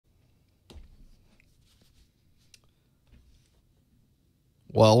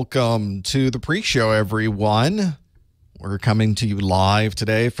Welcome to the pre-show, everyone. We're coming to you live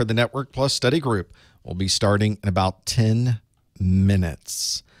today for the Network Plus study group. We'll be starting in about 10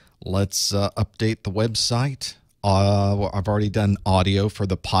 minutes. Let's update the website. I've already done audio for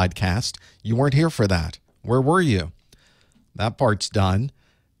the podcast. You weren't here for that. Where were you? That part's done.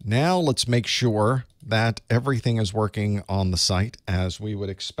 Now let's make sure that everything is working on the site as we would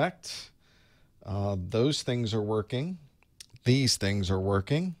expect. Those things are working. These things are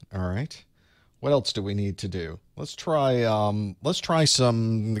working. All right. What else do we need to do? Let's try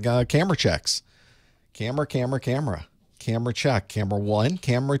some camera checks. Camera check. Camera 1,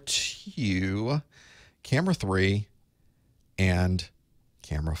 camera 2, camera 3, and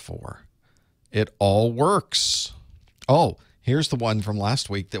camera 4. It all works. Oh, here's the one from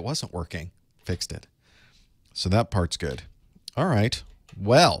last week that wasn't working. Fixed it. So that part's good. All right.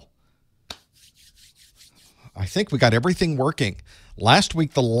 Well, I think we got everything working. Last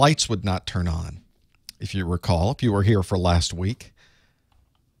week, the lights would not turn on, if you recall, if you were here for last week.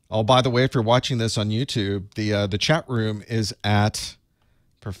 Oh, by the way, if you're watching this on YouTube, the chat room is at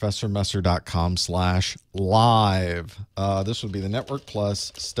professormesser.com/live. This would be the Network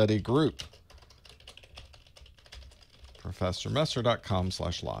Plus study group.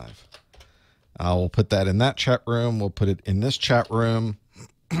 professormesser.com/live. We'll put that in that chat room. We'll put it in this chat room.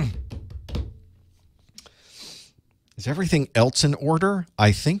 Is everything else in order?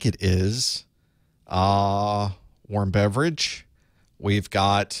 I think it is. Warm beverage. We've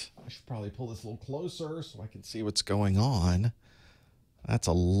got, I should probably pull this a little closer so I can see what's going on. That's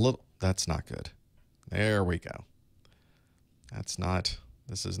not good. There we go.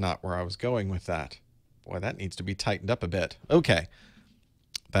 This is not where I was going with that. Boy, that needs to be tightened up a bit. Okay.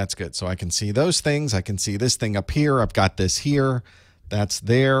 That's good. So I can see those things. I can see this thing up here. I've got this here. That's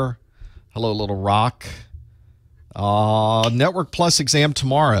there. Hello, little rock. Network Plus exam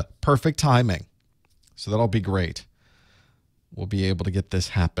tomorrow. Perfect timing. So that'll be great. We'll be able to get this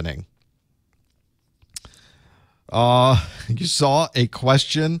happening. You saw a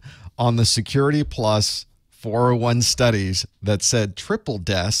question on the Security Plus 401 studies that said triple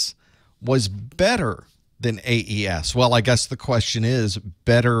DES was better than AES. Well, I guess the question is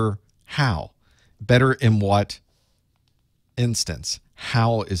better how? Better in what instance?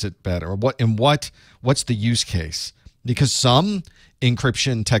 How is it better? What's the use case? Because some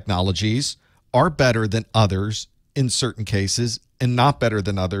encryption technologies are better than others in certain cases and not better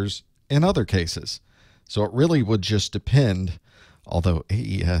than others in other cases. So it really would just depend, although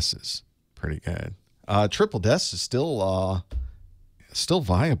AES is pretty good. Triple DES is still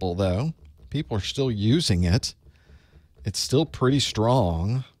viable, though. People are still using it. It's still pretty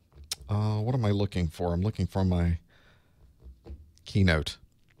strong. What am I looking for? I'm looking for my keynote.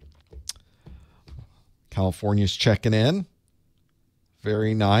 California's checking in.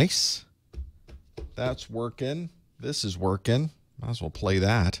 Very nice. That's working. This is working. Might as well play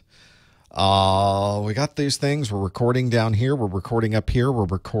that. We got these things. We're recording down here. We're recording up here. We're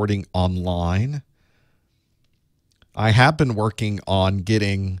recording online. I have been working on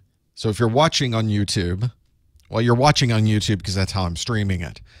getting... So if you're watching on YouTube, well, you're watching on YouTube because that's how I'm streaming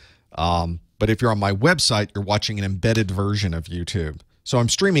it. But if you're on my website, you're watching an embedded version of YouTube. So I'm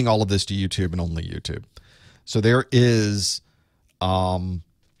streaming all of this to YouTube and only YouTube. So there is,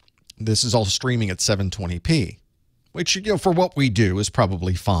 this is all streaming at 720p, which, you know, for what we do is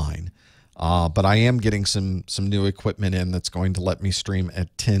probably fine. But I am getting some new equipment in that's going to let me stream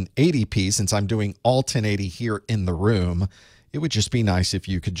at 1080p. Since I'm doing all 1080 here in the room, it would just be nice if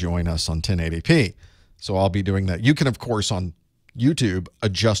you could join us on 1080p. So I'll be doing that. You can, of course, on YouTube,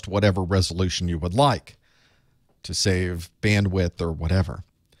 adjust whatever resolution you would like to save bandwidth or whatever.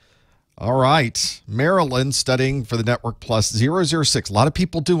 All right. Maryland studying for the Network Plus 006. A lot of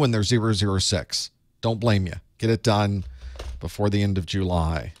people doing their 006. Don't blame you. Get it done before the end of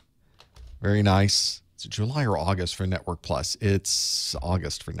July. Very nice. Is it July or August for Network Plus? It's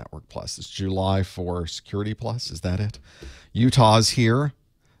August for Network Plus. It's July for Security Plus. Is that it? Utah's here.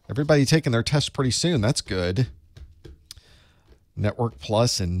 Everybody taking their test pretty soon. That's good. Network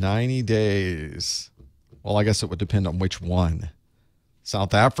Plus in 90 days. Well, I guess it would depend on which one.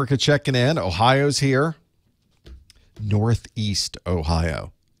 South Africa checking in. Ohio's here. Northeast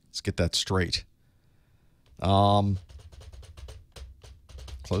Ohio. Let's get that straight. Close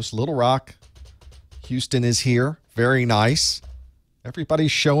Little Rock. Houston is here. Very nice.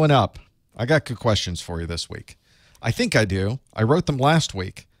 Everybody's showing up. I got good questions for you this week. I think I do. I wrote them last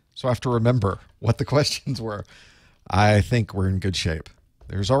week, so I have to remember what the questions were. I think we're in good shape.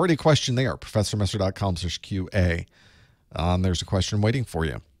 There's already a question there, professormesser.com/QA. There's a question waiting for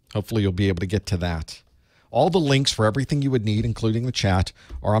you. Hopefully you'll be able to get to that. All the links for everything you would need, including the chat,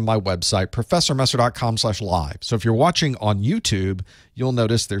 are on my website, professormesser.com/live. So if you're watching on YouTube, you'll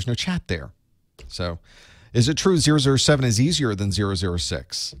notice there's no chat there. So is it true 007 is easier than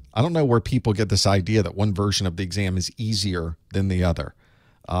 006? I don't know where people get this idea that one version of the exam is easier than the other.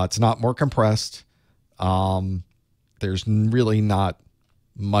 It's not more compressed. There's really not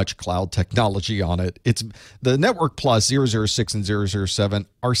much cloud technology on it. It's the Network Plus 006 and 007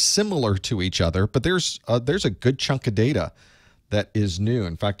 are similar to each other, but there's a good chunk of data that is new.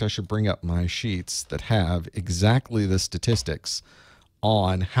 In fact, I should bring up my sheets that have exactly the statistics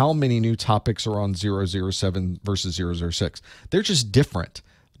on how many new topics are on 007 versus 006. They're just different.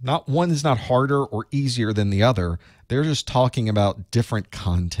 Not one is not harder or easier than the other. They're just talking about different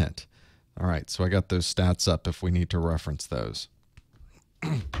content. All right, so I got those stats up if we need to reference those.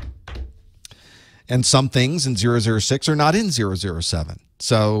 And some things in 006 are not in 007.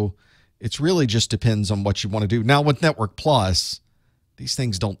 So it's really just depends on what you want to do. Now with Network Plus, these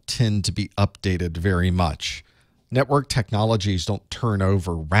things don't tend to be updated very much. Network technologies don't turn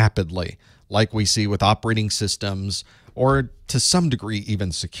over rapidly like we see with operating systems or to some degree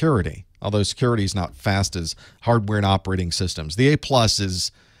even security, although security is not fast as hardware and operating systems. The A Plus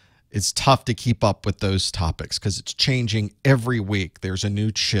is tough to keep up with those topics because it's changing every week. There's a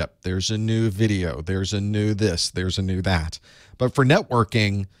new chip, there's a new video, there's a new this, there's a new that. But for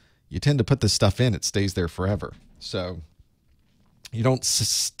networking, you tend to put this stuff in, it stays there forever. So you don't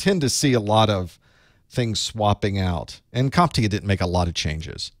tend to see a lot of things swapping out. And CompTIA didn't make a lot of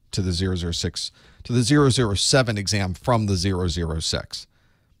changes to the 006, to the 007 exam from the 006.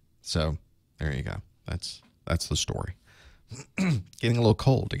 So there you go. That's the story. Getting a little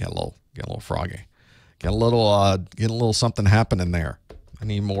cold, get a little froggy, get a little something happening there. I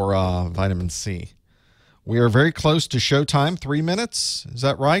need more vitamin C. We are very close to showtime. 3 minutes, is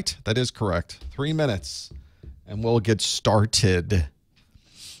that right? That is correct. 3 minutes, and we'll get started.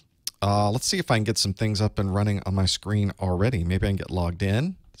 Let's see if I can get some things up and running on my screen already. Maybe I can get logged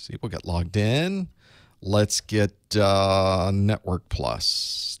in. See, we'll get logged in. Let's get Network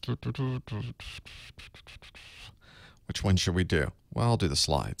Plus. Which one should we do? Well, I'll do the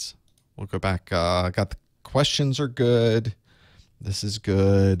slides. We'll go back. Got the questions are good. This is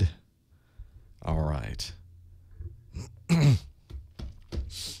good. All right.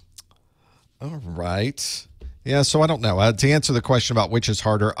 All right. Yeah, so I don't know. To answer the question about which is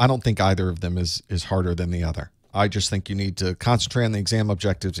harder, I don't think either of them is harder than the other. I just think you need to concentrate on the exam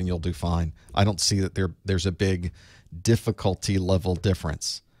objectives and you'll do fine. I don't see that there's a big difficulty level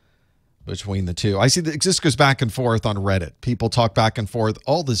difference between the two. I see that this goes back and forth on Reddit. People talk back and forth.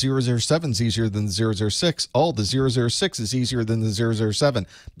 Oh, the 007 is easier than the 006. Oh, the 006 is easier than the 007.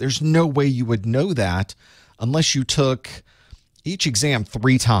 There's no way you would know that unless you took each exam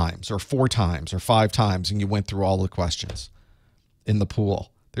 3 times or 4 times or 5 times and you went through all the questions in the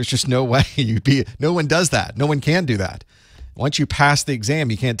pool. There's just no way no one does that. No one can do that. Once you pass the exam,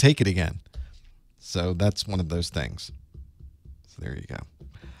 you can't take it again. So that's one of those things. So there you go.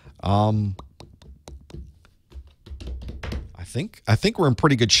 I think we're in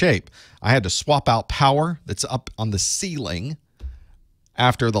pretty good shape. I had to swap out power that's up on the ceiling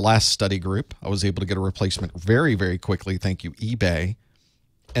after the last study group. I was able to get a replacement very, very quickly. Thank you, eBay.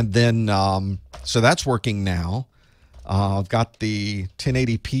 And then, so that's working now. I've got the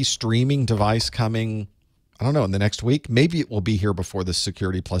 1080p streaming device coming, I don't know, in the next week. Maybe it will be here before the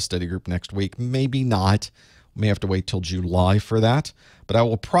Security Plus study group next week. Maybe not. We may have to wait till July for that. But I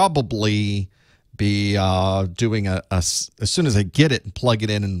will probably be doing as soon as I get it and plug it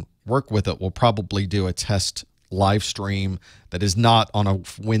in and work with it, we'll probably do a test live stream that is not on a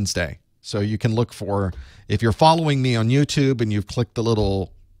Wednesday. So you can look for, if you're following me on YouTube and you've clicked the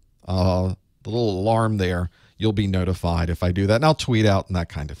little alarm there, you'll be notified if I do that. And I'll tweet out and that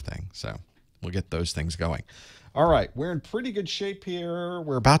kind of thing. So we'll get those things going. All right, we're in pretty good shape here.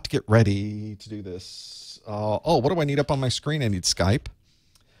 We're about to get ready to do this. Oh, what do I need up on my screen? I need Skype.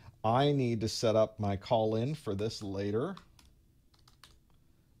 I need to set up my call-in for this later.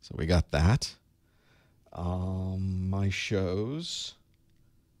 So we got that. My shows.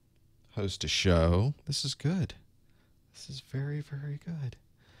 Host a show. This is good. This is very, very good.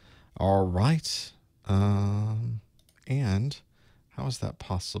 All right. And how is that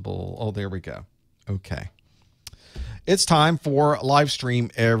possible? Oh, there we go. Okay. It's time for live stream,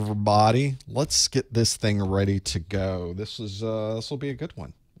 everybody. Let's get this thing ready to go. This will be a good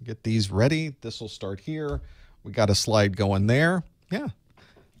one. Get these ready. This will start here. We got a slide going there. Yeah.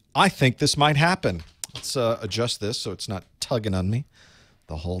 I think this might happen. Let's adjust this so it's not tugging on me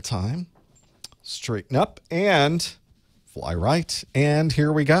the whole time. Straighten up and fly right. And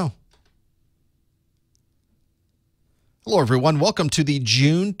here we go. Hello, everyone. Welcome to the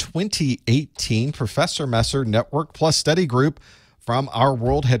June 2018 Professor Messer Network Plus Study Group from our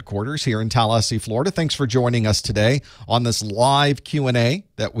world headquarters here in Tallahassee, Florida. Thanks for joining us today on this live Q&A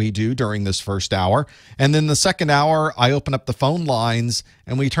that we do during this first hour. And then the second hour, I open up the phone lines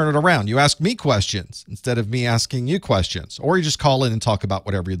and we turn it around. You ask me questions instead of me asking you questions, or you just call in and talk about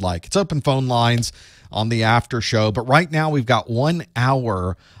whatever you'd like. It's open phone lines on the after show, but right now we've got 1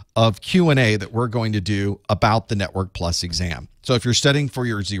 hour of Q&A that we're going to do about the Network Plus exam. So if you're studying for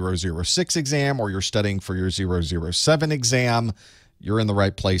your 006 exam or you're studying for your 007 exam, you're in the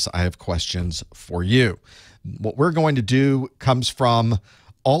right place. I have questions for you. What we're going to do comes from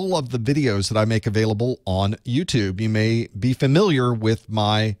all of the videos that I make available on YouTube. You may be familiar with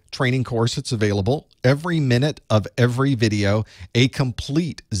my training course. It's available every minute of every video, a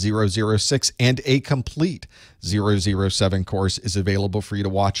complete 006 and a complete 007 course is available for you to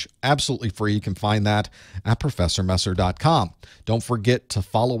watch absolutely free. You can find that at ProfessorMesser.com. Don't forget to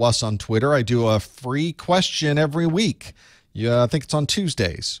follow us on Twitter. I do a free question every week. Yeah, I think it's on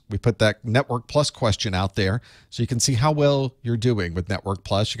Tuesdays. We put that Network Plus question out there so you can see how well you're doing with Network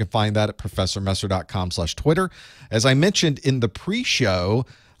Plus. You can find that at ProfessorMesser.com/Twitter. As I mentioned in the pre-show,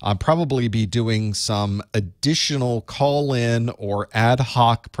 I'll probably be doing some additional call-in or ad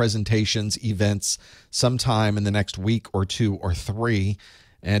hoc presentations, events sometime in the next week or 2 or 3.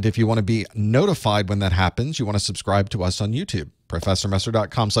 And if you want to be notified when that happens, you want to subscribe to us on YouTube,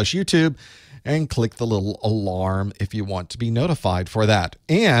 ProfessorMesser.com/YouTube. And click the little alarm if you want to be notified for that.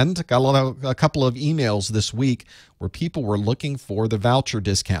 And got a couple of emails this week where people were looking for the voucher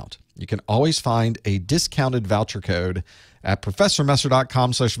discount. You can always find a discounted voucher code at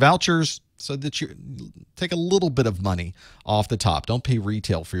ProfessorMesser.com/vouchers so that you take a little bit of money off the top. Don't pay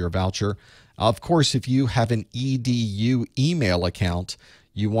retail for your voucher. Of course, if you have an EDU email account,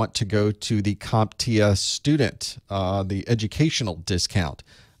 you want to go to the CompTIA student, the educational discount.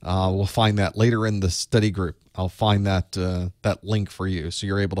 We'll find that later in the study group. I'll find that that link for you, so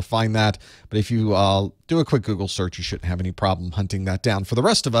you're able to find that. But if you do a quick Google search, you shouldn't have any problem hunting that down. For the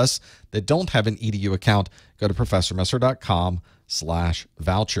rest of us that don't have an EDU account, go to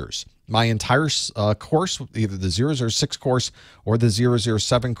ProfessorMesser.com/vouchers. My entire course, either the 006 course or the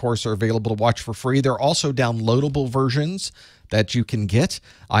 007 course, are available to watch for free. There are also downloadable versions that you can get.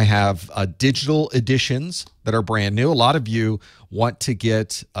 I have digital editions that are brand new. A lot of you want to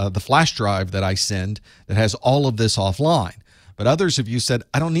get the flash drive that I send that has all of this offline. But others of you said,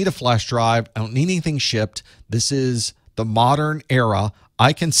 I don't need a flash drive. I don't need anything shipped. This is the modern era.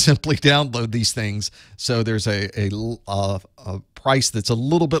 I can simply download these things. So there's a price that's a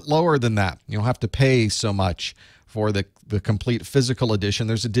little bit lower than that. You don't have to pay so much for the complete physical edition.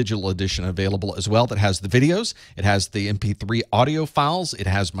 There's a digital edition available as well that has the videos. It has the MP3 audio files. It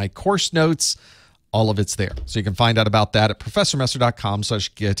has my course notes. All of it's there. So you can find out about that at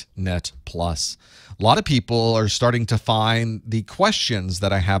ProfessorMesser.com/GetNetPlus. A lot of people are starting to find the questions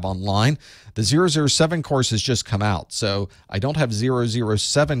that I have online. The 007 course has just come out, so I don't have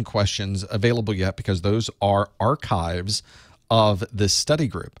 007 questions available yet because those are archives of this study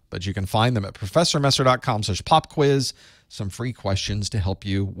group. But you can find them at ProfessorMesser.com/PopQuiz. Some free questions to help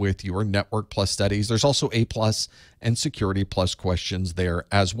you with your Network Plus studies. There's also A Plus and Security Plus questions there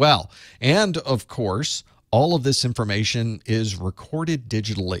as well. And of course, all of this information is recorded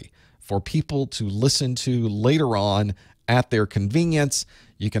digitally for people to listen to later on at their convenience.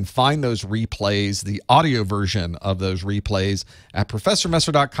 You can find those replays, the audio version of those replays, at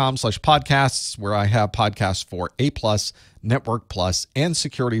ProfessorMesser.com/podcasts, where I have podcasts for A Plus, Network Plus, and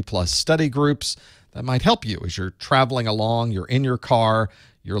Security Plus study groups that might help you as you're traveling along, you're in your car,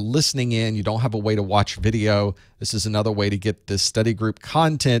 you're listening in, you don't have a way to watch video. This is another way to get this study group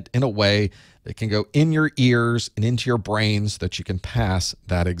content in a way that can go in your ears and into your brains so that you can pass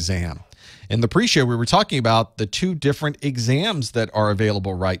that exam. In the pre-show, we were talking about the 2 different exams that are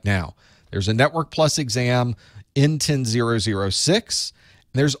available right now. There's a Network Plus exam, N10006.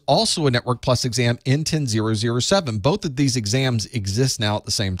 There's also a Network Plus exam, N10007. Both of these exams exist now at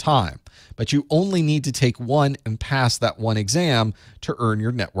the same time, but you only need to take one and pass that one exam to earn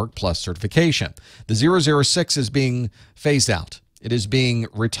your Network Plus certification. The 006 is being phased out. It is being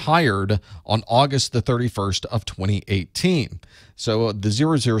retired on August the 31st of 2018. So the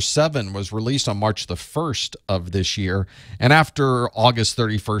 007 was released on March the 1st of this year. And after August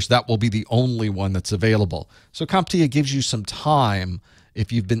 31st, that will be the only one that's available. So CompTIA gives you some time.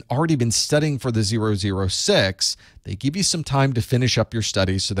 If you've already been studying for the 006, they give you some time to finish up your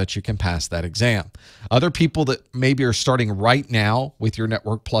studies so that you can pass that exam. Other people that maybe are starting right now with your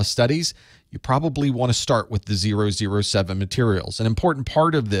Network Plus studies, you probably want to start with the 007 materials. An important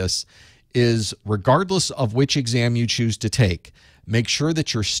part of this is regardless of which exam you choose to take, make sure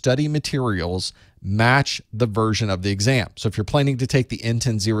that your study materials match the version of the exam. So if you're planning to take the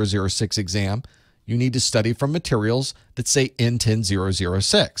N10006 exam, you need to study from materials that say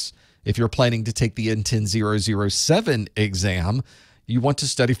N10006. If you're planning to take the N10007 exam, you want to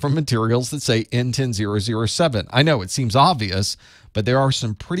study from materials that say N10007. I know it seems obvious, but there are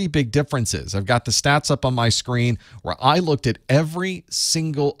some pretty big differences. I've got the stats up on my screen where I looked at every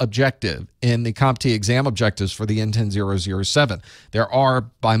single objective in the CompTIA exam objectives for the N10007. There are,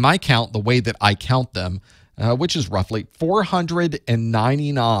 by my count, the way that I count them, which is roughly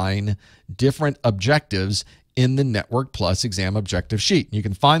 499 different objectives in the Network Plus exam objective sheet. You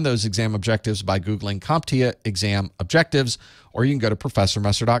can find those exam objectives by Googling CompTIA exam objectives, or you can go to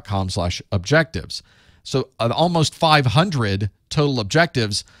professormesser.com/objectives. So almost 500 total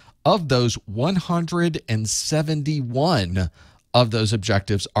objectives. Of those, 171 of those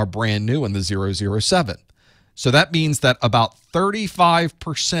objectives are brand new in the 007. So that means that about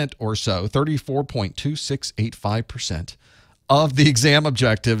 35% or so, 34.2685% of the exam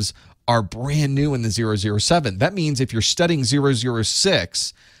objectives are brand new in the 007. That means if you're studying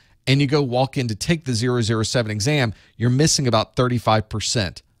 006 and you go walk in to take the 007 exam, you're missing about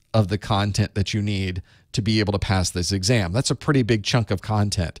 35% of the content that you need to be able to pass this exam. That's a pretty big chunk of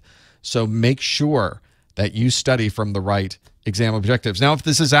content. So make sure that you study from the right exam objectives. Now, if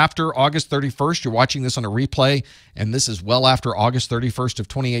this is after August 31st, you're watching this on a replay, and this is well after August 31st of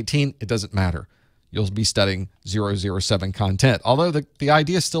 2018, it doesn't matter. You'll be studying 007 content. Although the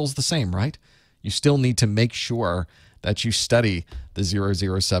idea still is the same, right? You still need to make sure that you study the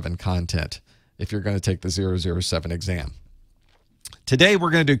 007 content if you're going to take the 007 exam. Today,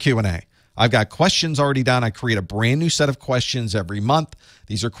 we're going to do Q&A. I've got questions already done. I create a brand new set of questions every month.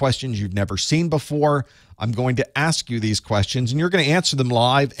 These are questions you've never seen before. I'm going to ask you these questions, and you're going to answer them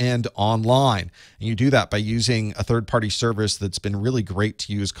live and online. And you do that by using a third-party service that's been really great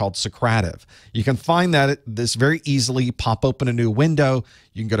to use called Socrative. You can find this very easily. Pop open a new window.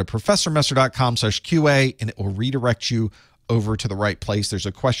 You can go to professormesser.com/QA, and it will redirect you over to the right place. There's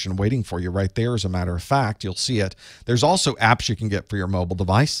a question waiting for you right there. As a matter of fact, you'll see it. There's also apps you can get for your mobile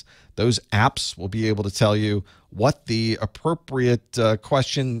device. Those apps will be able to tell you what the appropriate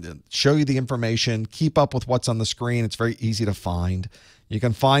question, show you the information, keep up with what's on the screen. It's very easy to find. You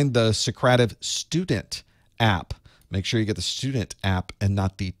can find the Socrative Student app. Make sure you get the Student app and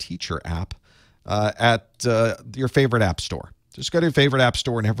not the Teacher app at your favorite app store. Just go to your favorite app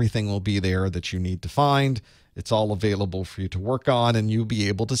store and everything will be there that you need to find. It's all available for you to work on, and you'll be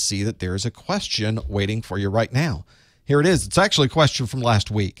able to see that there's a question waiting for you right now. Here it is. It's actually a question from last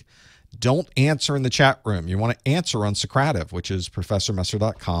week. Don't answer in the chat room. You want to answer on Socrative, which is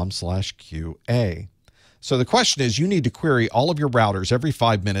professormesser.com/QA. So the question is, you need to query all of your routers every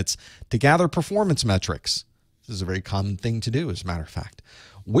 5 minutes to gather performance metrics. This is a very common thing to do, as a matter of fact.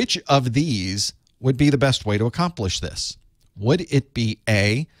 Which of these would be the best way to accomplish this? Would it be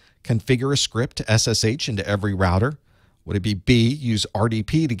A, configure a script to SSH into every router? Would it be B, use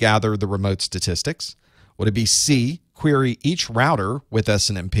RDP to gather the remote statistics? Would it be C, query each router with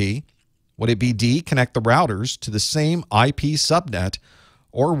SNMP? Would it be D, connect the routers to the same IP subnet?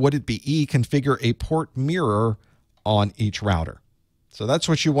 Or would it be E, configure a port mirror on each router? So that's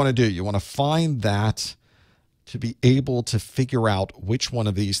what you want to do. You want to find that to be able to figure out which one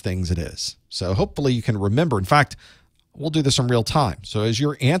of these things it is. So hopefully you can remember. In fact, we'll do this in real time. So as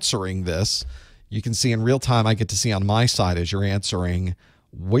you're answering this, you can see in real time, I get to see on my side as you're answering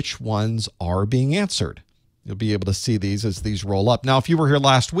which ones are being answered. You'll be able to see these as these roll up. Now, if you were here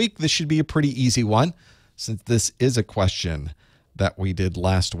last week, this should be a pretty easy one since this is a question that we did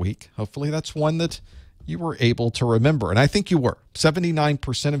last week. Hopefully that's one that you were able to remember. And I think you were.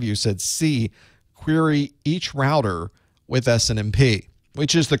 79% of you said C, query each router with SNMP,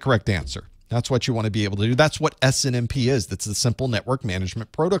 which is the correct answer. That's what you want to be able to do. That's what SNMP is. That's the Simple Network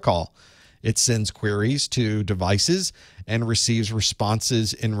Management Protocol. It sends queries to devices and receives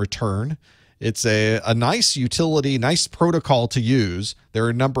responses in return. It's a nice utility, nice protocol to use. There are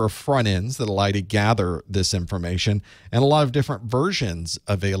a number of front ends that allow you to gather this information and a lot of different versions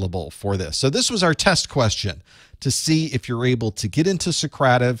available for this. So this was our test question to see if you're able to get into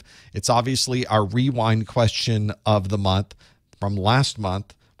Socrative. It's obviously our rewind question of the month from last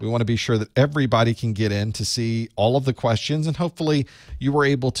month. We want to be sure that everybody can get in to see all of the questions, and hopefully you were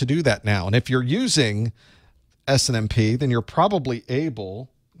able to do that now. And if you're using SNMP, then you're probably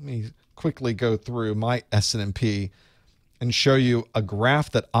able, let me quickly go through my SNMP and show you a graph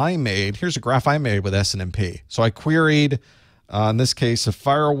that I made. Here's a graph I made with SNMP. So I queried, in this case, a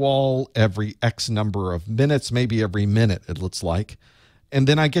firewall every X number of minutes, maybe every minute it looks like. And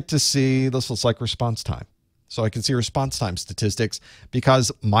then I get to see, this looks like response time. So I can see response time statistics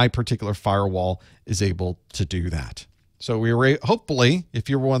because my particular firewall is able to do that. So we were, hopefully, if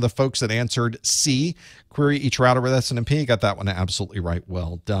you're one of the folks that answered C, query each router with SNMP, you got that one absolutely right.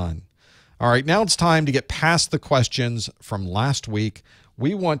 Well done. All right, now it's time to get past the questions from last week.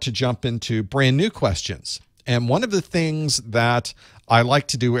 We want to jump into brand new questions. And one of the things that I like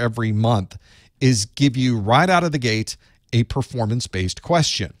to do every month is give you right out of the gate a performance-based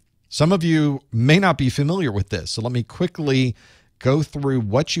question. Some of you may not be familiar with this, so let me quickly go through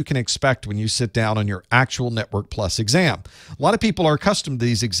what you can expect when you sit down on your actual Network Plus exam. A lot of people are accustomed to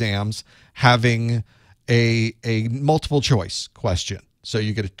these exams having a multiple choice question. So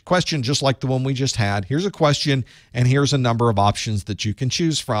you get a question just like the one we just had. Here's a question, and here's a number of options that you can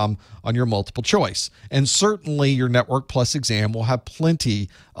choose from on your multiple choice. And certainly your Network Plus exam will have plenty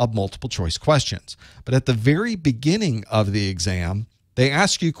of multiple choice questions. But at the very beginning of the exam, they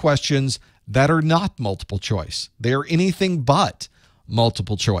ask you questions that are not multiple choice. They are anything but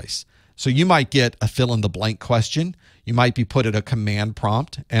multiple choice. So you might get a fill-in-the-blank question. You might be put at a command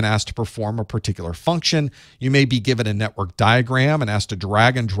prompt and asked to perform a particular function. You may be given a network diagram and asked to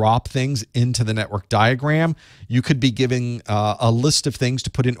drag and drop things into the network diagram. You could be given a list of things to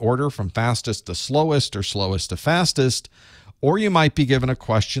put in order from fastest to slowest or slowest to fastest. Or you might be given a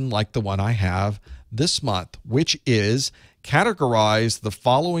question like the one I have this month, which is categorize the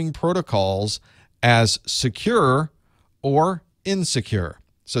following protocols as secure or insecure.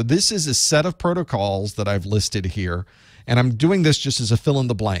 So this is a set of protocols that I've listed here, and I'm doing this just as a fill in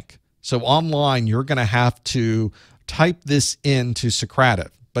the blank. So online, you're going to have to type this into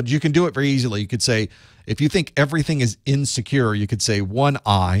Socrative, but you can do it very easily. You could say, if you think everything is insecure, you could say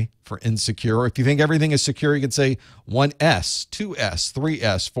 1I for insecure. If you think everything is secure, you could say 1S, 2S,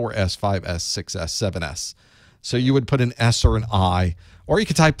 3S, 4S, 5S, 6S, 7S. So you would put an S or an I, or you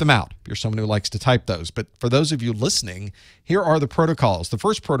could type them out if you're someone who likes to type those. But for those of you listening, here are the protocols. The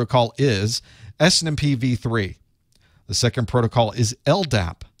first protocol is SNMP v3. The second protocol is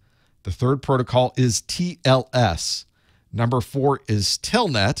LDAP. The third protocol is TLS. Number 4 is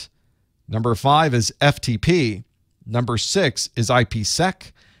Telnet. Number 5 is FTP. Number 6 is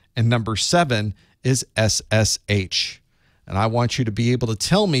IPsec. And number 7 is SSH. And I want you to be able to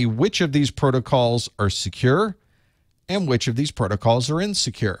tell me which of these protocols are secure and which of these protocols are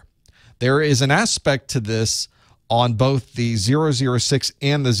insecure. There is an aspect to this on both the 006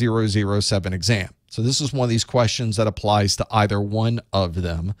 and the 007 exam. So this is one of these questions that applies to either one of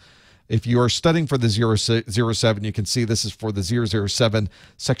them. If you are studying for the 007, you can see this is for the 007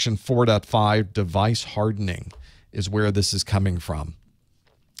 section 4.5 device hardening is where this is coming from.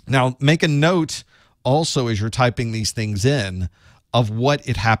 Now, make a note also as you're typing these things in of what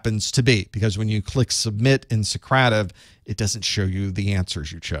it happens to be, because when you click submit in Socrative, it doesn't show you the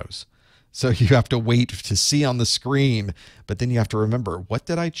answers you chose. So you have to wait to see on the screen, but then you have to remember, what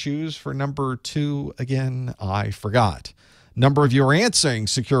did I choose for number 2 again? I forgot. Number of you are answering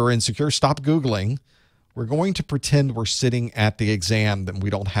secure or insecure. Stop Googling. We're going to pretend we're sitting at the exam and we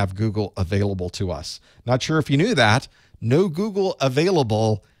don't have Google available to us. Not sure if you knew that. No Google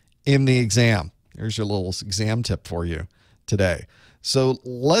available in the exam. Here's your little exam tip for you today. So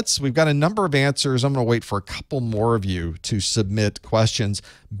we've got a number of answers. I'm going to wait for a couple more of you to submit questions.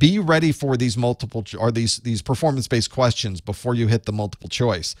 Be ready for these these performance-based questions before you hit the multiple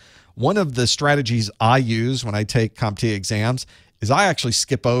choice. One of the strategies I use when I take CompTIA exams is I actually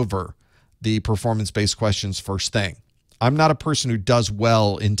skip over the performance-based questions first thing. I'm not a person who does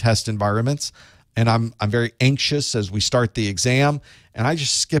well in test environments, and I'm very anxious as we start the exam, and I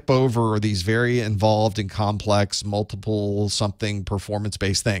just skip over these very involved and complex multiple something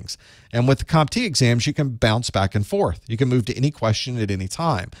performance-based things. And with the CompTIA exams, you can bounce back and forth. You can move to any question at any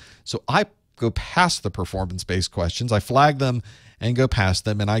time. So I go past the performance-based questions. I flag them and go past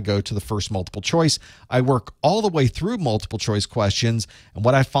them, and I go to the first multiple choice. I work all the way through multiple choice questions, and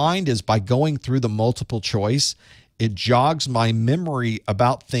what I find is by going through the multiple choice, it jogs my memory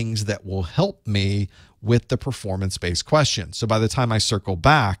about things that will help me with the performance-based question. So by the time I circle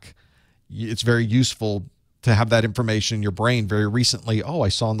back, it's very useful to have that information in your brain very recently. Oh, I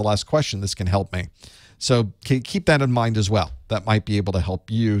saw in the last question, this can help me. So keep that in mind as well. That might be able to help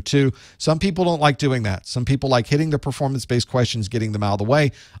you too. Some people don't like doing that. Some people like hitting the performance-based questions, getting them out of the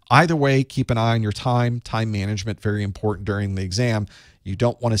way. Either way, keep an eye on your time. Time management, very important during the exam. You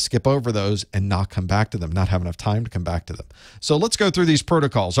don't want to skip over those and not come back to them, not have enough time to come back to them. So let's go through these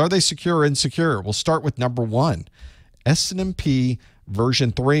protocols. Are they secure or insecure? We'll start with number 1, SNMP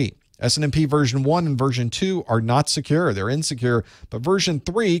version 3. SNMP version 1 and version 2 are not secure. They're insecure, but version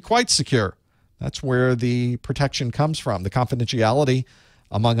 3, quite secure. That's where the protection comes from. The confidentiality,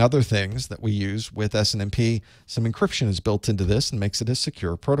 among other things that we use with SNMP, some encryption is built into this and makes it a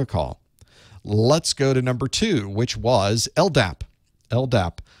secure protocol. Let's go to number 2, which was LDAP.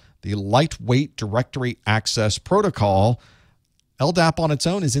 LDAP, the Lightweight Directory Access Protocol. LDAP on its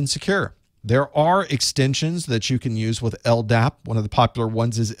own is insecure. There are extensions that you can use with LDAP. One of the popular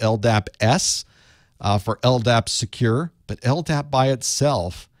ones is LDAP-S for LDAP Secure, but LDAP by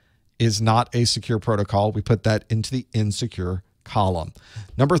itself is not a secure protocol. We put that into the insecure column.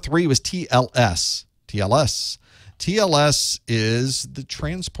 Number 3 was TLS. TLS is the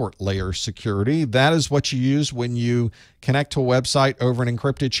transport layer security. That is what you use when you connect to a website over an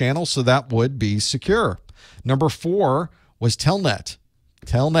encrypted channel, so that would be secure. Number 4 was Telnet.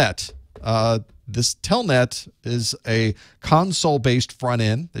 Telnet. This Telnet is a console-based front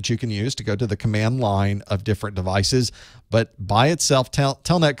end that you can use to go to the command line of different devices, but by itself,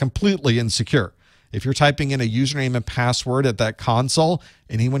 Telnet completely insecure. If you're typing in a username and password at that console,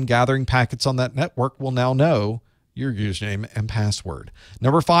 anyone gathering packets on that network will now know your username and password.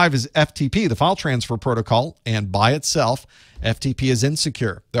 Number 5 is FTP, the file transfer protocol, and by itself, FTP is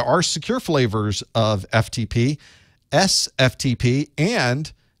insecure. There are secure flavors of FTP, SFTP,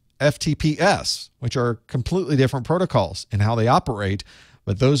 and FTPS, which are completely different protocols in how they operate,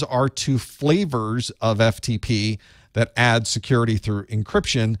 but those are 2 flavors of FTP that add security through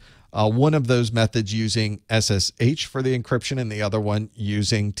encryption. One of those methods using SSH for the encryption and the other one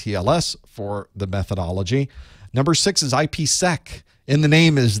using TLS for the methodology. Number 6 is IPsec. In the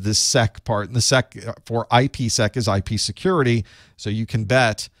name is the sec part, and the sec for IPsec is IP security, so you can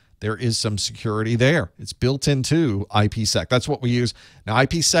bet there is some security there. It's built into IPsec. That's what we use. Now,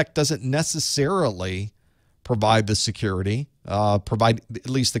 IPsec doesn't necessarily provide the security, provide at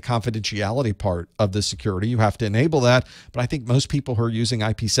least the confidentiality part of the security. You have to enable that, but I think most people who are using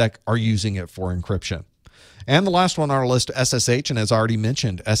IPsec are using it for encryption. And the last one on our list, SSH, and as I already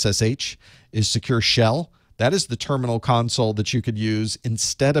mentioned, SSH is Secure Shell. That is the terminal console that you could use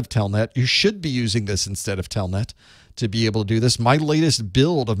instead of Telnet. You should be using this instead of Telnet to be able to do this. My latest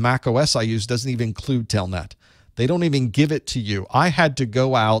build of macOS I use doesn't even include Telnet. They don't even give it to you. I had to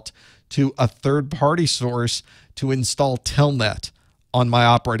go out to a third-party source to install Telnet on my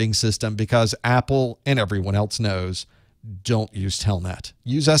operating system because Apple and everyone else knows don't use Telnet.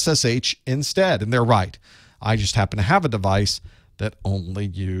 Use SSH instead, and they're right. I just happen to have a device that only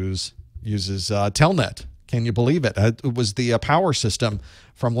uses Telnet. Can you believe it? It was the power system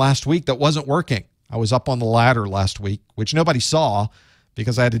from last week that wasn't working. I was up on the ladder last week, which nobody saw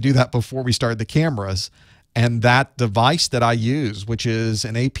because I had to do that before we started the cameras. And that device that I use, which is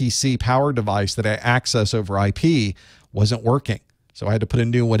an APC power device that I access over IP, wasn't working. So I had to put a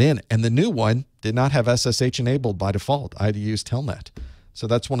new one in. And the new one did not have SSH enabled by default. I had to use Telnet. So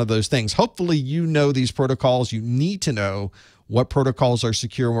that's one of those things. Hopefully you know these protocols. You need to know what protocols are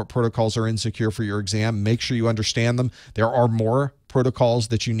secure and what protocols are insecure for your exam. Make sure you understand them. There are more protocols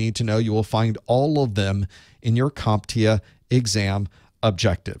that you need to know. You will find all of them in your CompTIA exam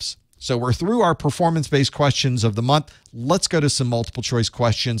objectives. So we're through our performance-based questions of the month. Let's go to some multiple choice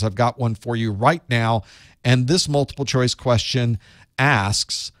questions. I've got one for you right now. And this multiple choice question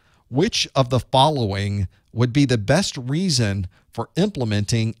asks, which of the following would be the best reason for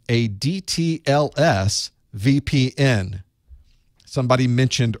implementing a DTLS VPN? Somebody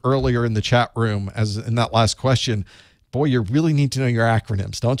mentioned earlier in the chat room, as in that last question, boy, you really need to know your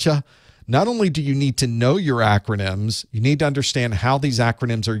acronyms, don't you? Not only do you need to know your acronyms, you need to understand how these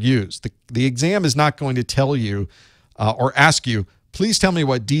acronyms are used. The exam is not going to tell you or ask you, please tell me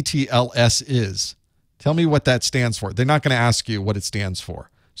what DTLS is. Tell me what that stands for. They're not going to ask you what it stands for.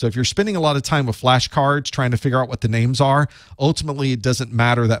 So if you're spending a lot of time with flashcards trying to figure out what the names are, ultimately it doesn't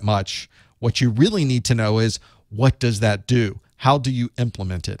matter that much. What you really need to know is, what does that do? How do you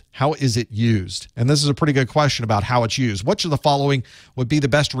implement it? How is it used? And this is a pretty good question about how it's used. Which of the following would be the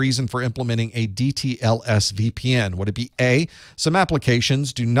best reason for implementing a DTLS VPN? Would it be A, some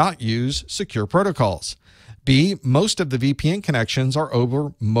applications do not use secure protocols? B, most of the VPN connections are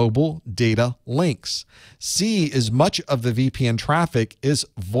over mobile data links. C, is much of the VPN traffic is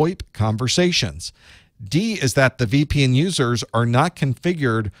VoIP conversations. D, is that the VPN users are not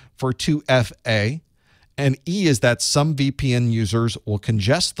configured for 2FA. And E, is that some VPN users will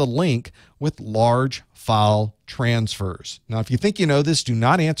congest the link with large file transfers. Now, if you think you know this, do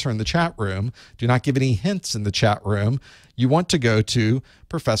not answer in the chat room. Do not give any hints in the chat room. You want to go to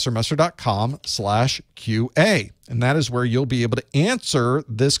ProfessorMesser.com/QA. And that is where you'll be able to answer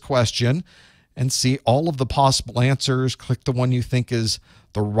this question and see all of the possible answers. Click the one you think is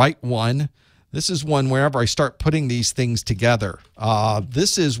the right one. This is one wherever I start putting these things together.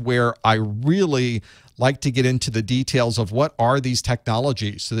 This is where I really like to get into the details of what are these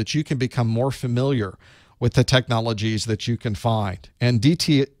technologies so that you can become more familiar with the technologies that you can find. And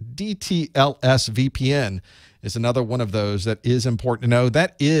DTLS VPN is another one of those that is important to know.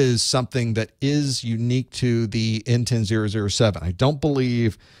 That is something that is unique to the N10007. I don't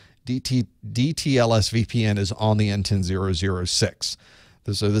believe DTLS VPN is on the N10006.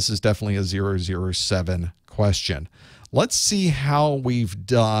 So this is definitely a 007 question. Let's see how we've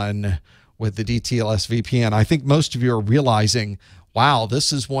done with the DTLS VPN. I think most of you are realizing, wow,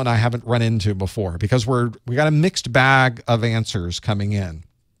 this is one I haven't run into before because we got a mixed bag of answers coming in.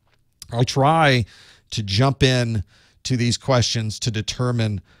 I'll try to jump in to these questions to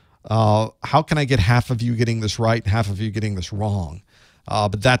determine how can I get half of you getting this right and half of you getting this wrong.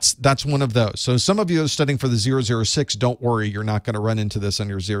 But that's one of those. So some of you are studying for the 006, don't worry, you're not going to run into this on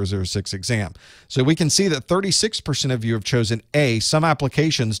your 006 exam. So we can see that 36% of you have chosen A, some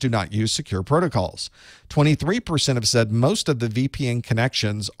applications do not use secure protocols. 23% have said most of the VPN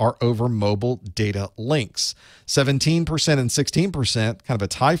connections are over mobile data links. 17% and 16%, kind of a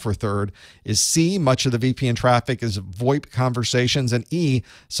tie for third, is C, much of the VPN traffic is VoIP conversations, and E,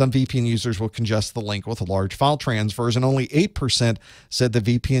 some VPN users will congest the link with large file transfers, and only 8% said the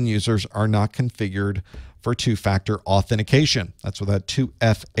VPN users are not configured for two-factor authentication. That's what that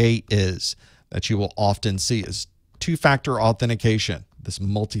 2FA is that you will often see is two-factor authentication, this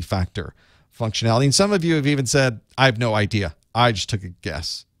multi-factor functionality. And some of you have even said, I have no idea. I just took a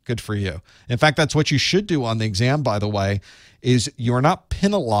guess. Good for you. In fact, that's what you should do on the exam, by the way, is you're not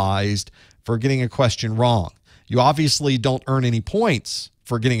penalized for getting a question wrong. You obviously don't earn any points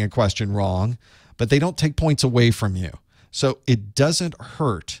for getting a question wrong, but they don't take points away from you. So it doesn't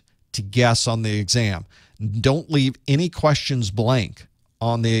hurt to guess on the exam. Don't leave any questions blank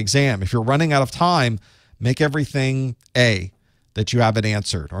on the exam. If you're running out of time, make everything A, that you haven't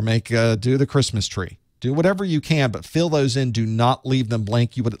answered, or do the Christmas tree. Do whatever you can, but fill those in. Do not leave them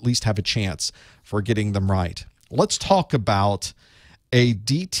blank. You would at least have a chance for getting them right. Let's talk about a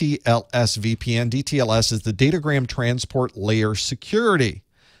DTLS VPN. DTLS is the Datagram Transport Layer Security.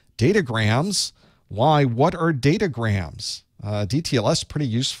 Datagrams, why? What are datagrams? DTLS, pretty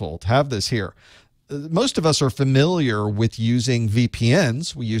useful to have this here. Most of us are familiar with using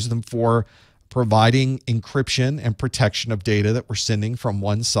VPNs. We use them for providing encryption and protection of data that we're sending from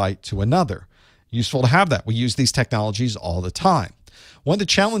one site to another. Useful to have that. We use these technologies all the time. One of the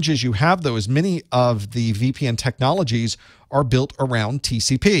challenges you have, though, is many of the VPN technologies are built around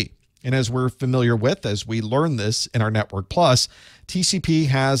TCP. And as we're familiar with, as we learn this in our Network Plus, TCP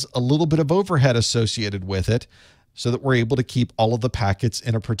has a little bit of overhead associated with it so that we're able to keep all of the packets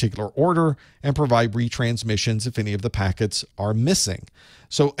in a particular order and provide retransmissions if any of the packets are missing.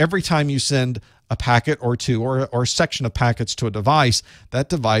 So every time you send a packet or two or a section of packets to a device, that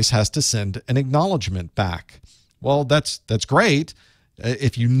device has to send an acknowledgement back. Well, that's great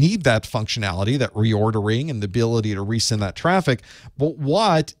if you need that functionality, that reordering and the ability to resend that traffic. But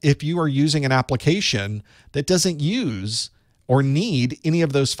what if you are using an application that doesn't use or need any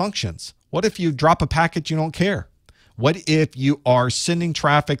of those functions? What if you drop a packet, you don't care? What if you are sending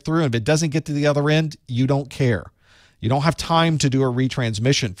traffic through and if it doesn't get to the other end, you don't care? You don't have time to do a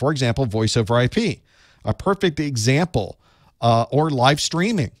retransmission. For example, voice over IP, a perfect example, or live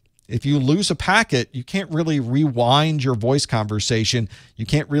streaming. If you lose a packet, you can't really rewind your voice conversation. You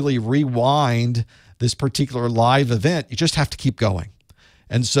can't really rewind this particular live event. You just have to keep going.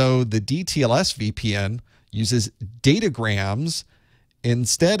 And so the DTLS VPN uses datagrams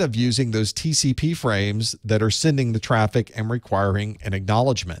instead of using those TCP frames that are sending the traffic and requiring an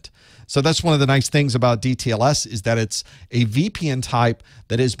acknowledgement. So that's one of the nice things about DTLS is that it's a VPN type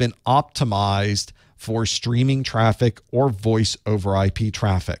that has been optimized for streaming traffic or voice over IP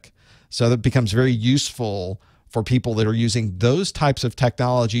traffic. So that becomes very useful for people that are using those types of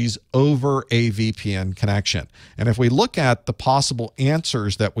technologies over a VPN connection. And if we look at the possible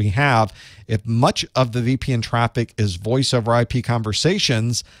answers that we have, if much of the VPN traffic is voice over IP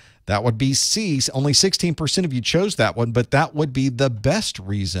conversations, that would be C. Only 16% of you chose that one, but that would be the best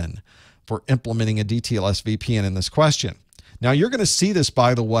reason for implementing a DTLS VPN in this question. Now, you're going to see this,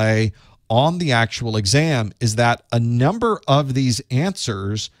 by the way, on the actual exam, is that a number of these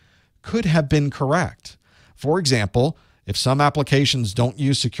answers could have been correct. For example, if some applications don't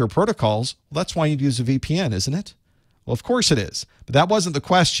use secure protocols, well, that's why you'd use a VPN, isn't it? Well, of course it is. But that wasn't the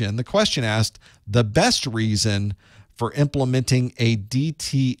question. The question asked the best reason for implementing a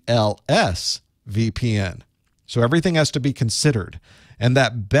DTLS VPN. So everything has to be considered. And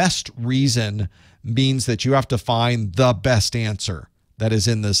that best reason means that you have to find the best answer. that is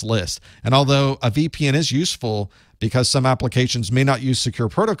in this list. And although a VPN is useful because some applications may not use secure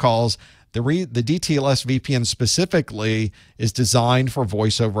protocols, the DTLS VPN specifically is designed for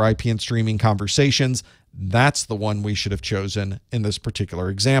voice over IP and streaming conversations. That's the one we should have chosen in this particular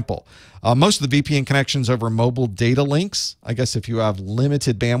example. Most of the VPN connections over mobile data links, I guess if you have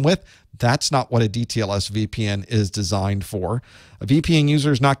limited bandwidth, that's not what a DTLS VPN is designed for. A VPN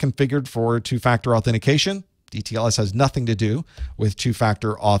user is not configured for two-factor authentication. DTLS has nothing to do with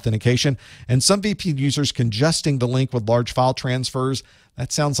two-factor authentication. And some VPN users congesting the link with large file transfers,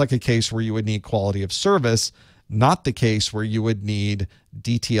 that sounds like a case where you would need quality of service, not the case where you would need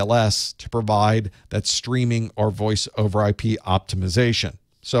DTLS to provide that streaming or voice over IP optimization.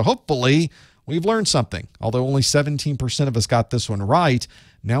 So hopefully we've learned something. Although only 17% of us got this one right,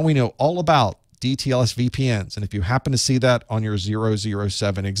 now we know all about DTLS VPNs. And if you happen to see that on your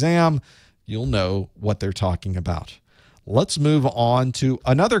 007 exam, you'll know what they're talking about. Let's move on to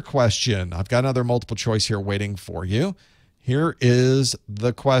another question. I've got another multiple choice here waiting for you. Here is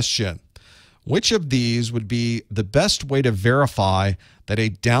the question. Which of these would be the best way to verify that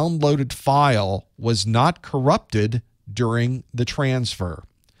a downloaded file was not corrupted during the transfer?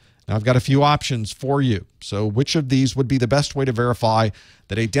 Now, I've got a few options for you. So which of these would be the best way to verify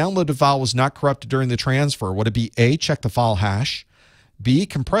that a downloaded file was not corrupted during the transfer? Would it be A, check the file hash, B,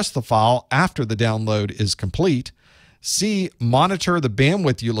 compress the file after the download is complete, C, monitor the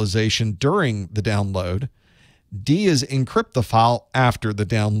bandwidth utilization during the download, D is encrypt the file after the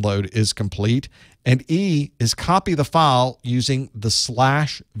download is complete, and E is copy the file using the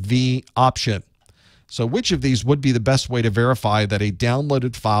 /V option. So which of these would be the best way to verify that a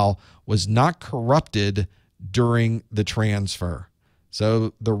downloaded file was not corrupted during the transfer?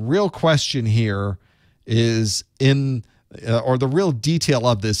 So the real question here is or the real detail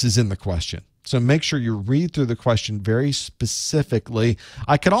of this is in the question. So make sure you read through the question very specifically.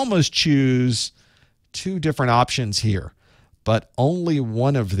 I could almost choose two different options here, but only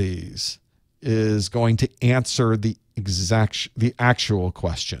one of these is going to answer the actual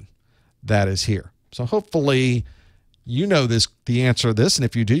question that is here. So hopefully you know the answer to this, and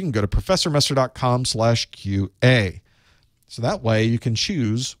if you do, you can go to professormesser.com/QA. So that way you can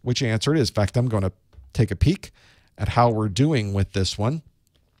choose which answer it is. In fact, I'm going to take a peek at how we're doing with this one.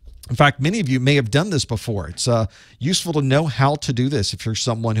 In fact, many of you may have done this before. It's useful to know how to do this. If you're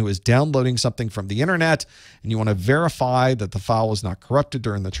someone who is downloading something from the internet and you want to verify that the file was not corrupted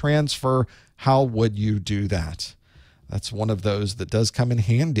during the transfer, how would you do that? That's one of those that does come in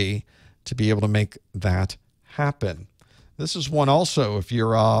handy to be able to make that happen. This is one also, if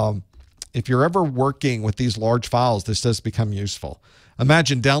you're ever working with these large files, this does become useful.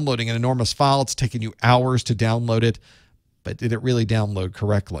 Imagine downloading an enormous file. It's taken you hours to download it, but did it really download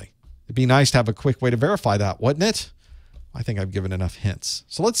correctly? It'd be nice to have a quick way to verify that, wouldn't it? I think I've given enough hints.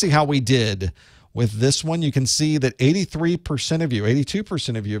 So let's see how we did with this one. You can see that 83% of you,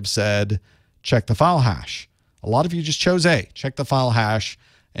 82% of you have said, check the file hash. A lot of you just chose A, check the file hash,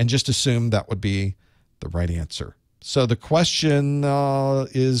 and just assume that would be the right answer. So the question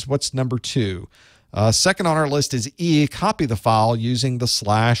is, what's number 2? Second on our list is E, copy the file using the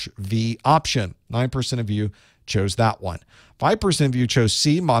 /V option. 9% of you chose that one. 5% of you chose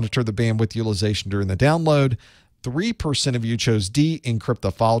C, monitor the bandwidth utilization during the download. 3% of you chose D, encrypt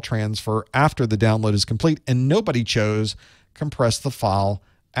the file transfer after the download is complete. And nobody chose compress the file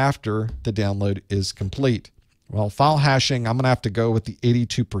after the download is complete. Well, file hashing, I'm going to have to go with the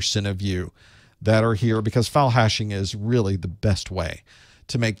 82% of you that are here because file hashing is really the best way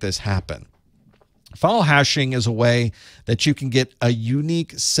to make this happen. File hashing is a way that you can get a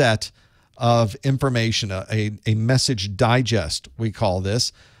unique set of information, a message digest, we call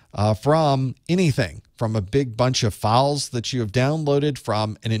this, from anything, from a big bunch of files that you have downloaded,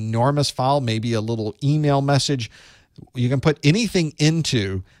 from an enormous file, maybe a little email message. You can put anything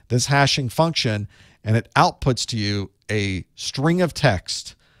into this hashing function, and it outputs to you a string of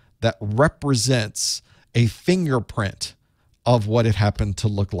text that represents a fingerprint of what it happened to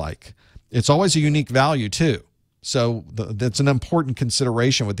look like. It's always a unique value too. So that's an important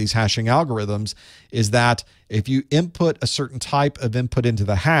consideration with these hashing algorithms, is that if you input a certain type of input into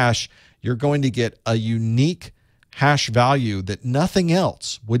the hash, you're going to get a unique hash value that nothing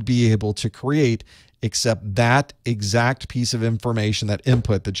else would be able to create except that exact piece of information, that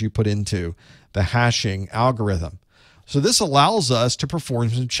input that you put into the hashing algorithm. So this allows us to perform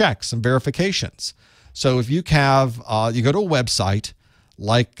some checks and verifications. So if you have, you go to a website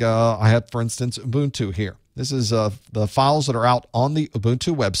like I have, for instance, Ubuntu here. This is the files that are out on the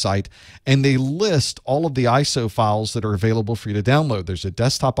Ubuntu website, and they list all of the ISO files that are available for you to download. There's a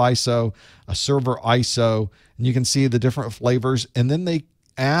desktop ISO, a server ISO, and you can see the different flavors, and then they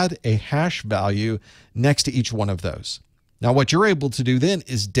add a hash value next to each one of those. Now, what you're able to do then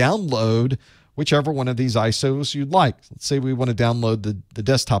is download whichever one of these ISOs you'd like. Let's say we want to download the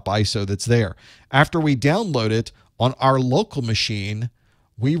desktop ISO that's there. After we download it on our local machine,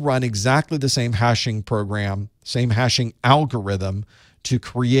 we run exactly the same hashing program, same hashing algorithm to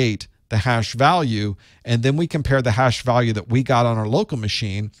create the hash value, and then we compare the hash value that we got on our local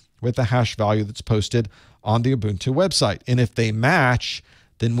machine with the hash value that's posted on the Ubuntu website. And if they match,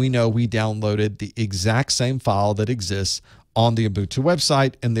 then we know we downloaded the exact same file that exists on the Ubuntu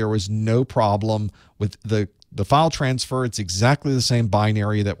website, and there was no problem with the file transfer. It's exactly the same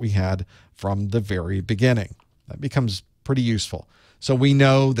binary that we had from the very beginning. That becomes pretty useful. So we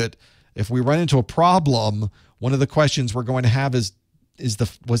know that if we run into a problem, one of the questions we're going to have is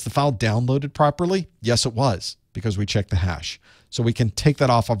was the file downloaded properly? Yes, it was, because we checked the hash. So we can take that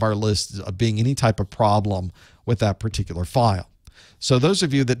off of our list of being any type of problem with that particular file. So those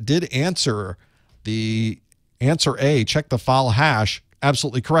of you that did answer the answer A, check the file hash,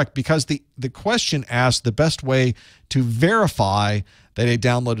 absolutely correct, because the question asked the best way to verify that a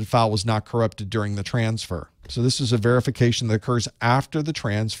downloaded file was not corrupted during the transfer. So this is a verification that occurs after the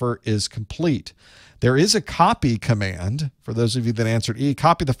transfer is complete. There is a copy command, for those of you that answered E,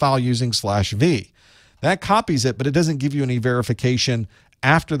 copy the file using /v. That copies it, but it doesn't give you any verification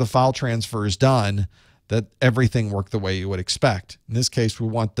after the file transfer is done that everything worked the way you would expect. In this case, we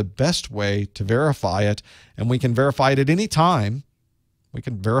want the best way to verify it, and we can verify it at any time. We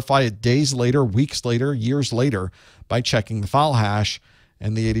can verify it days later, weeks later, years later by checking the file hash,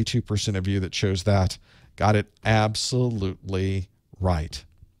 and the 82% of you that chose that got it absolutely right.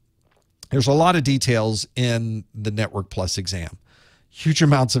 There's a lot of details in the Network Plus exam. Huge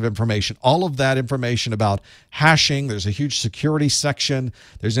amounts of information. All of that information about hashing. There's a huge security section.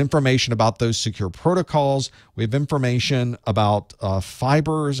 There's information about those secure protocols. We have information about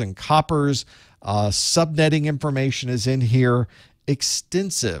fibers and coppers. Subnetting information is in here.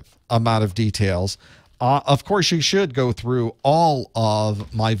 Extensive amount of details. Of course, you should go through all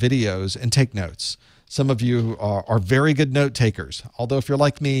of my videos and take notes. Some of you are very good note takers. Although if you're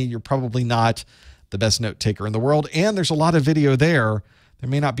like me, you're probably not the best note taker in the world, and there's a lot of video there. There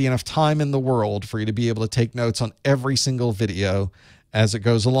may not be enough time in the world for you to be able to take notes on every single video as it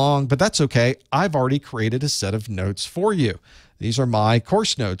goes along, but that's okay. I've already created a set of notes for you. These are my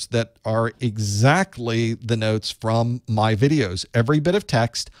course notes that are exactly the notes from my videos. Every bit of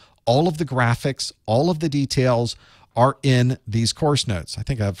text, all of the graphics, all of the details are in these course notes. I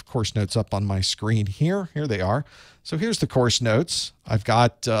think I have course notes up on my screen here. Here they are. So here's the course notes. I've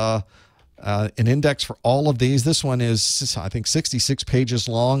got an index for all of these. This one is, I think, 66 pages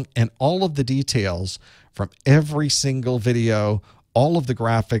long, and all of the details from every single video, all of the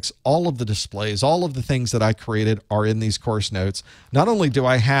graphics, all of the displays, all of the things that I created are in these course notes. Not only do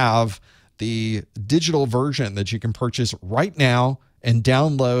I have the digital version that you can purchase right now and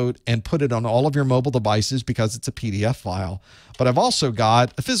download and put it on all of your mobile devices because it's a PDF file, but I've also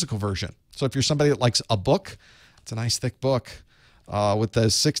got a physical version. So if you're somebody that likes a book, it's a nice thick book, with the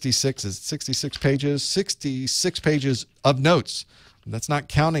 66 pages of notes. That's not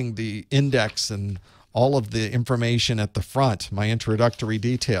counting the index and all of the information at the front, my introductory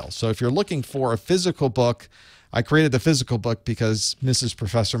details. So if you're looking for a physical book, I created the physical book because Mrs.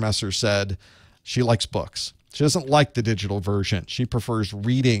 Professor Messer said she likes books. She doesn't like the digital version. She prefers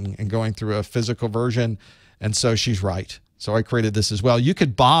reading and going through a physical version, and so she's right. So I created this as well. You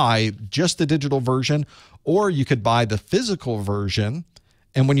could buy just the digital version, or you could buy the physical version.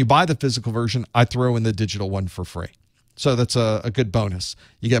 And when you buy the physical version, I throw in the digital one for free. So that's a good bonus.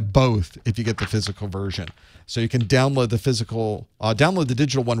 You get both if you get the physical version. So you can download the download the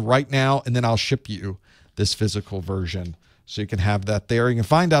digital one right now, and then I'll ship you this physical version. So you can have that there. You can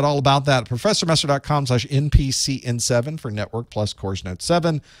find out all about that at professormesser.com/NPCN7 for Network Plus Course Note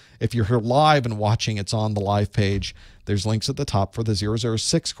 7. If you're here live and watching, it's on the live page. There's links at the top for the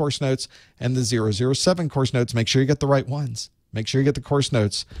 006 course notes and the 007 course notes. Make sure you get the right ones. Make sure you get the course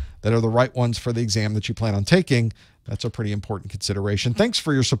notes that are the right ones for the exam that you plan on taking. That's a pretty important consideration. Thanks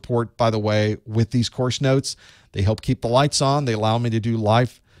for your support, by the way, with these course notes. They help keep the lights on. They allow me to do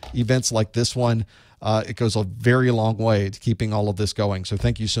live events like this one. It goes a very long way to keeping all of this going. So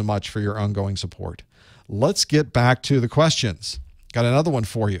thank you so much for your ongoing support. Let's get back to the questions. Got another one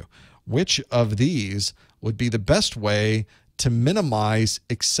for you. Which of these would be the best way to minimize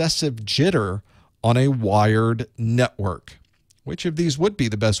excessive jitter on a wired network? Which of these would be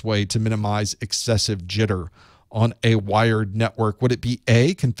the best way to minimize excessive jitter on a wired network? Would it be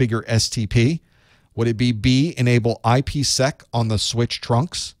A, configure STP? Would it be B, enable IPsec on the switch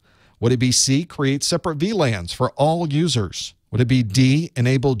trunks? Would it be C, create separate VLANs for all users? Would it be D,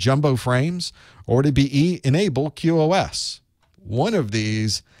 enable jumbo frames? Or would it be E, enable QoS? One of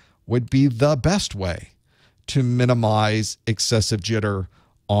these would be the best way to minimize excessive jitter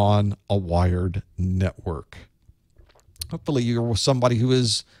on a wired network. Hopefully you're somebody who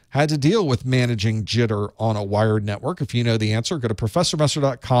has had to deal with managing jitter on a wired network. If you know the answer, go to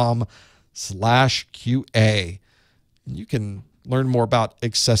professormesser.com/QA. You can learn more about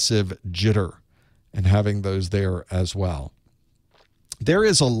excessive jitter and having those there as well. There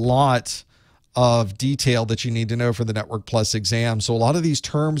is a lot of detail that you need to know for the Network Plus exam. So a lot of these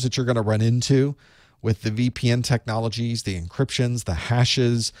terms that you're going to run into with the VPN technologies, the encryptions, the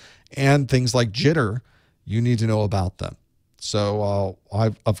hashes, and things like jitter, you need to know about them. So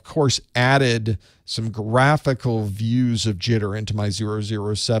I've, of course, added some graphical views of jitter into my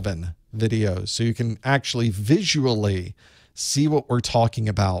 007 videos. So you can actually visually see what we're talking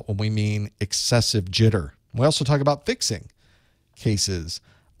about when we mean excessive jitter. We also talk about fixing cases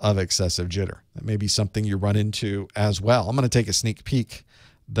of excessive jitter. That may be something you run into as well. I'm going to take a sneak peek,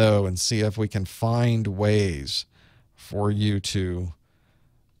 though, and see if we can find ways for you to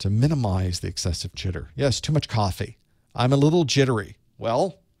minimize the excessive jitter. Yes, too much coffee. I'm a little jittery.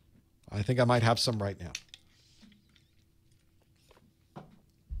 Well, I think I might have some right now.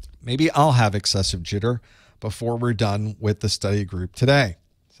 Maybe I'll have excessive jitter before we're done with the study group today.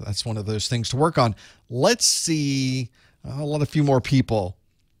 So that's one of those things to work on. Let's see, let a few more people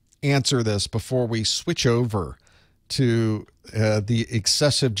answer this before we switch over to the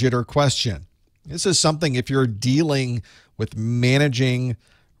excessive jitter question. This is something, if you're dealing with managing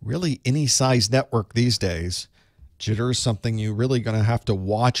really any size network these days, jitter is something you're really going to have to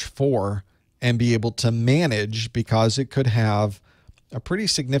watch for and be able to manage, because it could have a pretty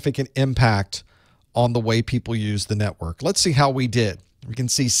significant impact on the way people use the network. Let's see how we did. We can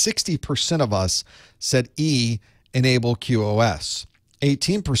see 60% of us said E, enable QoS.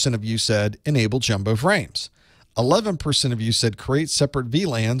 18% of you said enable jumbo frames. 11% of you said create separate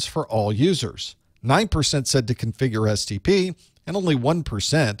VLANs for all users. 9% said to configure STP, and only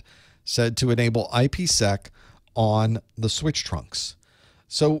 1% said to enable IPsec on the switch trunks.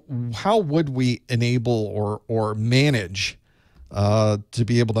 So how would we enable or manage to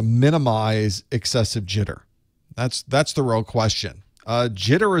be able to minimize excessive jitter? That's the real question.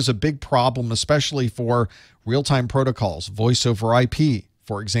 Jitter is a big problem, especially for real-time protocols. Voice over IP,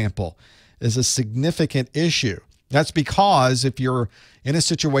 for example, is a significant issue. That's because if you're in a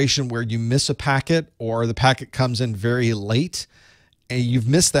situation where you miss a packet or the packet comes in very late and you've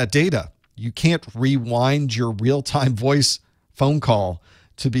missed that data, you can't rewind your real-time voice phone call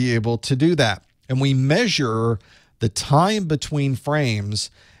to be able to do that. And we measure the time between frames,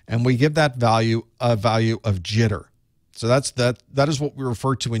 and we give that value a value of jitter. So that is what we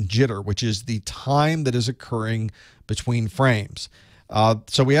refer to in jitter, which is the time that is occurring between frames.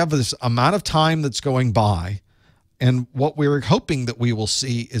 So we have this amount of time that's going by, and what we're hoping that we will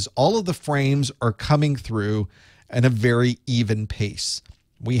see is all of the frames are coming through at a very even pace.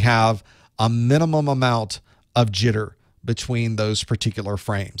 We have a minimum amount of jitter between those particular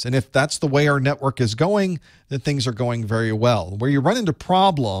frames. And if that's the way our network is going, then things are going very well. Where you run into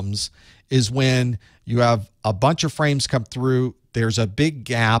problems is when you have a bunch of frames come through, there's a big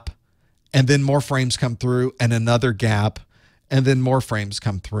gap, and then more frames come through, and another gap, and then more frames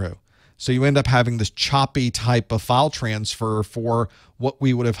come through. So you end up having this choppy type of file transfer for what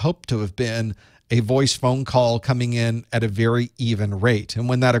we would have hoped to have been a voice phone call coming in at a very even rate. And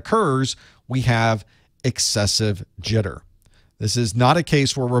when that occurs, we have excessive jitter. This is not a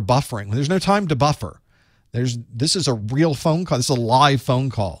case where we're buffering. There's no time to buffer. This is a real phone call. This is a live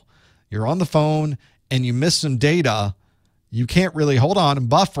phone call. You're on the phone and you miss some data. You can't really hold on and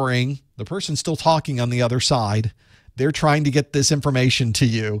buffering. The person's still talking on the other side. They're trying to get this information to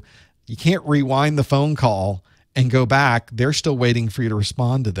you. You can't rewind the phone call and go back. They're still waiting for you to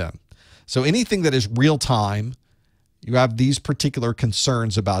respond to them. So anything that is real time, you have these particular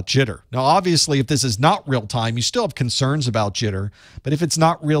concerns about jitter. Now, obviously, if this is not real time, you still have concerns about jitter. But if it's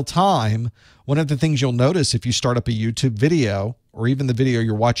not real time, one of the things you'll notice if you start up a YouTube video or even the video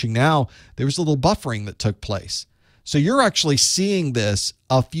you're watching now, there was a little buffering that took place. So you're actually seeing this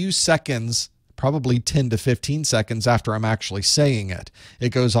a few seconds, probably 10 to 15 seconds after I'm actually saying it. It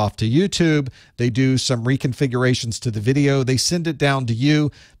goes off to YouTube. They do some reconfigurations to the video. They send it down to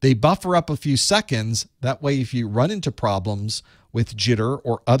you. They buffer up a few seconds. That way, if you run into problems with jitter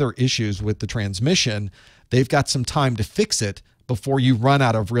or other issues with the transmission, they've got some time to fix it before you run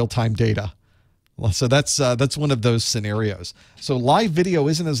out of real-time data. So that's one of those scenarios. So live video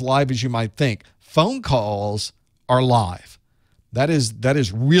isn't as live as you might think. Phone calls are live. That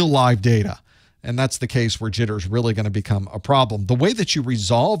is real live data. And that's the case where jitter is really going to become a problem. The way that you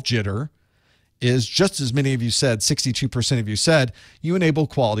resolve jitter is, just as many of you said, 62% of you said, you enable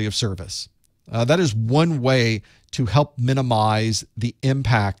quality of service. That is one way to help minimize the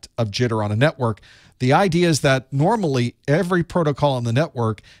impact of jitter on a network. The idea is that normally every protocol on the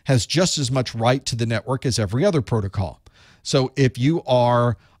network has just as much right to the network as every other protocol. So if you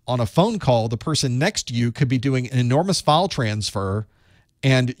are on a phone call, the person next to you could be doing an enormous file transfer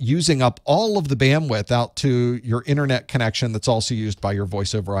and using up all of the bandwidth out to your internet connection that's also used by your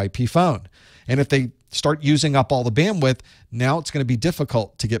voice over IP phone. And if they start using up all the bandwidth, now it's going to be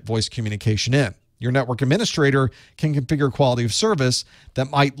difficult to get voice communication in. Your network administrator can configure quality of service that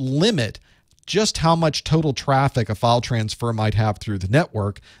might limit just how much total traffic a file transfer might have through the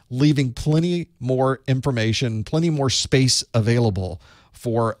network, leaving plenty more information, plenty more space available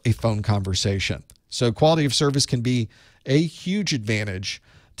for a phone conversation. So quality of service can be a huge advantage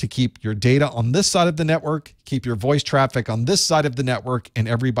to keep your data on this side of the network, keep your voice traffic on this side of the network, and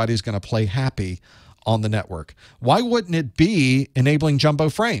everybody's going to play happy on the network. Why wouldn't it be enabling jumbo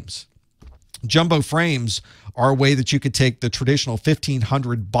frames? Jumbo frames are a way that you could take the traditional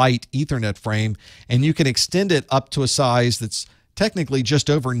 1500 byte Ethernet frame and you can extend it up to a size that's technically just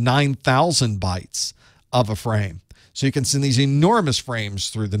over 9,000 bytes of a frame. So you can send these enormous frames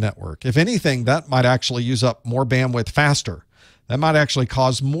through the network. If anything, that might actually use up more bandwidth faster. That might actually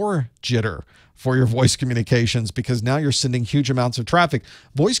cause more jitter for your voice communications because now you're sending huge amounts of traffic.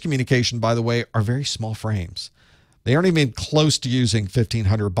 Voice communication, by the way, are very small frames. They aren't even close to using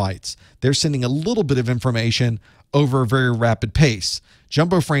 1500 bytes. They're sending a little bit of information over a very rapid pace.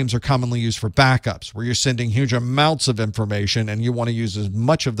 Jumbo frames are commonly used for backups, where you're sending huge amounts of information and you want to use as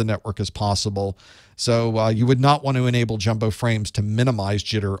much of the network as possible. So you would not want to enable jumbo frames to minimize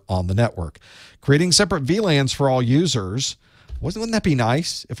jitter on the network. Creating separate VLANs for all users. Wouldn't that be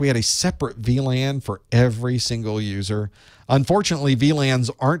nice if we had a separate VLAN for every single user? Unfortunately, VLANs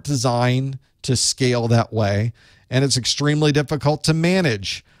aren't designed to scale that way, and it's extremely difficult to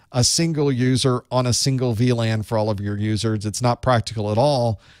manage a single user on a single VLAN for all of your users. It's not practical at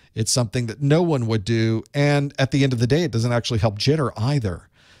all. It's something that no one would do, and at the end of the day, it doesn't actually help jitter either.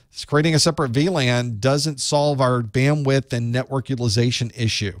 Creating a separate VLAN doesn't solve our bandwidth and network utilization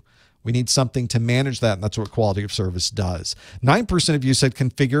issue. We need something to manage that, and that's what quality of service does. 9% of you said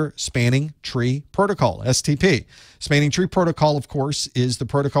configure spanning tree protocol, STP. Spanning tree protocol, of course, is the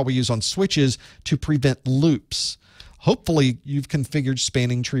protocol we use on switches to prevent loops. Hopefully, you've configured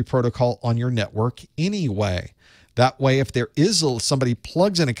spanning tree protocol on your network anyway. That way, if there is somebody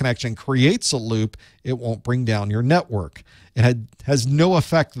plugs in a connection, creates a loop, it won't bring down your network. It has no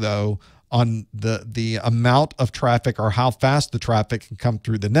effect, though, on the amount of traffic or how fast the traffic can come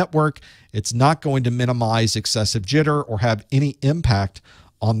through the network. It's not going to minimize excessive jitter or have any impact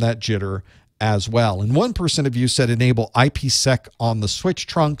on that jitter as well. And 1% of you said enable IPsec on the switch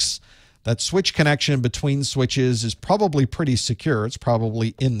trunks. That switch connection between switches is probably pretty secure. It's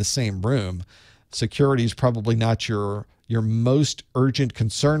probably in the same room. Security is probably not your most urgent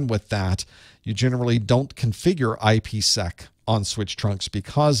concern with that. You generally don't configure IPsec on switch trunks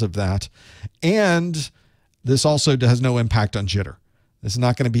because of that. And this also has no impact on jitter. This is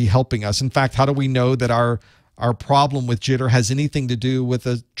not going to be helping us. In fact, how do we know that our problem with jitter has anything to do with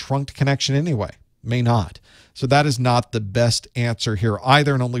a trunked connection anyway? May not. So that is not the best answer here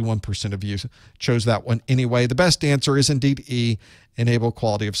either, and only 1% of you chose that one anyway. The best answer is indeed E, enable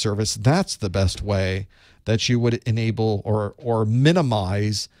quality of service. That's the best way that you would enable or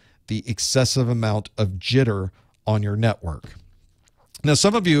minimize the excessive amount of jitter on your network. Now,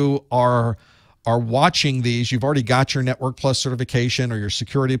 some of you are watching these. You've already got your Network Plus certification or your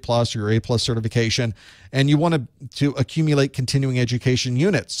Security Plus or your A Plus certification, and you want to accumulate continuing education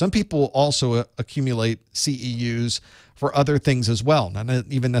units. Some people also accumulate CEUs for other things as well, not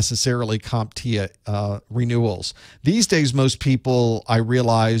even necessarily CompTIA renewals. These days, most people, I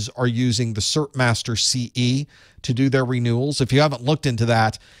realize, are using the CertMaster CE to do their renewals. If you haven't looked into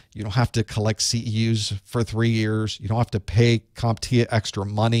that, you don't have to collect CEUs for 3 years. You don't have to pay CompTIA extra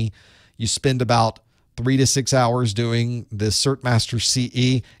money. You spend about 3 to 6 hours doing the CertMaster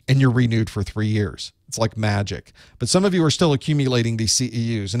CE, and you're renewed for 3 years. It's like magic. But some of you are still accumulating these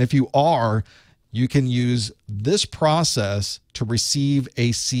CEUs. And if you are, you can use this process to receive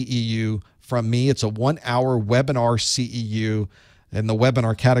a CEU from me. It's a 1-hour webinar CEU in the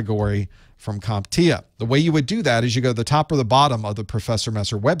webinar category from CompTIA. The way you would do that is you go to the top or the bottom of the Professor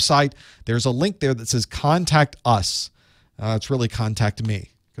Messer website. There's a link there that says Contact Us. It's really contact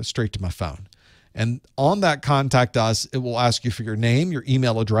me. Go straight to my phone. And on that contact us, it will ask you for your name, your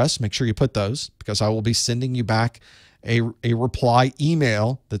email address. Make sure you put those, because I will be sending you back a reply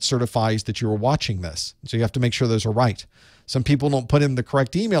email that certifies that you were watching this. So you have to make sure those are right. Some people don't put in the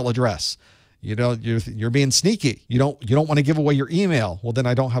correct email address. You know, you're being sneaky. You don't want to give away your email. Well, then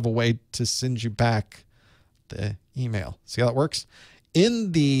I don't have a way to send you back the email. See how that works?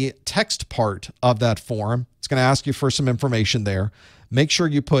 In the text part of that form, it's going to ask you for some information there. Make sure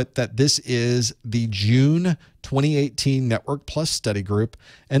you put that this is the June 2018 Network Plus study group.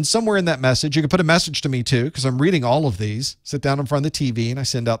 And somewhere in that message, you can put a message to me too, because I'm reading all of these. Sit down in front of the TV and I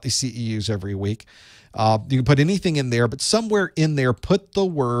send out these CEUs every week. You can put anything in there, but somewhere in there, put the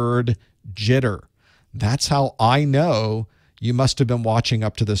word jitter. That's how I know you must have been watching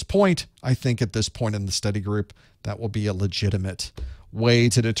up to this point. I think at this point in the study group, that will be a legitimate way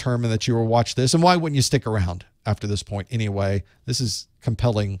to determine that you will watch this. And why wouldn't you stick around after this point anyway? This is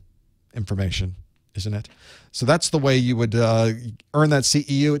compelling information, isn't it? So that's the way you would earn that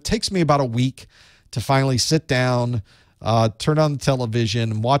CEU. It takes me about a week to finally sit down, turn on the television,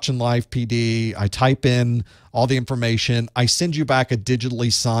 and watching live PD. I type in all the information. I send you back a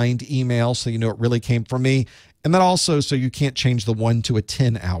digitally signed email so you know it really came from me. And then also so you can't change the 1 to a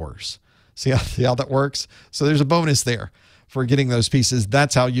 10 hours. See how that works? So there's a bonus there for getting those pieces.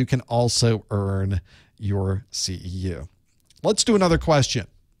 That's how you can also earn your CEU. Let's do another question.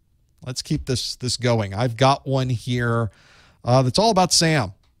 Let's keep this going. I've got one here that's all about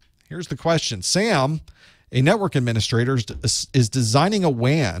Sam. Here's the question. Sam, a network administrator, is designing a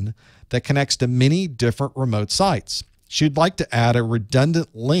WAN that connects to many different remote sites. She'd like to add a redundant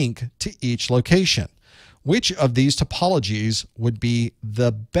link to each location. Which of these topologies would be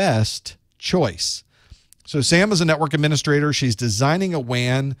the best choice? So Sam is a network administrator. She's designing a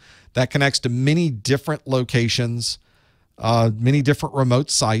WAN that connects to many different locations, many different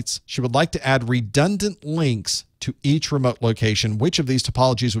remote sites. She would like to add redundant links to each remote location. Which of these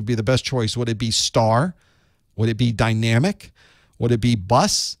topologies would be the best choice? Would it be star? Would it be dynamic? Would it be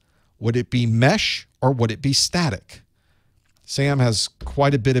bus? Would it be mesh? Or would it be static? Sam has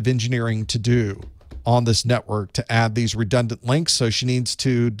quite a bit of engineering to do on this network to add these redundant links. So she needs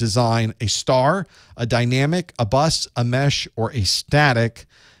to design a star, a dynamic, a bus, a mesh, or a static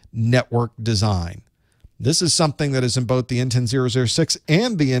network design. This is something that is in both the N10006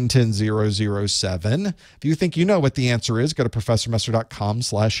 and the N10007. If you think you know what the answer is, go to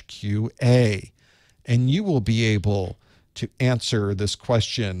professormesser.com/QA, and you will be able to answer this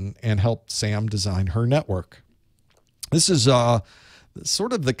question and help Sam design her network. This is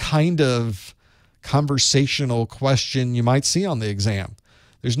sort of the kind of conversational question you might see on the exam.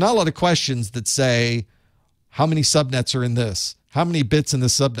 There's not a lot of questions that say, how many subnets are in this? How many bits in the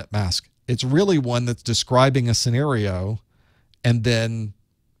subnet mask? It's really one that's describing a scenario and then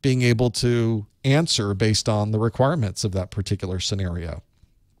being able to answer based on the requirements of that particular scenario.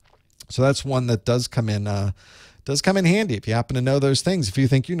 So that's one that does come in handy if you happen to know those things. If you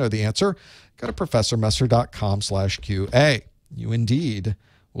think you know the answer, go to professormesser.com/QA. You indeed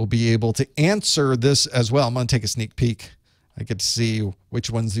will be able to answer this as well. I'm going to take a sneak peek. I get to see which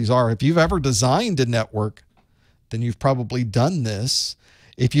ones these are. If you've ever designed a network, then you've probably done this.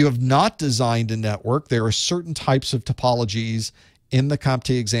 If you have not designed a network, there are certain types of topologies in the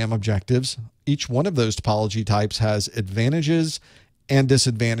CompTIA exam objectives. Each one of those topology types has advantages and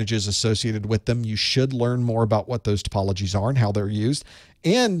disadvantages associated with them. You should learn more about what those topologies are and how they're used,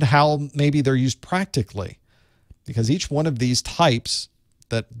 and how maybe they're used practically, because each one of these types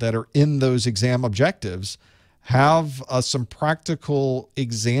that are in those exam objectives have some practical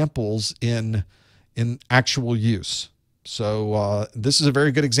examples in actual use. So this is a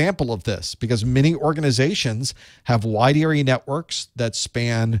very good example of this, because many organizations have wide area networks that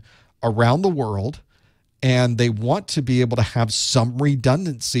span around the world, and they want to be able to have some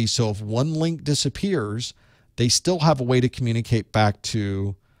redundancy. So if one link disappears, they still have a way to communicate back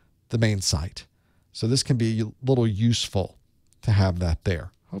to the main site. So this can be a little useful to have that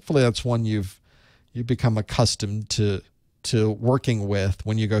there. Hopefully that's one you've become accustomed to working with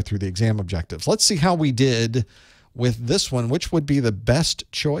when you go through the exam objectives. Let's see how we did with this one. Which would be the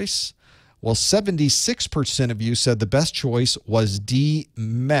best choice? Well, 76% of you said the best choice was D,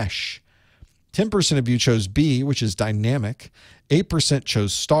 mesh. 10% of you chose B, which is dynamic. 8%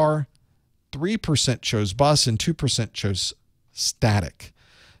 chose star. 3% chose bus, and 2% chose static.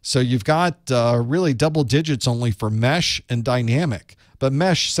 So you've got really double digits only for mesh and dynamic. But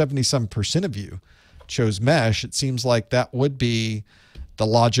mesh, 77% of you chose mesh. It seems like that would be the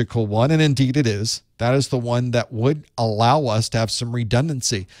logical one, and indeed it is. That is the one that would allow us to have some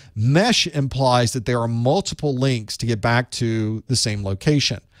redundancy. Mesh implies that there are multiple links to get back to the same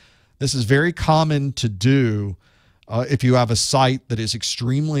location. This is very common to do if you have a site that is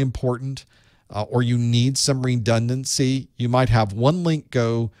extremely important or you need some redundancy. You might have one link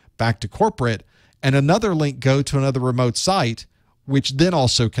go back to corporate and another link go to another remote site, which then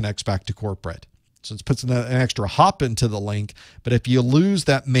also connects back to corporate. So it puts an extra hop into the link. But if you lose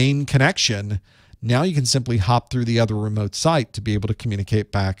that main connection, now you can simply hop through the other remote site to be able to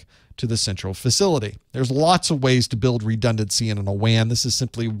communicate back to the central facility. There's lots of ways to build redundancy in a WAN. This is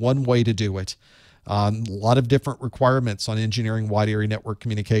simply one way to do it. A lot of different requirements on engineering wide area network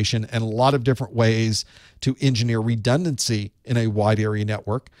communication and a lot of different ways to engineer redundancy in a wide area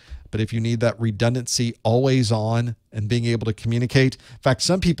network. But if you need that redundancy always on and being able to communicate, in fact,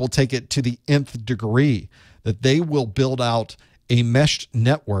 some people take it to the nth degree that they will build out a meshed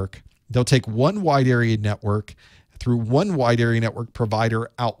network. They'll take one wide area network through one wide area network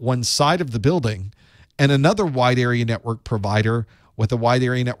provider out one side of the building and another wide area network provider with a wide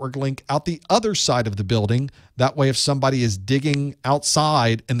area network link out the other side of the building. That way, if somebody is digging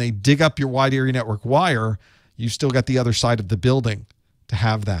outside and they dig up your wide area network wire, you've still got the other side of the building to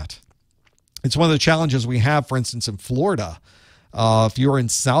have that. It's one of the challenges we have, for instance, in Florida. If you're in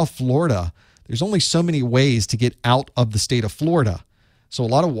South Florida, there's only so many ways to get out of the state of Florida. So a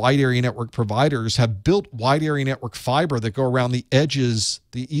lot of wide area network providers have built wide area network fiber that go around the edges,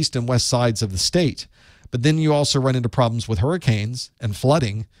 the east and west sides of the state. But then you also run into problems with hurricanes and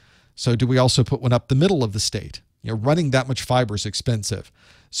flooding. So do we also put one up the middle of the state? You know, running that much fiber is expensive.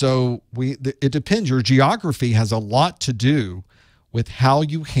 So it depends. Your geography has a lot to do with how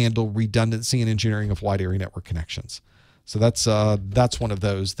you handle redundancy and engineering of wide area network connections. So that's one of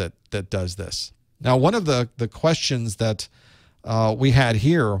those that does this. Now, one of the questions that we had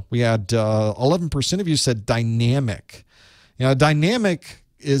here, we had 11% of you said dynamic. You know, dynamic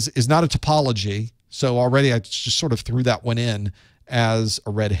is not a topology. So already I just sort of threw that one in as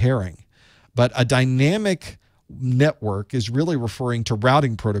a red herring. But a dynamic network is really referring to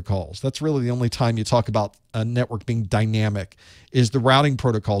routing protocols. That's really the only time you talk about a network being dynamic, is the routing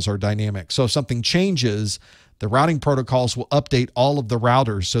protocols are dynamic. So if something changes, the routing protocols will update all of the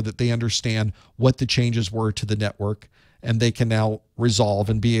routers so that they understand what the changes were to the network, and they can now resolve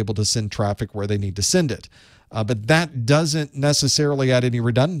and be able to send traffic where they need to send it. But that doesn't necessarily add any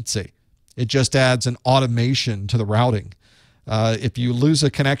redundancy. It just adds an automation to the routing. If you lose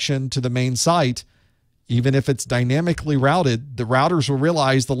a connection to the main site, even if it's dynamically routed, the routers will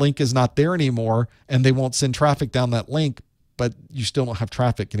realize the link is not there anymore and they won't send traffic down that link, but you still don't have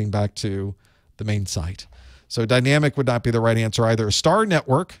traffic getting back to the main site. So dynamic would not be the right answer either. A star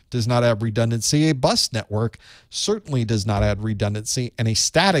network does not add redundancy. A bus network certainly does not add redundancy. And a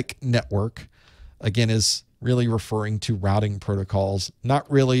static network, again, is really referring to routing protocols,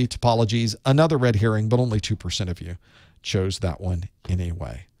 not really topologies. Another red herring, but only 2% of you chose that one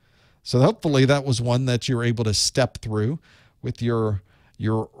anyway. So hopefully that was one that you're able to step through with your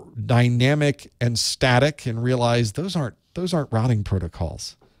dynamic and static and realize those aren't routing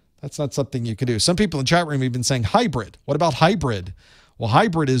protocols. That's not something you can do. Some people in the chat room have been saying hybrid. What about hybrid? Well,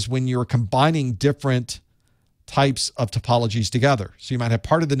 hybrid is when you're combining different types of topologies together. So you might have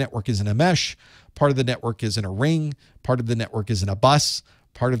part of the network is in a mesh, part of the network is in a ring, part of the network is in a bus,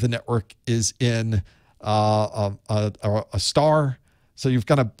 part of the network is in a star. So you've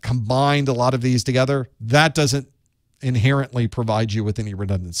kind of combined a lot of these together. That doesn't inherently provide you with any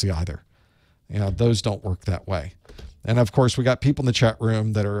redundancy either. You know, those don't work that way. And of course, we got people in the chat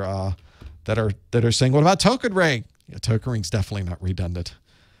room that are saying, "What about token ring?" Yeah, token ring's definitely not redundant.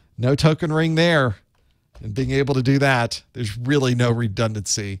 No token ring there. And being able to do that, there's really no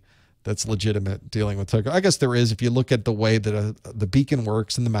redundancy that's legitimate dealing with token. I guess there is if you look at the way that the beacon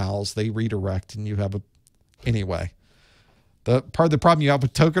works and the mouse, they redirect, and you have a anyway. The part of the problem you have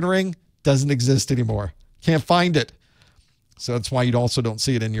with token ring doesn't exist anymore. Can't find it. So that's why you also don't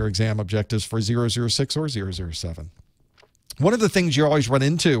see it in your exam objectives for 006 or 007. One of the things you always run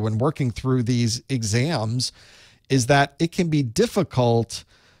into when working through these exams is that it can be difficult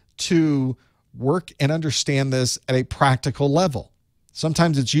to work and understand this at a practical level.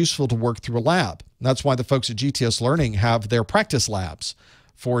 Sometimes it's useful to work through a lab. And that's why the folks at GTS Learning have their practice labs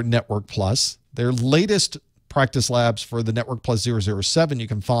for Network Plus. Their latest practice labs for the Network Plus 007 you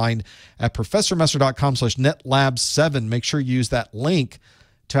can find at professormesser.com/netlabs7. Make sure you use that link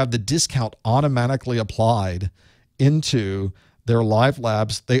to have the discount automatically applied into their live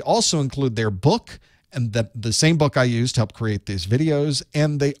labs. They also include their book, and the same book I used to help create these videos,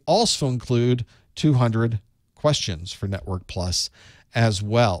 and they also include 200 questions for Network Plus. as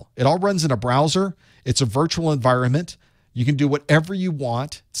well. It all runs in a browser. It's a virtual environment. You can do whatever you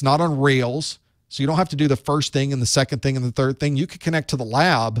want. It's not on Rails, so you don't have to do the first thing and the second thing and the third thing. You could connect to the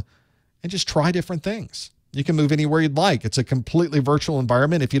lab and just try different things. You can move anywhere you'd like. It's a completely virtual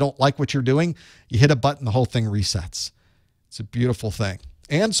environment. If you don't like what you're doing, you hit a button, the whole thing resets. It's a beautiful thing.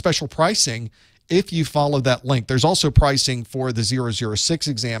 And special pricing if you follow that link. There's also pricing for the 006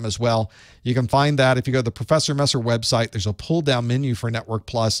 exam as well. You can find that if you go to the Professor Messer website. There's a pull-down menu for Network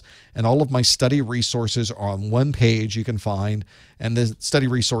Plus, and all of my study resources are on one page you can find, and the study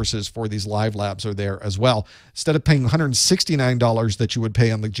resources for these live labs are there as well. Instead of paying $169 that you would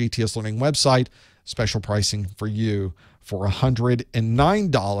pay on the GTS Learning website, special pricing for you for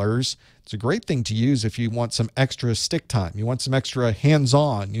 $109. It's a great thing to use if you want some extra stick time. You want some extra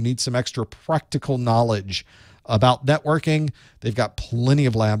hands-on. You need some extra practical knowledge about networking. They've got plenty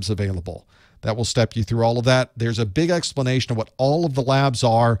of labs available that will step you through all of that. There's a big explanation of what all of the labs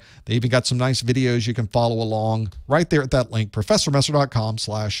are. They even got some nice videos you can follow along right there at that link,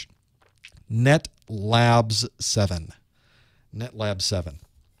 professormesser.com/netlabs7. Netlabs7.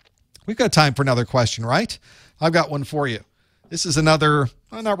 We've got time for another question, right? I've got one for you. This is another,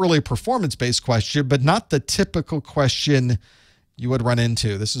 well, not really a performance-based question, but not the typical question you would run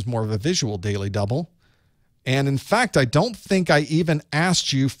into. This is more of a visual daily double. And in fact, I don't think I even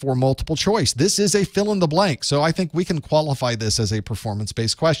asked you for multiple choice. This is a fill in the blank. So I think we can qualify this as a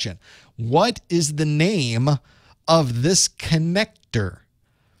performance-based question. What is the name of this connector?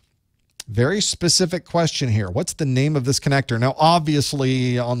 Very specific question here. What's the name of this connector? Now,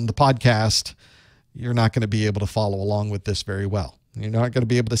 obviously, on the podcast, you're not going to be able to follow along with this very well. You're not going to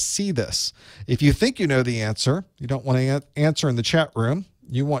be able to see this. If you think you know the answer, you don't want to answer in the chat room,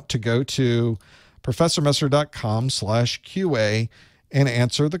 you want to go to professormesser.com/QA and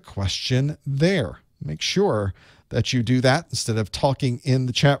answer the question there. Make sure that you do that instead of talking in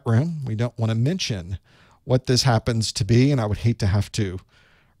the chat room. We don't want to mention what this happens to be, and I would hate to have to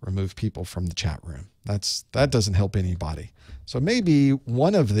remove people from the chat room. That doesn't help anybody. So maybe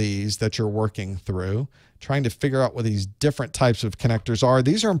one of these that you're working through, trying to figure out what these different types of connectors are.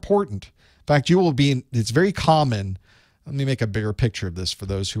 These are important. In fact, it's very common. Let me make a bigger picture of this for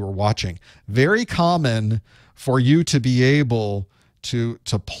those who are watching. Very common for you to be able to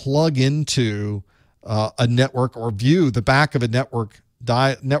plug into a network or view the back of a network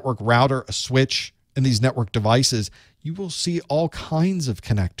router, a switch, and these network devices. You will see all kinds of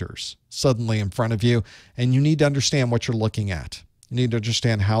connectors suddenly in front of you, and you need to understand what you're looking at. You need to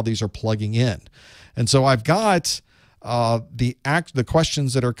understand how these are plugging in. And so I've got the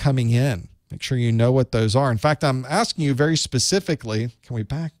questions that are coming in. Make sure you know what those are. In fact, I'm asking you very specifically, can we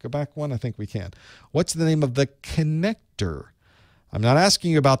go back one? I think we can. What's the name of the connector? I'm not asking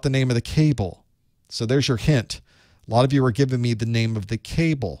you about the name of the cable. So there's your hint. A lot of you are giving me the name of the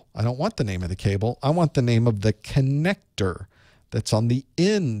cable. I don't want the name of the cable. I want the name of the connector that's on the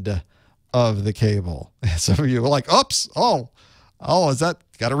end of the cable. Some of you are like, oops, is that?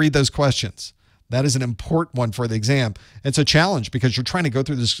 Got to read those questions. That is an important one for the exam. It's a challenge because you're trying to go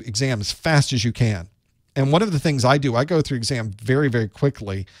through this exam as fast as you can. And one of the things I do, I go through exam very, very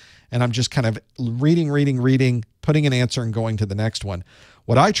quickly, and I'm just kind of reading, putting an answer and going to the next one.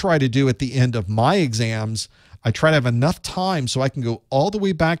 What I try to do at the end of my exams, I try to have enough time so I can go all the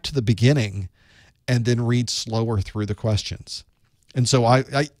way back to the beginning and then read slower through the questions. And so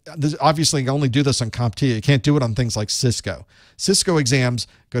obviously I only do this on CompTIA. You can't do it on things like Cisco. Cisco exams,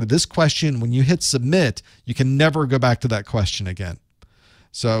 go to this question. When you hit submit, you can never go back to that question again.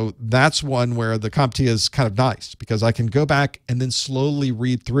 So that's one where the CompTIA is kind of nice because I can go back and then slowly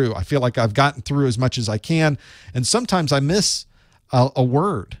read through. I feel like I've gotten through as much as I can. And sometimes I miss a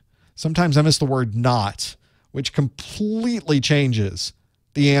word. Sometimes I miss the word not, which completely changes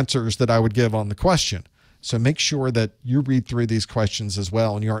the answers that I would give on the question. So make sure that you read through these questions as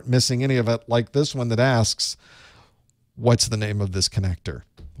well and you aren't missing any of it, like this one that asks, what's the name of this connector?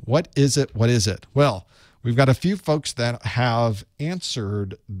 What is it? What is it? Well, we've got a few folks that have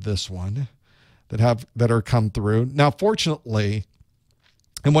answered this one that are come through. Now, fortunately,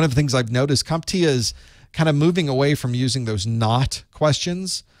 and one of the things I've noticed, CompTIA is kind of moving away from using those not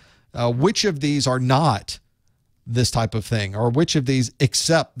questions. Which of these are not this type of thing, or which of these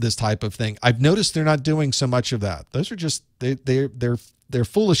accept this type of thing? I've noticed they're not doing so much of that. Those are just they're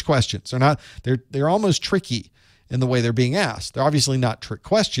foolish questions. They're almost tricky in the way they're being asked. They're obviously not trick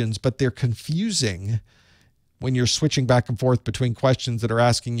questions, but they're confusing when you're switching back and forth between questions that are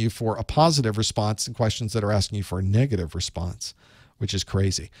asking you for a positive response and questions that are asking you for a negative response, which is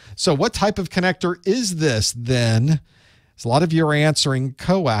crazy. So what type of connector is this then? So a lot of you are answering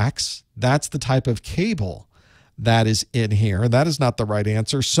coax. That's the type of cable that is in here. That is not the right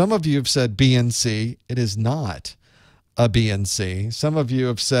answer. Some of you have said BNC. It is not a BNC. Some of you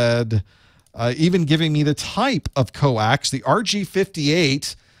have said, even giving me the type of coax, the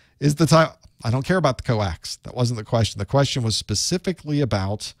RG58 is the type. I don't care about the coax. That wasn't the question. The question was specifically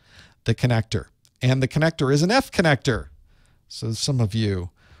about the connector. And the connector is an F connector. So some of you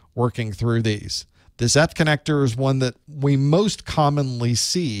working through these. This F connector is one that we most commonly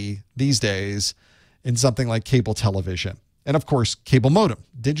see these days in something like cable television. And of course, cable modem,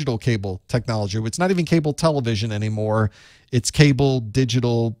 digital cable technology. It's not even cable television anymore. It's cable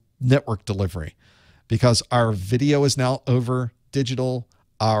digital network delivery, because our video is now over digital.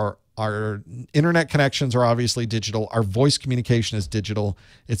 Our internet connections are obviously digital. Our voice communication is digital.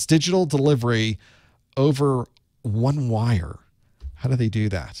 It's digital delivery over one wire. How do they do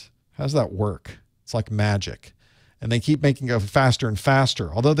that? How does that work? It's like magic. And they keep making it go faster and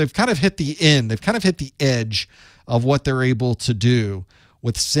faster. Although they've kind of hit the end. They've kind of hit the edge of what they're able to do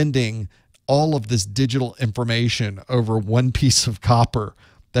with sending all of this digital information over one piece of copper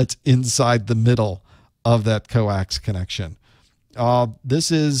that's inside the middle of that coax connection. This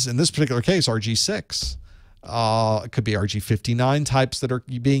is, in this particular case, RG6. It could be RG59 types that are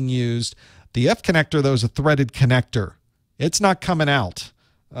being used. The F connector, though, is a threaded connector. It's not coming out.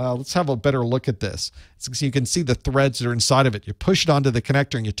 Let's have a better look at this. So you can see the threads that are inside of it. You push it onto the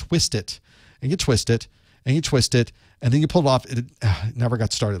connector and you twist it, and you twist it, and you twist it, and then you pull it off. It never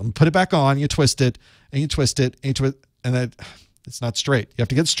got started. Let me put it back on. You twist it, and you twist it, and you twist, and then it's not straight. You have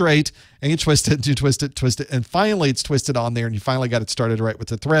to get straight, and you twist it, and you twist it, and finally it's twisted on there, and you finally got it started right with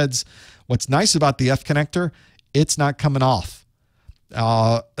the threads. What's nice about the F connector, it's not coming off.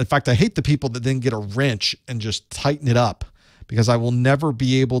 In fact, I hate the people that then get a wrench and just tighten it up, because I will never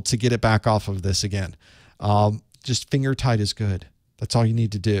be able to get it back off of this again. Just finger tight is good. That's all you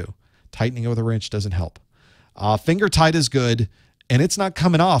need to do. Tightening it with a wrench doesn't help. Finger tight is good, and it's not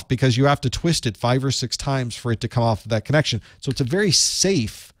coming off because you have to twist it 5 or 6 times for it to come off of that connection. So it's a very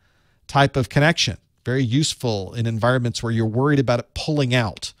safe type of connection, very useful in environments where you're worried about it pulling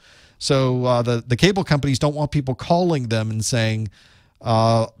out. So the cable companies don't want people calling them and saying,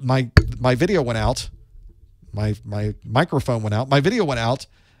 my video went out. My microphone went out, my video went out,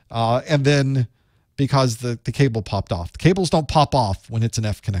 and then because the cable popped off. The cables don't pop off when it's an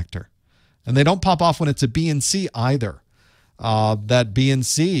F connector. And they don't pop off when it's a BNC either. That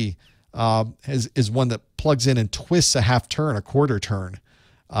BNC is one that plugs in and twists a half turn, a quarter turn,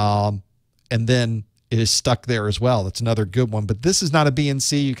 and then it is stuck there as well. That's another good one. But this is not a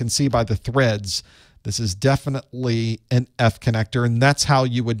BNC. You can see by the threads. This is definitely an F connector, and that's how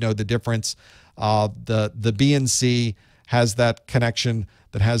you would know the difference. The BNC has that connection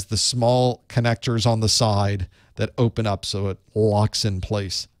that has the small connectors on the side that open up so it locks in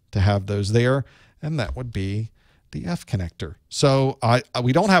place to have those there, and that would be the F connector. So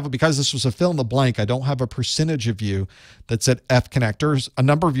we don't have, because this was a fill in the blank, I don't have a percentage of you that said F connectors. A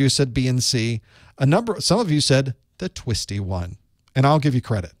number of you said BNC. Some of you said the twisty one, and I'll give you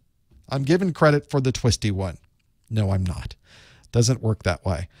credit. I'm giving credit for the twisty one. No, I'm not. Doesn't work that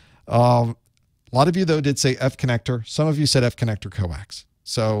way. A lot of you, though, did say F connector. Some of you said F connector coax.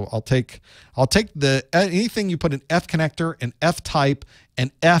 So I'll take anything you put an F connector, an F type,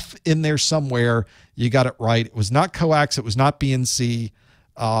 an F in there somewhere. You got it right. It was not coax. It was not BNC.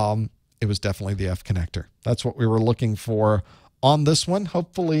 It was definitely the F connector. That's what we were looking for on this one.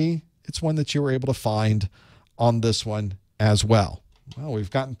 Hopefully, it's one that you were able to find on this one as well. Well,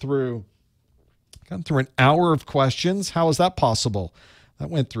 we've gotten through an hour of questions. How is that possible? That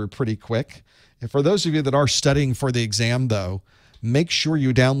went through pretty quick. And for those of you that are studying for the exam, though, make sure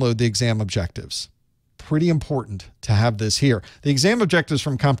you download the exam objectives. Pretty important to have this here. The exam objectives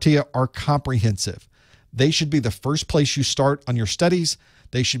from CompTIA are comprehensive. They should be the first place you start on your studies.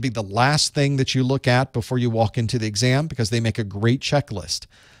 They should be the last thing that you look at before you walk into the exam, because they make a great checklist.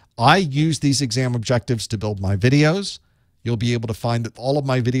 I use these exam objectives to build my videos. You'll be able to find that all of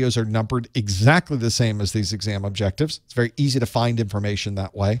my videos are numbered exactly the same as these exam objectives. It's very easy to find information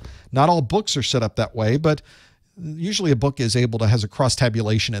that way. Not all books are set up that way, but usually a book has a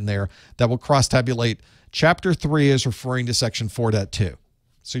cross-tabulation in there that will cross-tabulate chapter 3 as referring to section 4.2.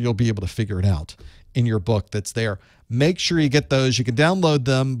 So you'll be able to figure it out in your book that's there. Make sure you get those. You can download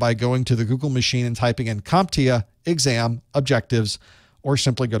them by going to the Google machine and typing in CompTIA exam objectives, or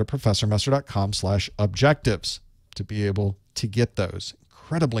simply go to professormesser.com/objectives to be able to get those.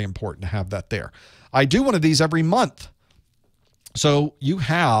 Incredibly important to have that there. I do one of these every month. So you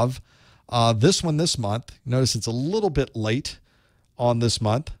have this one this month. Notice it's a little bit late on this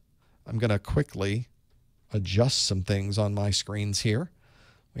month. I'm going to quickly adjust some things on my screens here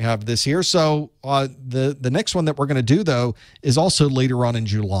We have this here. So the next one that we're going to do, though, is also later on in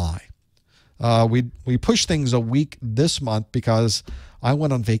July. We pushed things a week this month because I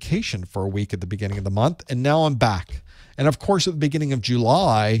went on vacation for a week at the beginning of the month, and now I'm back. And, of course, at the beginning of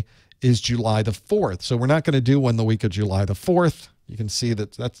July is July the 4th. So we're not going to do one the week of July the 4th. You can see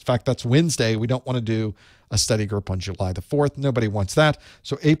that in fact, that's Wednesday. We don't want to do a study group on July the 4th. Nobody wants that.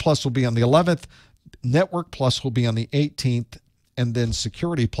 So A+ will be on the 11th. Network Plus will be on the 18th. And then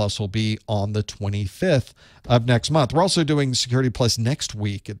Security Plus will be on the 25th of next month. We're also doing Security Plus next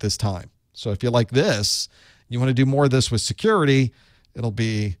week at this time. So if you like this, you want to do more of this with security, it'll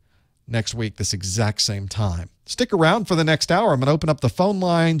be next week, this exact same time. Stick around for the next hour. I'm going to open up the phone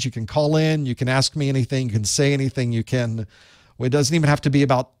lines. You can call in. You can ask me anything. You can say anything. You can. It doesn't even have to be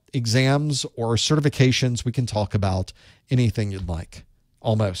about exams or certifications. We can talk about anything you'd like,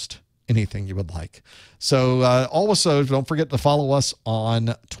 almost anything you would like. So also, don't forget to follow us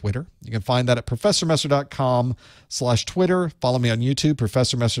on Twitter. You can find that at professormesser.com/Twitter. Follow me on YouTube,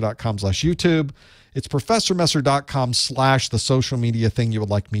 professormesser.com/YouTube. It's professormesser.com/ the social media thing you would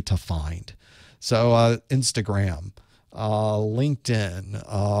like me to find. So Instagram, LinkedIn,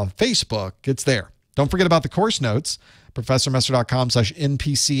 Facebook, it's there. Don't forget about the course notes,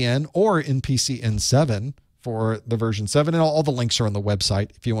 professormesser.com/NPCN or NPCN7 for the version 7. And all the links are on the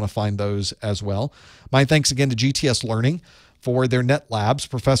website if you want to find those as well. My thanks again to GTS Learning for their NetLabs,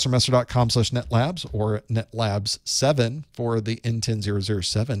 professormesser.com/NetLabs or NetLabs7 for the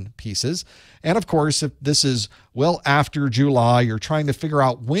N10007 pieces. And of course, if this is well after July, you're trying to figure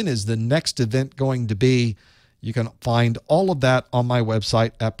out when is the next event going to be, you can find all of that on my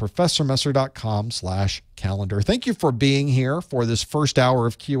website at professormesser.com/calendar. Thank you for being here for this first hour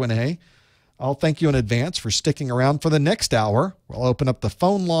of Q&A. I'll thank you in advance for sticking around for the next hour. We'll open up the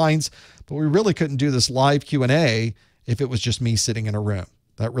phone lines, but we really couldn't do this live Q&A if it was just me sitting in a room.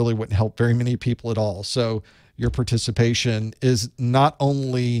 That really wouldn't help very many people at all. So your participation is not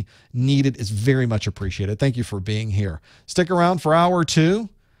only needed, it's very much appreciated. Thank you for being here. Stick around for hour 2,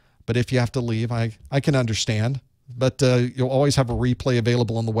 but if you have to leave, I can understand. But you'll always have a replay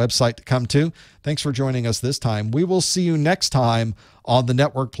available on the website to come to. Thanks for joining us this time. We will see you next time on the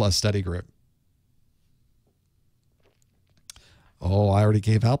Network Plus Study Group. Oh, I already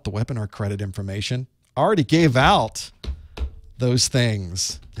gave out the webinar credit information. I already gave out those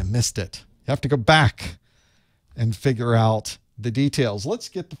things. I missed it. You have to go back and figure out the details. Let's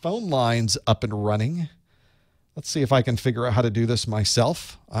get the phone lines up and running. Let's see if I can figure out how to do this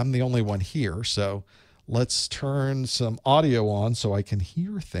myself. I'm the only one here, so let's turn some audio on so I can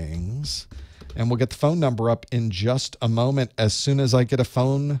hear things. And we'll get the phone number up in just a moment as soon as I get a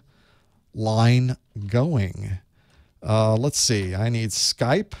phone line going. Let's see. I need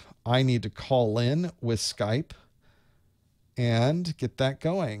Skype. I need to call in with Skype and get that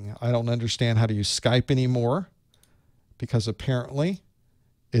going. I don't understand how to use Skype anymore because apparently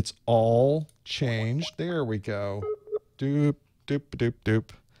it's all changed. There we go. Doop, doop, doop, doop.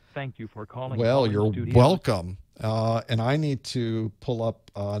 Thank you for calling. Well, you're welcome. And I need to pull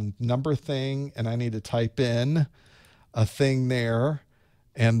up a number thing, and I need to type in a thing there.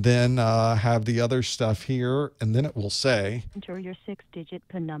 And then have the other stuff here, and then it will say, enter your 6-digit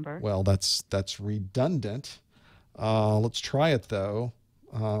PIN number. Well, that's redundant. Let's try it, though.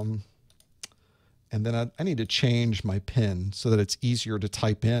 And then I need to change my PIN so that it's easier to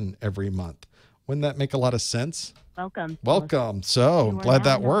type in every month. Wouldn't that make a lot of sense? Welcome. Welcome. So I'm glad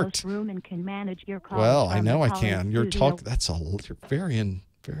that worked. Room and can manage your well, I know I can. You're talking. You're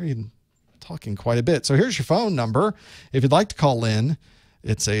very talking quite a bit. So here's your phone number. If you'd like to call in,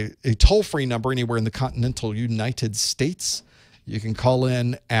 it's a toll-free number anywhere in the continental United States. You can call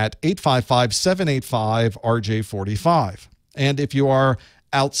in at 855-785-RJ45. And if you are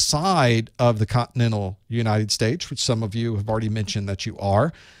outside of the continental United States, which some of you have already mentioned that you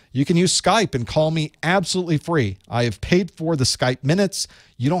are, you can use Skype and call me absolutely free. I have paid for the Skype minutes.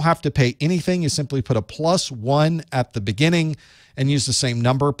 You don't have to pay anything. You simply put a +1 at the beginning and use the same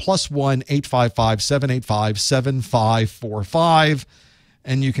number, +1 855-785-7545.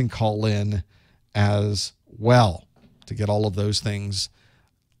 And you can call in as well to get all of those things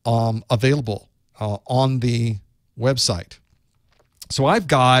available on the website. So I've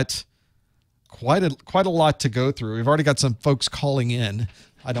got quite a lot to go through. We've already got some folks calling in.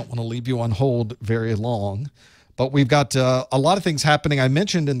 I don't want to leave you on hold very long, but we've got a lot of things happening. I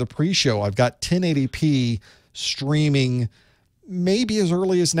mentioned in the pre-show, I've got 1080p streaming maybe as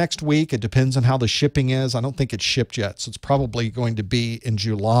early as next week. It depends on how the shipping is. I don't think it's shipped yet, so it's probably going to be in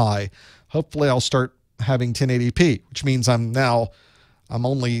July. Hopefully I'll start having 1080p, which means I'm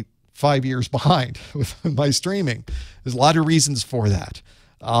only 5 years behind with my streaming. There's a lot of reasons for that.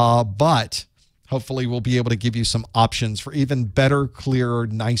 But hopefully we'll be able to give you some options for even better, clearer,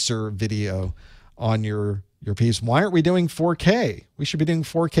 nicer video on your piece. Why aren't we doing 4K? We should be doing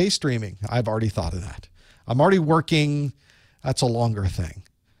 4K streaming. I've already thought of that. I'm already working. That's a longer thing.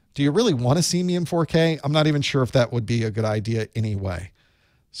 Do you really want to see me in 4K? I'm not even sure if that would be a good idea anyway.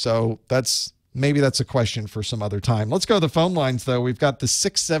 So maybe that's a question for some other time. Let's go to the phone lines, though. We've got the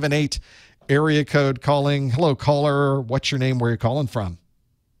 678 area code calling. Hello, caller. What's your name? Where are you calling from?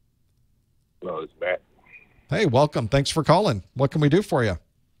 Hello, it's Matt. Hey, welcome. Thanks for calling. What can we do for you?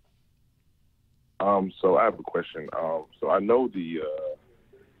 So I have a question. So I know the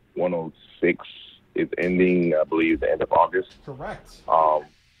 106 is ending, I believe, the end of August. Correct.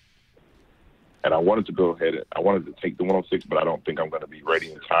 And I wanted to go ahead. I wanted to take the 106, but I don't think I'm going to be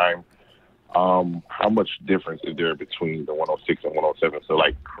ready in time. How much difference is there between the 106 and 107? So,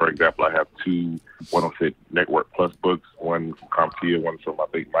 like, for example, I have two 106 Network Plus books, one from CompTIA, one from, I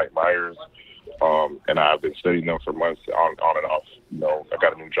think, Mike Myers. And I've been studying them for months on and off. You know, I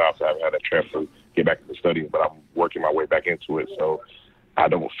got a new job, so I haven't had a chance to get back into studying, but I'm working my way back into it. So I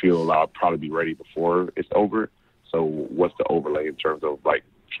don't feel I'll probably be ready before it's over. So what's the overlay in terms of, like,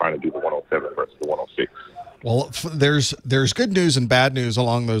 trying to do the 107 versus the 106? Well, there's good news and bad news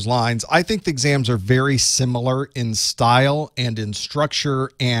along those lines. I think the exams are very similar in style and in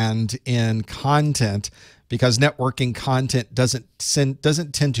structure and in content, because networking content doesn't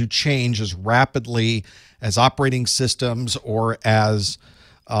tend to change as rapidly as operating systems or as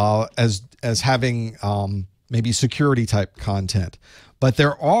having maybe security type content. But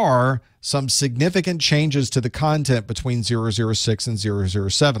there are some significant changes to the content between 006 and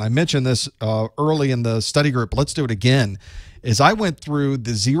 007. I mentioned this early in the study group, but let's do it again. As I went through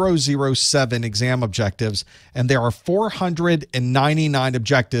the 007 exam objectives, and there are 499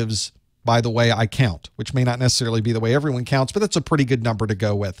 objectives by the way I count, which may not necessarily be the way everyone counts, but that's a pretty good number to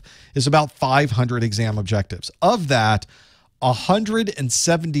go with, is about 500 exam objectives. Of that,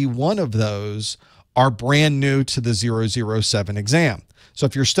 171 of those are brand new to the 007 exam. So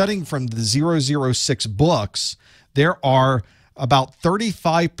if you're studying from the 006 books, there are about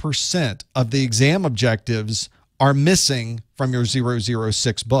 35% of the exam objectives are missing from your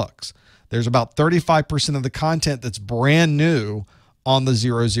 006 books. There's about 35% of the content that's brand new on the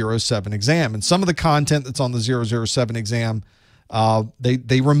 007 exam. And some of the content that's on the 007 exam,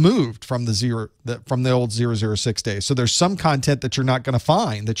 they removed from the old 006 days. So there's some content that you're not going to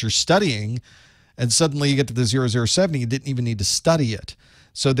find that you're studying, and suddenly you get to the 007 and you didn't even need to study it.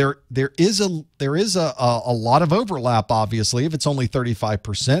 So there is a lot of overlap, obviously. If it's only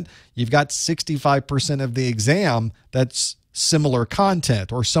 35%, you've got 65% of the exam that's similar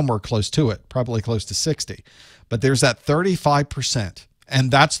content or somewhere close to it, probably close to 60. But there's that 35%,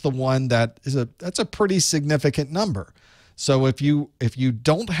 and that's the one that's a pretty significant number. So if you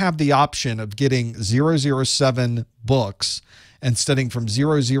don't have the option of getting 007 books and studying from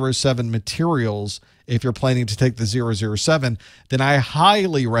 007 materials, if you're planning to take the 007, then I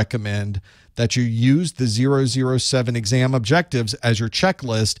highly recommend that you use the 007 exam objectives as your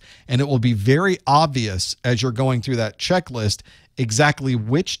checklist, and it will be very obvious as you're going through that checklist exactly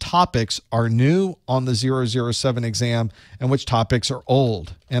which topics are new on the 007 exam and which topics are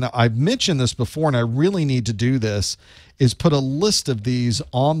old. And I've mentioned this before, and I really need to do this, is put a list of these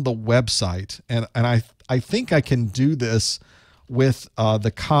on the website. And I think I can do this with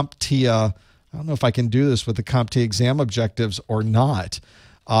the CompTIA. I don't know if I can do this with the CompTIA exam objectives or not.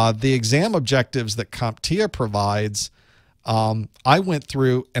 The exam objectives that CompTIA provides, I went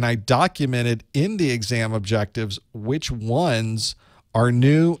through and I documented in the exam objectives which ones are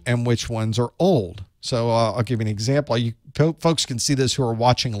new and which ones are old. So I'll give you an example. You folks can see this who are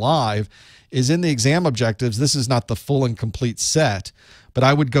watching live. Is in the exam objectives. This is not the full and complete set, but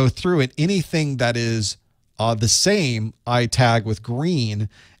I would go through and anything that is the same I tag with green,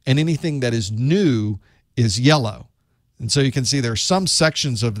 and anything that is new is yellow. And so you can see there's some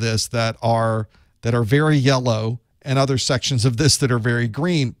sections of this that are very yellow and other sections of this that are very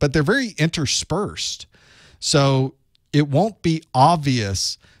green, but they're very interspersed. So it won't be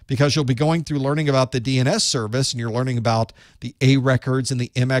obvious because you'll be going through learning about the DNS service and you're learning about the A records and the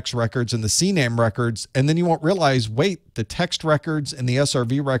MX records and the CNAME records. And then you won't realize, wait, the text records and the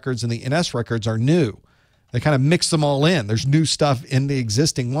SRV records and the NS records are new. They kind of mix them all in. There's new stuff in the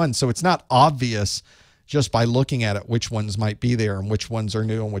existing ones. So it's not obvious just by looking at it which ones might be there and which ones are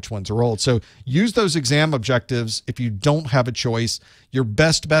new and which ones are old. So use those exam objectives if you don't have a choice. Your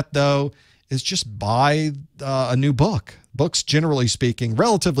best bet, though, is just buy a new book. Books, generally speaking,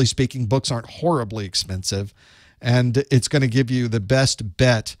 relatively speaking, books aren't horribly expensive, and it's going to give you the best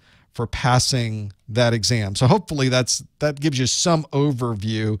bet for passing that exam. So hopefully that gives you some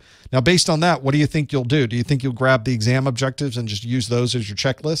overview. Now, based on that, what do you think you'll do? Do you think you'll grab the exam objectives and just use those as your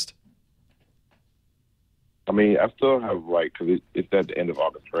checklist? I mean, I still have because it's at the end of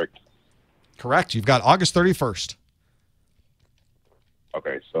August, correct? Correct. You've got August 31st.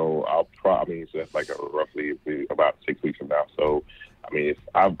 Okay, so so that's roughly about 6 weeks from now. So, I mean,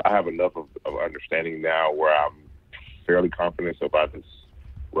 I have enough of understanding now where I'm fairly confident. So if I just,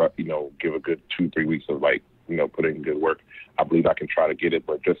 give a good 2-3 weeks of put in good work, I believe I can try to get it.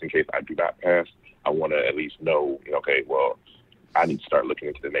 But just in case I do not pass, I want to at least know, okay, well, I need to start looking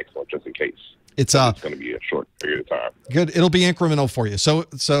into the next one just in case. It's going to be a short period of time. Good. It'll be incremental for you. So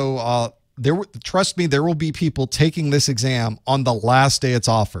trust me, there will be people taking this exam on the last day it's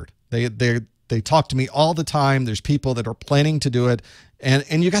offered. They talk to me all the time. There's people that are planning to do it.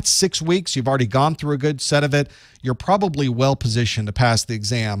 And you got 6 weeks. You've already gone through a good set of it. You're probably well positioned to pass the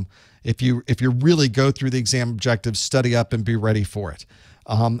exam if you really go through the exam objectives, study up, and be ready for it.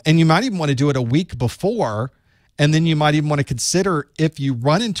 And you might even want to do it a week before. And then you might even want to consider if you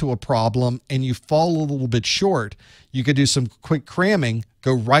run into a problem and you fall a little bit short, you could do some quick cramming,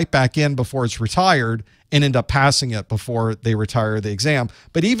 go right back in before it's retired, and end up passing it before they retire the exam.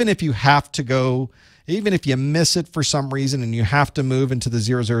 But even if you have to go, even if you miss it for some reason and you have to move into the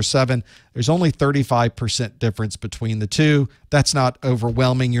 007, there's only 35% difference between the two. That's not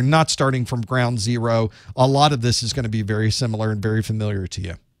overwhelming. You're not starting from ground zero. A lot of this is going to be very similar and very familiar to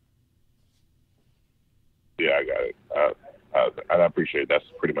you. Yeah, I got it. I appreciate it. That's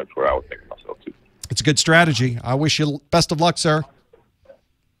pretty much where I was thinking myself, too. It's a good strategy. I wish you best of luck, sir.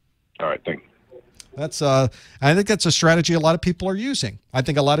 All right, thank you. I think that's a strategy a lot of people are using. I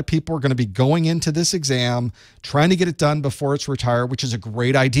think a lot of people are going to be going into this exam, trying to get it done before it's retired, which is a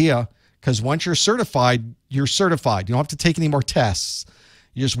great idea because once you're certified, you're certified. You don't have to take any more tests.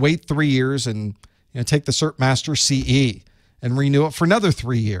 You just wait 3 years and take the Cert Master CE and renew it for another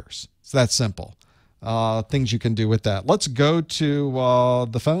 3 years. It's that simple. Things you can do with that. Let's go to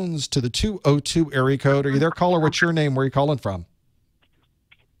the phones to the 202 area code. Are you there, caller? What's your name? Where are you calling from?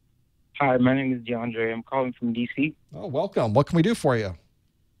 Hi, my name is DeAndre. I'm calling from D.C. Oh, welcome. What can we do for you?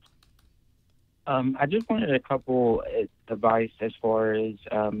 I just wanted a couple advice as far as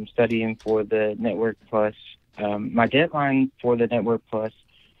studying for the Network Plus. My deadline for the Network Plus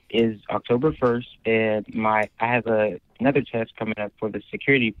is October 1st, and I have another test coming up for the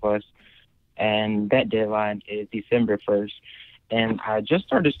Security Plus, and that deadline is December 1st. And I just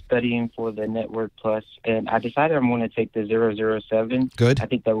started studying for the Network Plus, and I decided I'm going to take the 007. Good. I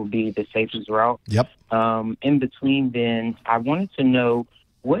think that would be the safest route. Yep. In between, then, I wanted to know,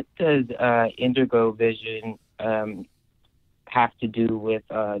 what does Indigo Vision have to do with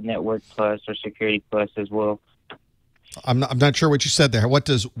Network Plus or Security Plus as well? I'm not sure what you said there. What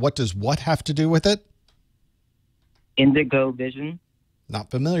does what have to do with it? Indigo Vision. Not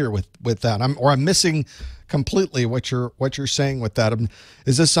familiar with that. I'm missing completely what you're saying with that.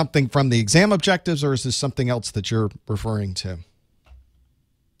 Is this something from the exam objectives, or is this something else that you're referring to?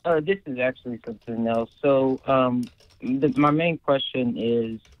 This is actually something else. So my main question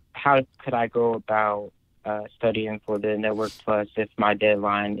is, how could I go about studying for the Network Plus if my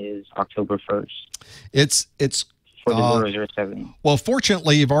deadline is October 1st? It's for the 007. Well,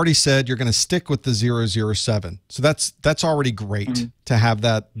 fortunately, you've already said you're going to stick with the 007. So that's already great to have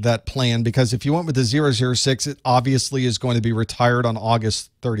that plan, because if you went with the 006, it obviously is going to be retired on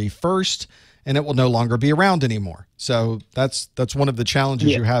August 31st, and it will no longer be around anymore. So that's one of the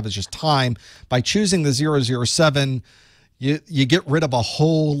challenges you have, is just time. By choosing the 007, you get rid of a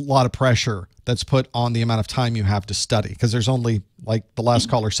whole lot of pressure that's put on the amount of time you have to study, because there's only, like the last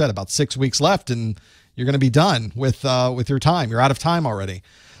caller said, about 6 weeks left, and you're going to be done with your time. You're out of time already.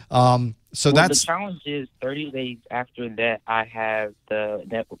 The challenge is 30 days after that, I have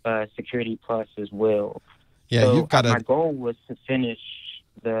the Security Plus as well. Yeah, so you've got my goal was to finish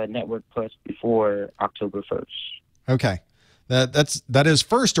the Network Plus before October 1st. Okay, that is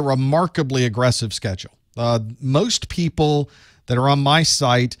first a remarkably aggressive schedule. Most people that are on my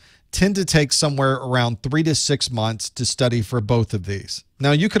site tend to take somewhere around 3 to 6 months to study for both of these.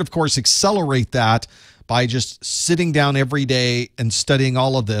 Now, you could, of course, accelerate that by just sitting down every day and studying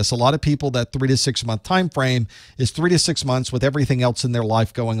all of this. A lot of people, that 3 to 6 month time frame is 3 to 6 months with everything else in their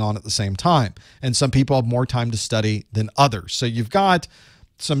life going on at the same time. And some people have more time to study than others. So you've got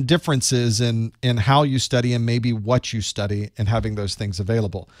some differences in how you study and maybe what you study, and having those things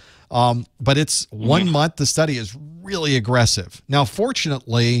available. But it's 1 month to study is really aggressive. Now,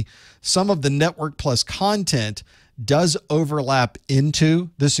 fortunately, some of the Network Plus content does overlap into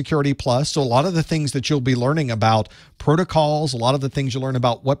the Security Plus. So a lot of the things that you'll be learning about protocols, a lot of the things you'll learn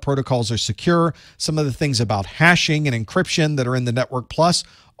about what protocols are secure, some of the things about hashing and encryption that are in the Network Plus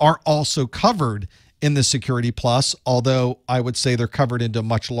are also covered in the Security Plus, although I would say they're covered into a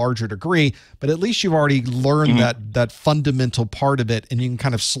much larger degree, but at least you've already learned that fundamental part of it, and you can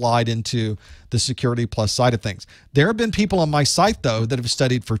kind of slide into the Security Plus side of things. There have been people on my site, though, that have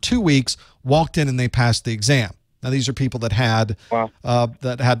studied for 2 weeks, walked in, and they passed the exam. Now, these are people that had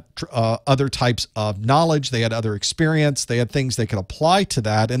other types of knowledge, they had other experience, they had things they could apply to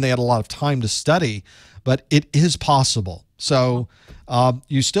that, and they had a lot of time to study, but it is possible. So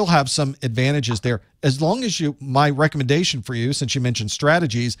you still have some advantages there. As long as my recommendation for you, since you mentioned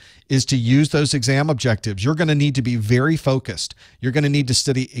strategies, is to use those exam objectives. You're going to need to be very focused. You're going to need to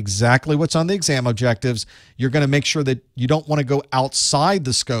study exactly what's on the exam objectives. You're going to make sure that you don't want to go outside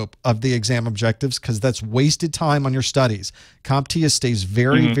the scope of the exam objectives, because that's wasted time on your studies. CompTIA stays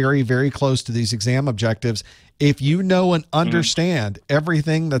very, very, very close to these exam objectives. If you know and understand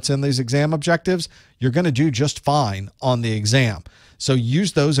everything that's in these exam objectives, you're going to do just fine on the exam. So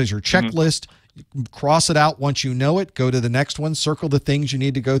use those as your checklist. Cross it out once you know it. Go to the next one. Circle the things you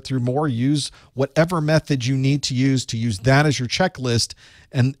need to go through more. Use whatever method you need to use that as your checklist,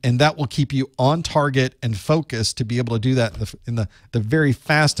 and that will keep you on target and focused to be able to do that in the very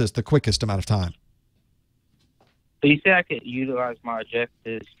fastest, the quickest amount of time. So you say I could utilize my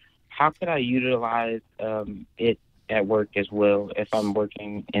objectives. How could I utilize it at work as well if I'm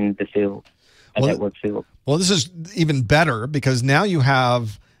working in the field, network field? Well, this is even better, because now you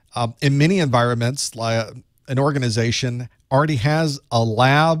have, in many environments, like an organization already has a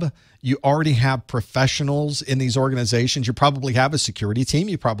lab. You already have professionals in these organizations. You probably have a security team.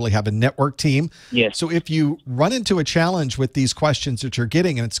 You probably have a network team. Yes. So if you run into a challenge with these questions that you're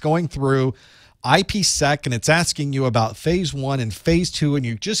getting, and it's going through IPsec, and it's asking you about phase 1 and phase 2, and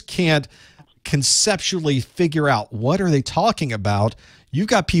you just can't conceptually figure out what are they talking about, you've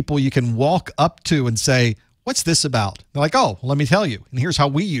got people you can walk up to and say, what's this about? They're like, oh, well, let me tell you. And here's how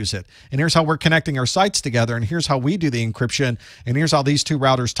we use it. And here's how we're connecting our sites together. And here's how we do the encryption. And here's how these two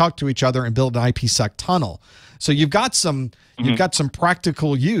routers talk to each other and build an IPsec tunnel. So you've got some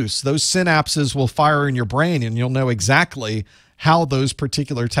practical use. Those synapses will fire in your brain, and you'll know exactly how those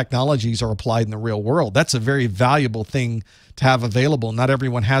particular technologies are applied in the real world. That's a very valuable thing to have available. Not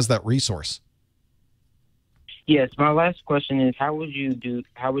everyone has that resource. Yes, my last question is, how would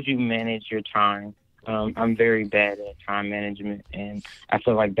you manage your time? I'm very bad at time management, and I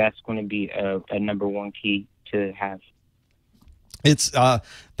feel like that's going to be a #1 key to have. It's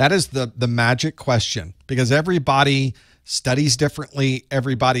that is the magic question, because everybody studies differently.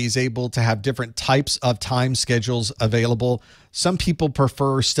 Everybody's able to have different types of time schedules available. Some people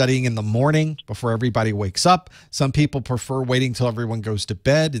prefer studying in the morning before everybody wakes up. Some people prefer waiting till everyone goes to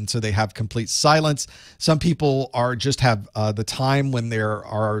bed, and so they have complete silence. Some people just have the time when they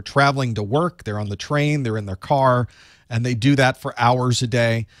are traveling to work. They're on the train, they're in their car, and they do that for hours a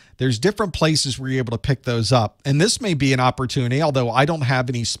day. There's different places where you're able to pick those up. And this may be an opportunity, although I don't have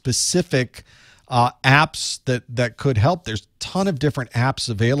any specific apps that could help. There's a ton of different apps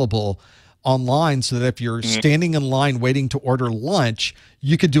available online, so that if you're standing in line waiting to order lunch,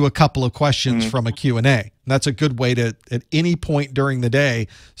 you could do a couple of questions from a Q&A. And that's a good way to, at any point during the day,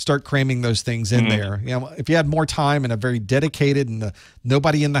 start cramming those things in there. You know, if you had more time and a very dedicated and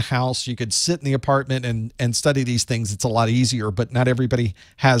nobody in the house, you could sit in the apartment and study these things. It's a lot easier, but not everybody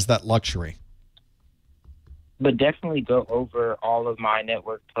has that luxury. But definitely go over all of my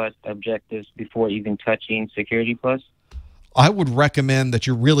Network Plus objectives before even touching Security Plus. I would recommend that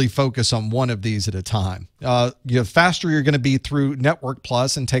you really focus on one of these at a time. The faster you're going to be through Network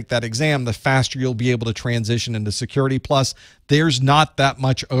Plus and take that exam, the faster you'll be able to transition into Security Plus. There's not that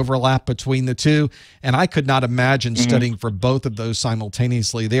much overlap between the two, and I could not imagine studying for both of those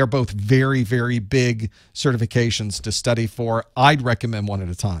simultaneously. They are both very, very big certifications to study for. I'd recommend one at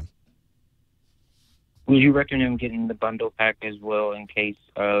a time. Would you recommend getting the bundle pack as well in case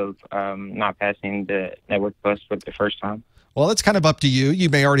of not passing the Network Plus for the first time? Well, it's kind of up to you. You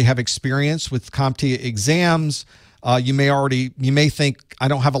may already have experience with CompTIA exams. You may think, I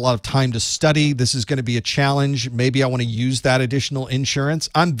don't have a lot of time to study. This is going to be a challenge. Maybe I want to use that additional insurance.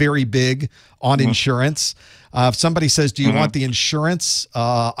 I'm very big on insurance. If somebody says, do you want the insurance?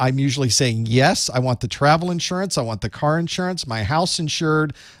 I'm usually saying yes. I want the travel insurance. I want the car insurance, my house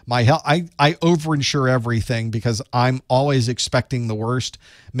insured, my health. I overinsure everything because I'm always expecting the worst.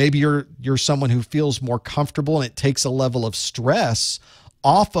 Maybe you're someone who feels more comfortable and it takes a level of stress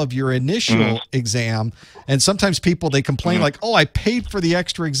off of your initial exam. And sometimes people, they complain like, oh, I paid for the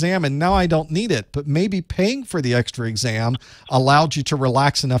extra exam and now I don't need it. But maybe paying for the extra exam allowed you to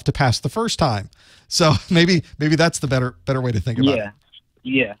relax enough to pass the first time. So maybe that's the better way to think about it.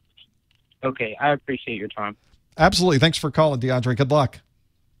 Yeah. Okay. I appreciate your time. Absolutely. Thanks for calling, DeAndre. Good luck.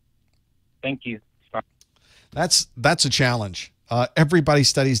 Thank you. Bye. That's a challenge. Everybody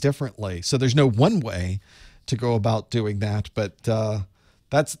studies differently. So there's no one way to go about doing that. But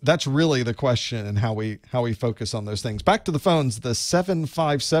that's really the question and how we focus on those things. Back to the phones, the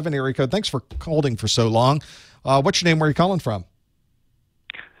 757 area code. Thanks for holding for so long. What's your name? Where are you calling from?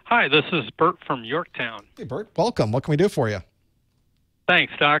 Hi, this is Bert from Yorktown. Hey, Bert. Welcome. What can we do for you?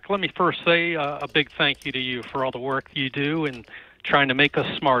 Thanks, Doc. Let me first say a big thank you to you for all the work you do and trying to make us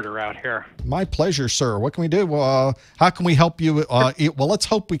smarter out here. My pleasure, sir. What can we do? How can we help you? Well, let's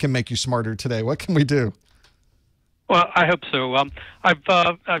hope we can make you smarter today. What can we do? Well, I hope so.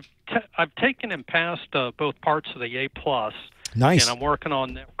 I've taken and passed both parts of the A+. Nice. And I'm working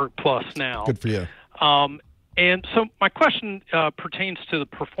on Network Plus now. Good for you. And so my question pertains to the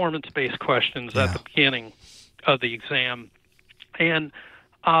performance-based questions at the beginning of the exam. And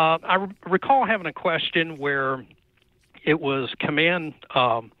I recall having a question where it was command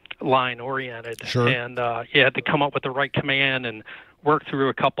line oriented. Sure. And you had to come up with the right command and work through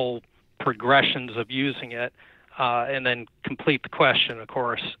a couple progressions of using it and then complete the question, of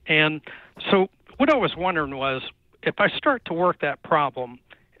course. And so what I was wondering was, if I start to work that problem,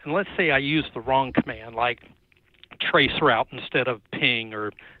 and let's say I use the wrong command, like trace route instead of ping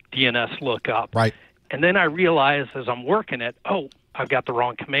or DNS lookup. Right. And then I realize as I'm working it, oh, I've got the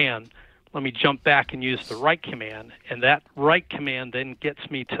wrong command. Let me jump back and use the right command. And that right command then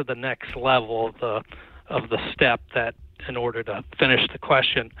gets me to the next level of the step that in order to finish the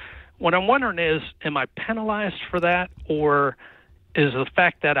question. What I'm wondering is, am I penalized for that, or is the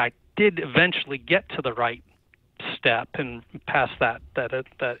fact that I did eventually get to the right step and pass that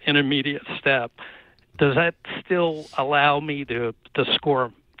intermediate step, does that still allow me to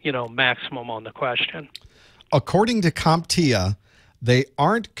score, maximum on the question? According to CompTIA, they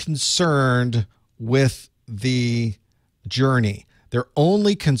aren't concerned with the journey. They're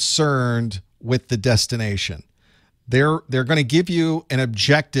only concerned with the destination. They're going to give you an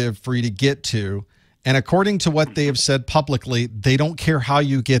objective for you to get to, and according to what they have said publicly, they don't care how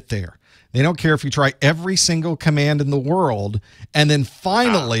you get there. They don't care if you try every single command in the world and then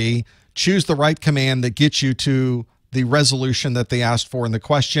finally choose the right command that gets you to the resolution that they asked for in the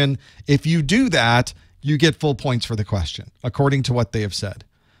question. If you do that, you get full points for the question, according to what they have said.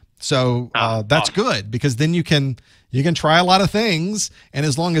 So that's good, because then you can try a lot of things, and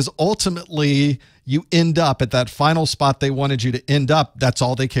as long as ultimately you end up at that final spot they wanted you to end up, that's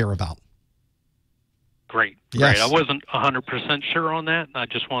all they care about. Great. Yes. I wasn't 100% sure on that, and I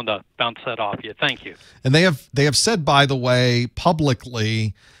just wanted to bounce that off you. Thank you. And they have said, by the way,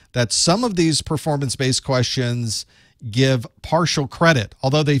 publicly, that some of these performance-based questions give partial credit,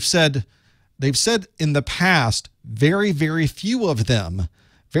 although they've said in the past, very, very few of them,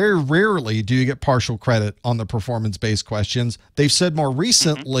 very rarely do you get partial credit on the performance-based questions. They've said more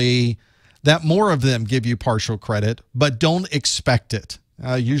recently that more of them give you partial credit, but don't expect it.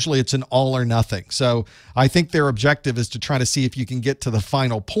 Usually it's an all or nothing. So I think their objective is to try to see if you can get to the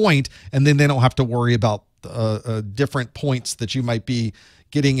final point, and then they don't have to worry about different points that you might be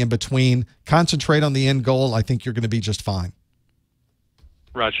getting in between. Concentrate on the end goal. I think you're going to be just fine.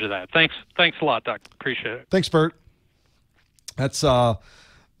 Roger that. Thanks a lot, Doc. Appreciate it. Thanks, Bert. That's a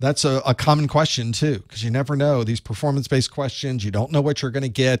common question too, because you never know. These performance-based questions, you don't know what you're going to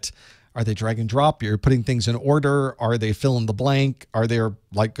get. Are they drag and drop? You're putting things in order. Are they fill in the blank? Are they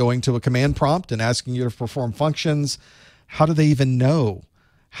like going to a command prompt and asking you to perform functions? How do they even know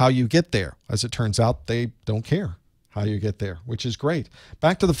how you get there? As it turns out, they don't care how you get there, which is great.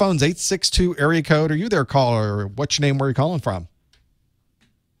 Back to the phones, 862 area code. Are you there, caller? What's your name? Where are you calling from?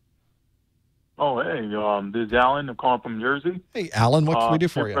 Oh, hey, this is Alan. I'm calling from Jersey. Hey, Alan, what can we do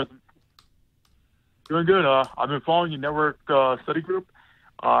for you? Doing good. I've been following your network study group.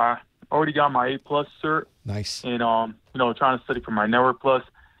 Already got my A+ cert. Nice. And, trying to study for my Network Plus.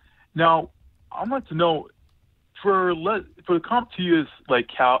 Now, I want to know, for the CompTIA's like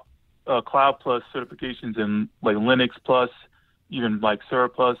Cloud Plus certifications and like Linux Plus, even like Server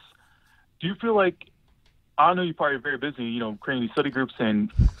Plus, do you feel like, I know you're probably very busy, creating these study groups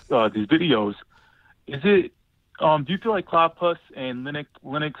and these videos. Is it, do you feel like Cloud Plus and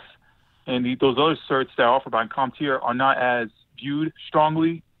Linux and those other certs that are offered by CompTIA are not as viewed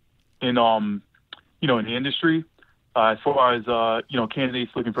strongly in in the industry as far as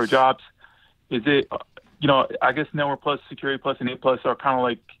candidates looking for jobs? Is it I guess Network Plus, Security Plus, and A Plus are kind of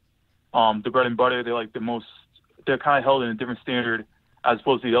like the bread and butter. They're like they're kind of held in a different standard as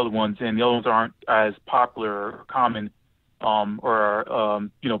opposed to the other ones, and the other ones aren't as popular or common,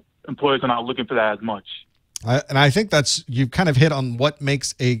 employers are not looking for that as much. And I think you've kind of hit on what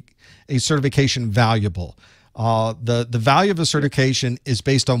makes a certification valuable. The value of a certification is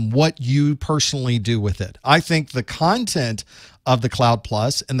based on what you personally do with it. I think the content of the Cloud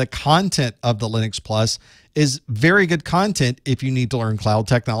Plus and the content of the Linux Plus is very good content if you need to learn cloud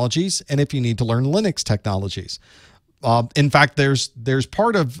technologies and if you need to learn Linux technologies. In fact, there's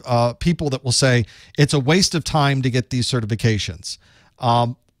part of people that will say it's a waste of time to get these certifications.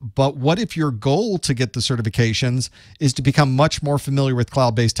 But what if your goal to get the certifications is to become much more familiar with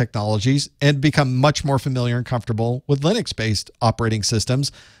cloud-based technologies and become much more familiar and comfortable with Linux-based operating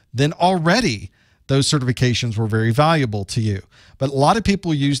systems? Then already those certifications were very valuable to you. But a lot of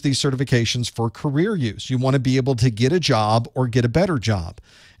people use these certifications for career use. You want to be able to get a job or get a better job.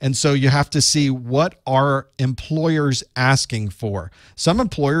 And so you have to see what are employers asking for. Some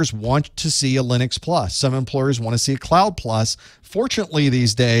employers want to see a Linux Plus. Some employers want to see a Cloud Plus. Fortunately,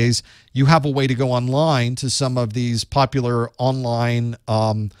 these days, you have a way to go online to some of these popular online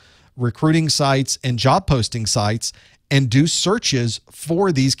recruiting sites and job posting sites and do searches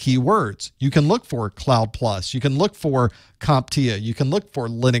for these keywords. You can look for Cloud Plus, you can look for CompTIA, you can look for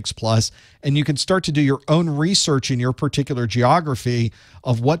Linux Plus, and you can start to do your own research in your particular geography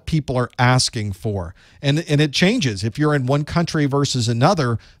of what people are asking for. And it changes. If you're in one country versus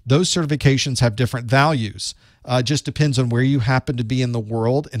another, those certifications have different values. It just depends on where you happen to be in the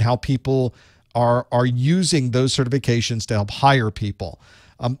world and how people are using those certifications to help hire people.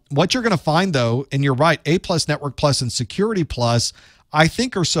 What you're going to find, though, and you're right, A Plus, Network Plus, and Security Plus, I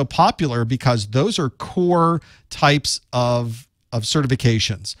think are so popular because those are core types of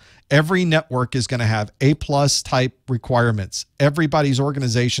certifications. Every network is going to have A Plus type requirements. Everybody's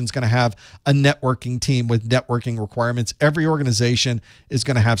organization is going to have a networking team with networking requirements. Every organization is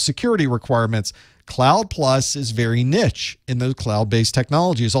going to have security requirements. Cloud Plus is very niche in those cloud-based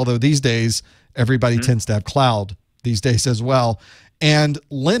technologies, although these days everybody tends to have cloud these days as well. And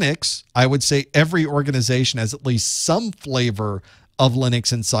Linux, I would say every organization has at least some flavor of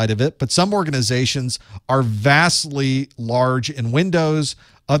Linux inside of it, but some organizations are vastly large in Windows.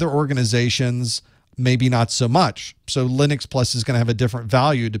 Other organizations, maybe not so much. So Linux Plus is going to have a different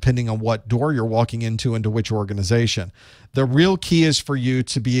value depending on what door you're walking into which organization. The real key is for you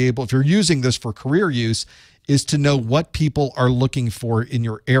to be able, if you're using this for career use, is to know what people are looking for in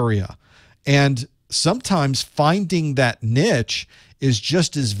your area. And sometimes finding that niche is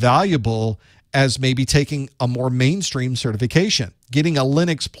just as valuable as maybe taking a more mainstream certification. Getting a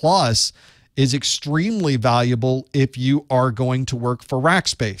Linux Plus is extremely valuable if you are going to work for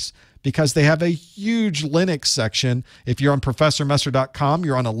Rackspace because they have a huge Linux section. If you're on ProfessorMesser.com,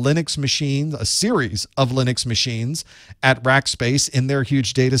 you're on a Linux machine, a series of Linux machines at Rackspace in their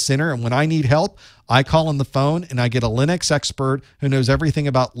huge data center. And when I need help, I call on the phone and I get a Linux expert who knows everything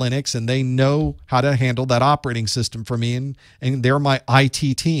about Linux, and they know how to handle that operating system for me. And they're my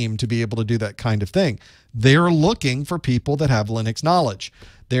IT team to be able to do that kind of thing. They're looking for people that have Linux knowledge.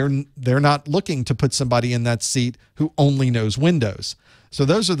 They're not looking to put somebody in that seat who only knows Windows. So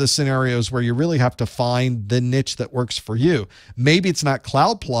those are the scenarios where you really have to find the niche that works for you. Maybe it's not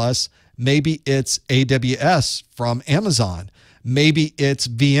Cloud Plus. Maybe it's AWS from Amazon. Maybe it's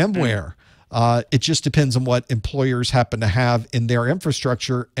VMware. It just depends on what employers happen to have in their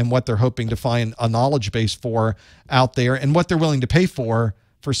infrastructure and what they're hoping to find a knowledge base for out there and what they're willing to pay for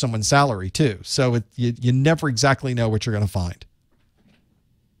someone's salary too. So you never exactly know what you're going to find.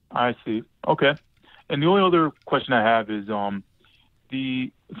 I see. Okay. And the only other question I have is for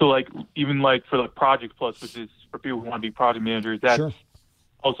the Project Plus, which is for people who want to be project managers, that's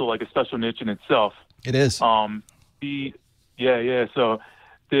also like a special niche in itself. It is. So as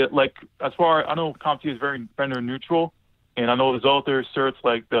far I know, CompTIA is very vendor neutral, and I know there's other certs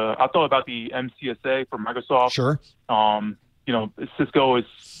like I thought about the MCSA for Microsoft. Sure. Cisco is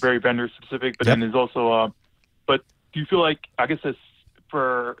very vendor specific, but then there's also but do you feel like, I guess it's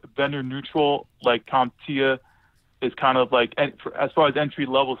for vendor neutral, like CompTIA is kind of like, as far as entry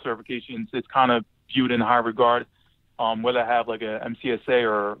level certifications, it's kind of viewed in high regard, whether I have like a MCSA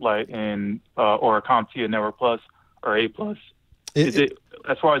or or a CompTIA Network Plus or A Plus. Is it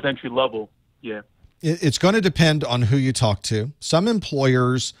as far as entry level? Yeah. It's going to depend on who you talk to. Some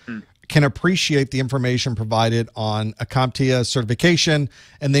employers can appreciate the information provided on a CompTIA certification,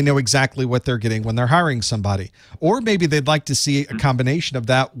 and they know exactly what they're getting when they're hiring somebody. Or maybe they'd like to see a combination of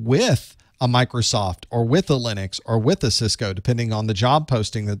that with a Microsoft or with a Linux or with a Cisco, depending on the job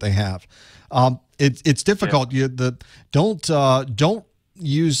posting that they have. It's difficult. Yeah. Don't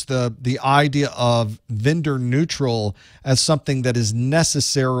use the idea of vendor neutral as something that is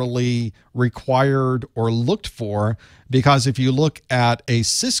necessarily required or looked for, because if you look at a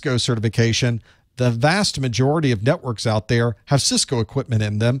Cisco certification, the vast majority of networks out there have Cisco equipment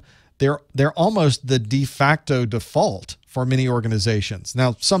in them. They're almost the de facto default for many organizations.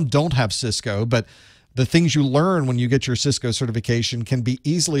 Now, some don't have Cisco, but the things you learn when you get your Cisco certification can be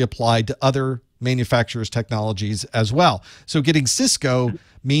easily applied to other manufacturers' technologies as well. So getting Cisco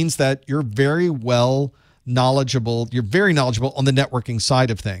means that you're very knowledgeable on the networking side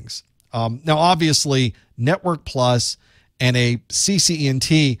of things. Now, obviously, Network Plus and a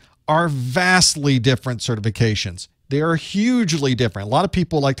CCENT are vastly different certifications. They are hugely different. A lot of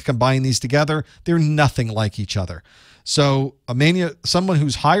people like to combine these together. They're nothing like each other. So someone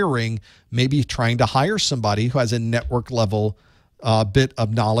who's hiring may be trying to hire somebody who has a network level bit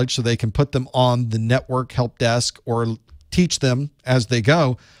of knowledge so they can put them on the network help desk or teach them as they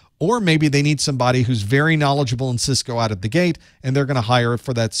go. Or maybe they need somebody who's very knowledgeable in Cisco out of the gate, and they're going to hire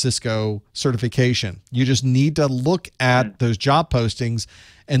for that Cisco certification. You just need to look at those job postings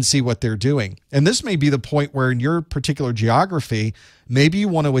and see what they're doing. And this may be the point where in your particular geography, maybe you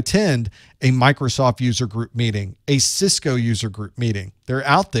want to attend a Microsoft user group meeting, a Cisco user group meeting. They're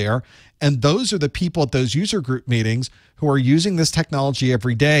out there, and those are the people at those user group meetings who are using this technology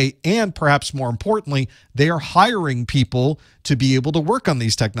every day, and perhaps more importantly, they are hiring people to be able to work on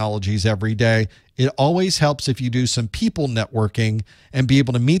these technologies every day. It always helps if you do some people networking and be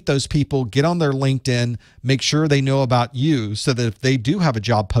able to meet those people, get on their LinkedIn, make sure they know about you so that if they do have a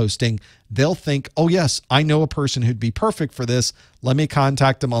job posting, they'll think, oh yes, I know a person who'd be perfect for this. Let me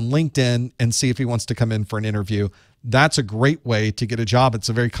contact him on LinkedIn and see if he wants to come in for an interview. That's a great way to get a job. It's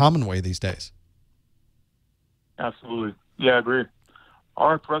a very common way these days. Absolutely. Yeah, I agree. All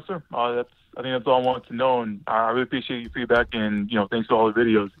right, Professor. I think that's all I wanted to know, and I really appreciate your feedback, and thanks for all the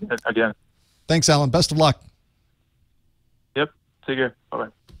videos again. Thanks, Alan. Best of luck. Yep. Take care. Bye-bye.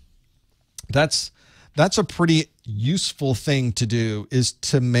 That's a pretty useful thing to do, is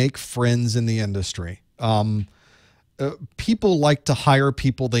to make friends in the industry. People like to hire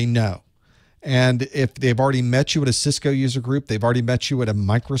people they know. And if they've already met you at a Cisco user group, they've already met you at a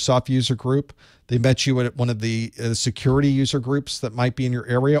Microsoft user group, they met you at one of the security user groups that might be in your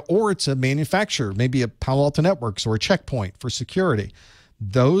area, or it's a manufacturer, maybe a Palo Alto Networks or a Checkpoint for security.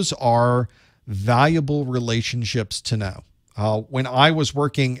 Those are valuable relationships to know. When I was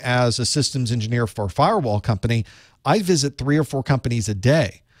working as a systems engineer for a firewall company, I visit 3 or 4 companies a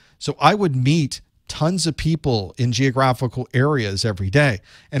day. So I would meet tons of people in geographical areas every day.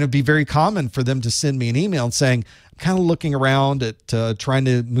 And it'd be very common for them to send me an email saying, I'm kind of looking around at trying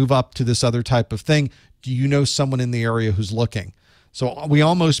to move up to this other type of thing. Do you know someone in the area who's looking? So we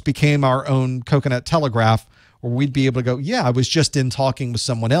almost became our own coconut telegraph, where we'd be able to go, yeah, I was just in talking with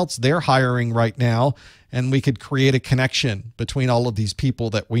someone else. They're hiring right now. And we could create a connection between all of these people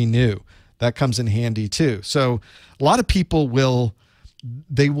that we knew. That comes in handy too. So a lot of people will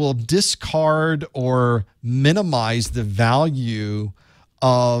discard or minimize the value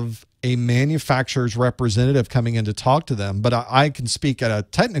of a manufacturer's representative coming in to talk to them. But I can speak at a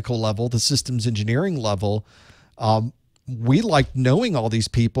technical level, the systems engineering level. We like knowing all these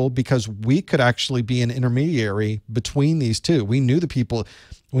people because we could actually be an intermediary between these two. We knew the people.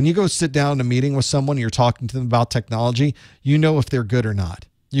 When you go sit down in a meeting with someone, you're talking to them about technology, you know if they're good or not.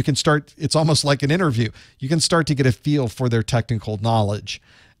 You can start, it's almost like an interview. You can start to get a feel for their technical knowledge,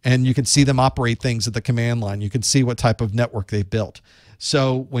 and you can see them operate things at the command line. You can see what type of network they built.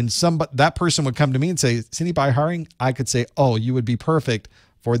 So when that person would come to me and say, is anybody hiring? I could say, oh, you would be perfect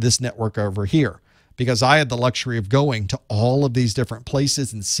for this network over here, because I had the luxury of going to all of these different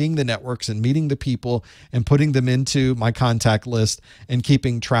places and seeing the networks and meeting the people and putting them into my contact list and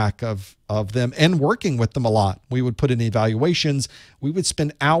keeping track of them and working with them a lot. We would put in evaluations. We would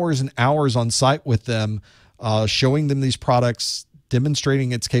spend hours and hours on site with them, showing them these products,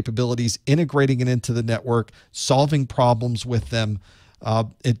 demonstrating its capabilities, integrating it into the network, solving problems with them.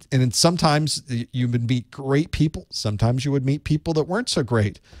 And sometimes you would meet great people. Sometimes you would meet people that weren't so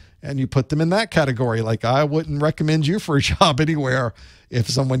great, and you put them in that category. Like, I wouldn't recommend you for a job anywhere if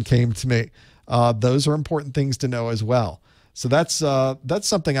someone came to me. Those are important things to know as well. So that's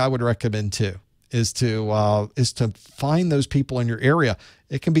something I would recommend too, is to find those people in your area.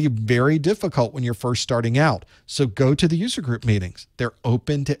 It can be very difficult when you're first starting out. So go to the user group meetings. They're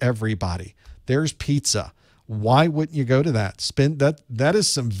open to everybody. There's pizza. Why wouldn't you go to that? That is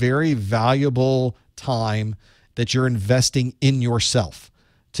some very valuable time that you're investing in yourself,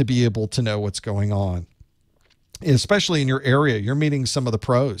 to be able to know what's going on. Especially in your area, you're meeting some of the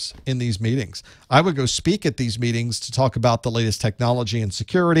pros in these meetings. I would go speak at these meetings to talk about the latest technology and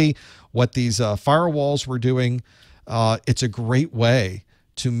security, what these firewalls were doing. It's a great way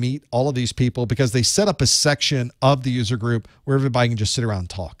to meet all of these people because they set up a section of the user group where everybody can just sit around and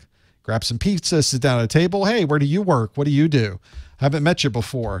talk. Grab some pizza, sit down at a table. Hey, where do you work? What do you do? I haven't met you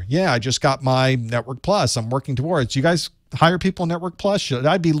before. Yeah, I just got my Network Plus. I'm working towards. You guys hire people in Network Plus? Should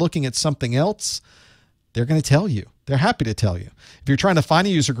I be looking at something else? They're going to tell you. They're happy to tell you. If you're trying to find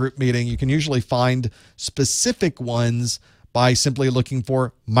a user group meeting, you can usually find specific ones by simply looking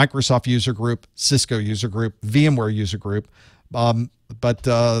for Microsoft user group, Cisco user group, VMware user group. But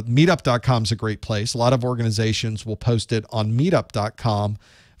meetup.com is a great place. A lot of organizations will post it on meetup.com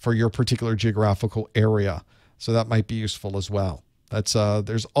for your particular geographical area. So that might be useful as well.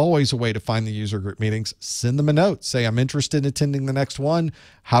 There's always a way to find the user group meetings. Send them a note. Say, I'm interested in attending the next one.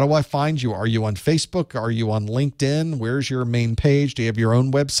 How do I find you? Are you on Facebook? Are you on LinkedIn? Where's your main page? Do you have your own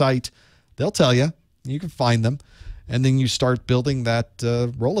website? They'll tell you. You can find them. And then you start building that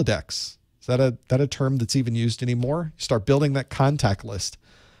Rolodex. Is that a term that's even used anymore? You start building that contact list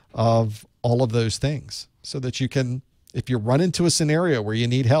of all of those things so that you can, if you run into a scenario where you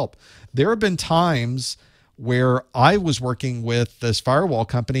need help. There have been times where I was working with this firewall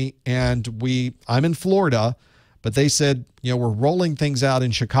company and I'm in Florida, but they said, we're rolling things out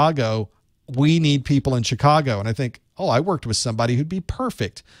in Chicago. We need people in Chicago. And I think, I worked with somebody who'd be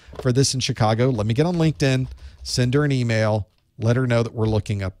perfect for this in Chicago. Let me get on LinkedIn, send her an email, let her know that we're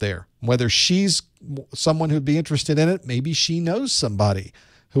looking up there. Whether she's someone who'd be interested in it, maybe she knows somebody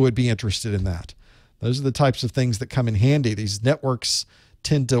who would be interested in that. Those are the types of things that come in handy. These networks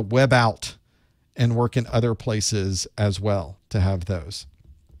tend to web out and work in other places as well to have those.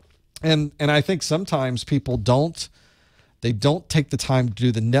 And I think sometimes people don't take the time to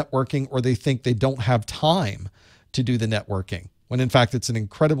do the networking, or they think they don't have time to do the networking, when in fact it's an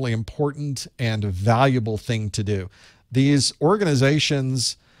incredibly important and valuable thing to do. These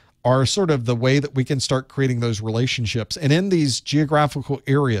organizations are sort of the way that we can start creating those relationships. And in these geographical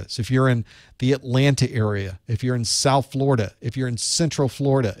areas, if you're in the Atlanta area, if you're in South Florida, if you're in Central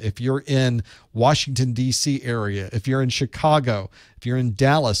Florida, if you're in Washington, D.C. area, if you're in Chicago, if you're in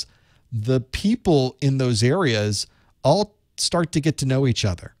Dallas, the people in those areas all start to get to know each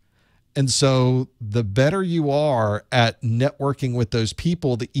other. And so the better you are at networking with those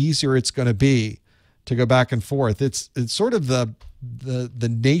people, the easier it's going to be to go back and forth. It's sort of the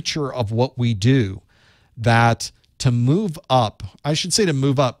nature of what we do, that to move up, I should say to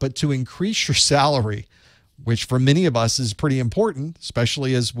move up, but to increase your salary, which for many of us is pretty important,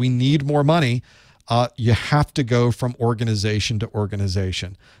 especially as we need more money, you have to go from organization to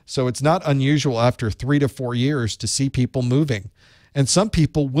organization. So it's not unusual after 3 to 4 years to see people moving. And some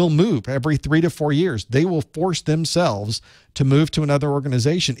people will move every 3 to 4 years. They will force themselves to move to another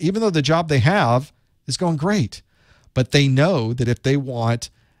organization, even though the job they have is going great. But they know that if they want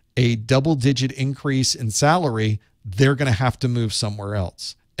a double-digit increase in salary, they're going to have to move somewhere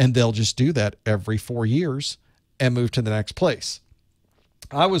else. And they'll just do that every 4 years and move to the next place.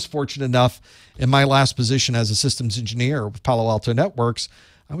 I was fortunate enough in my last position as a systems engineer with Palo Alto Networks,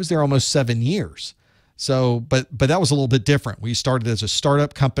 I was there almost 7 years. So, but that was a little bit different. We started as a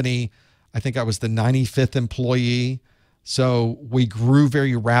startup company. I think I was the 95th employee. So we grew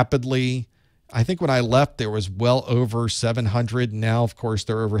very rapidly. I think when I left, there was well over 700. Now, of course,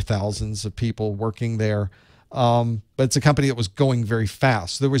 there are over thousands of people working there. But it's a company that was going very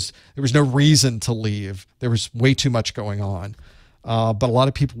fast. There was no reason to leave. There was way too much going on. But a lot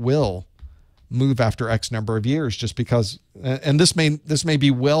of people will move after X number of years just because, and this may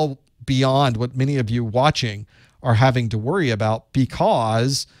be well beyond what many of you watching are having to worry about,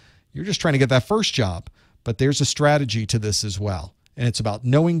 because you're just trying to get that first job. But there's a strategy to this as well. And it's about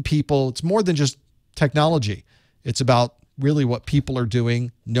knowing people. It's more than just technology. It's about really what people are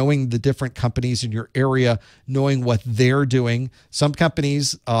doing, knowing the different companies in your area, knowing what they're doing. Some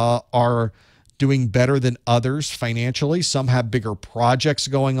companies are doing better than others financially. Some have bigger projects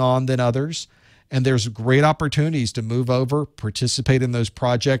going on than others. And there's great opportunities to move over, participate in those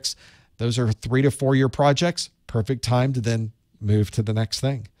projects. Those are 3 to 4 year projects. Perfect time to then move to the next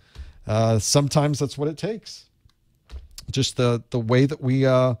thing. Sometimes that's what it takes. Just the way that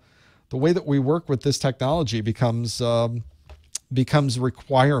we work with this technology becomes a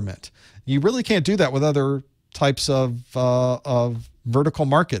requirement. You really can't do that with other types of vertical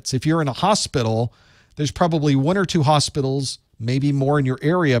markets. If you're in a hospital, there's probably 1 or 2 hospitals, maybe more in your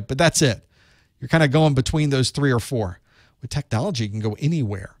area, but that's it. You're kind of going between those 3 or 4. With technology, you can go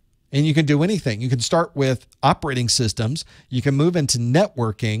anywhere. And you can do anything. You can start with operating systems. You can move into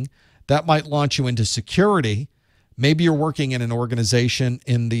networking. That might launch you into security. Maybe you're working in an organization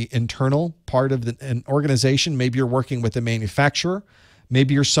in the internal part of an organization. Maybe you're working with a manufacturer.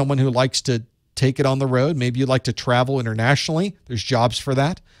 Maybe you're someone who likes to take it on the road. Maybe you'd like to travel internationally. There's jobs for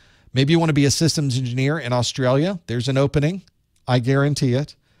that. Maybe you want to be a systems engineer in Australia. There's an opening. I guarantee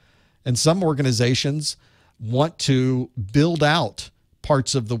it. And some organizations want to build out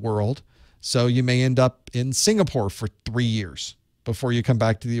parts of the world. So you may end up in Singapore for 3 years before you come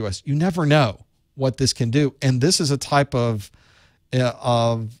back to the U.S. You never know what this can do. And this is a type of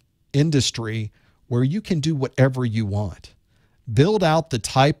industry where you can do whatever you want. Build out the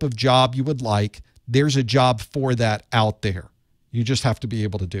type of job you would like. There's a job for that out there. You just have to be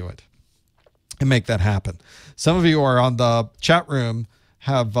able to do it and make that happen. Some of you are on the chat room,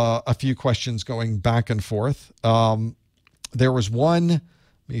 have a few questions going back and forth. There was one, let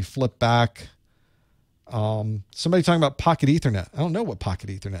me flip back. Somebody talking about Pocket Ethernet. I don't know what Pocket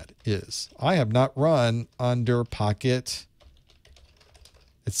Ethernet is. I have not run under Pocket.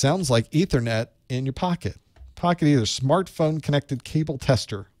 It sounds like Ethernet in your pocket. Pocket Ether, smartphone connected cable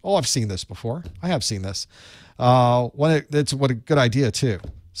tester. Oh, I've seen this before. I have seen this. It's what a good idea too.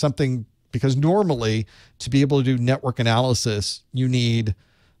 Something, because normally to be able to do network analysis, you need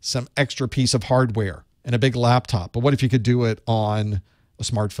some extra piece of hardware and a big laptop. But what if you could do it on a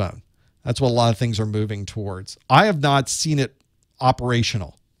smartphone? That's what a lot of things are moving towards. I have not seen it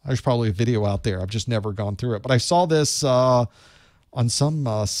operational. There's probably a video out there. I've just never gone through it. But I saw this on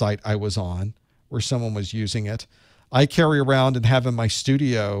some site I was on where someone was using it. I carry around and have in my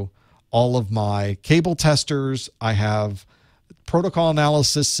studio all of my cable testers. I have protocol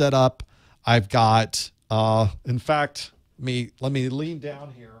analysis set up. I've got, in fact, let me lean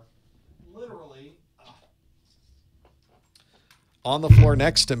down here. Literally on the floor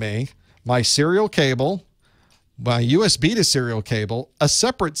next to me, my serial cable, my USB to serial cable, a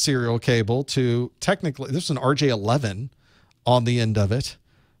separate serial cable to technically, this is an RJ11 on the end of it.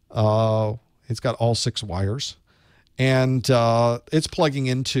 It's got all 6 wires, and it's plugging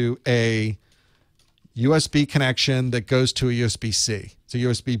into a USB connection that goes to a USB-C. It's a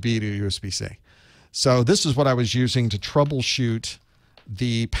USB-B to USB-C. So this is what I was using to troubleshoot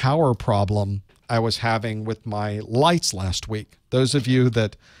the power problem I was having with my lights last week. Those of you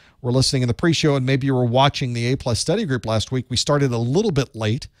that were listening in the pre-show and maybe you were watching the A+ study group last week, we started a little bit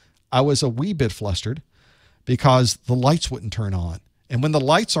late. I was a wee bit flustered because the lights wouldn't turn on. And when the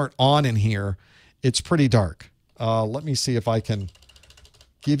lights aren't on in here, it's pretty dark. Let me see if I can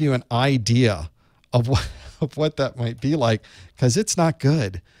give you an idea of what that might be like, because it's not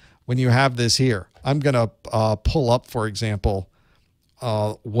good when you have this here. I'm going to pull up, for example,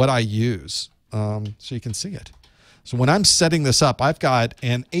 what I use so you can see it. So when I'm setting this up, I've got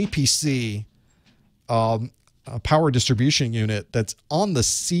an APC a power distribution unit that's on the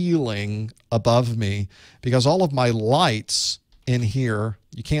ceiling above me, because all of my lights in here,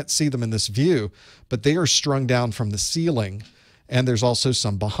 you can't see them in this view, but they are strung down from the ceiling, and there's also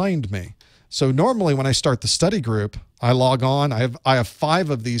some behind me. So normally when I start the study group, I log on. I have 5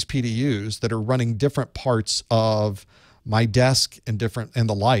 of these PDUs that are running different parts of my desk and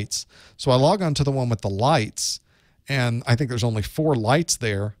the lights. So I log on to the one with the lights, and I think there's only 4 lights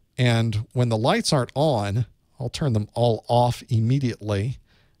there. And when the lights aren't on, I'll turn them all off immediately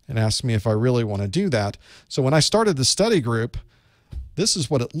and ask me if I really want to do that. So when I started the study group, this is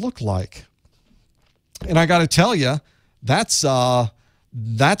what it looked like. And I got to tell you, that's not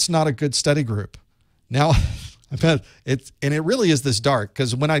a good study group. Now, it really is this dark,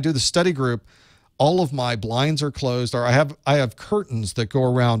 because when I do the study group, all of my blinds are closed, or I have curtains that go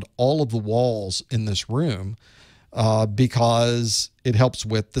around all of the walls in this room because it helps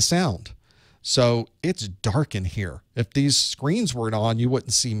with the sound. So it's dark in here. If these screens weren't on, you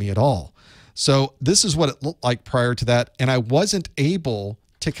wouldn't see me at all. So this is what it looked like prior to that, and I wasn't able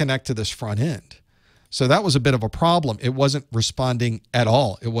to connect to this front end. So that was a bit of a problem. It wasn't responding at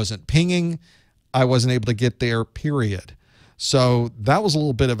all. It wasn't pinging. I wasn't able to get there, period. So that was a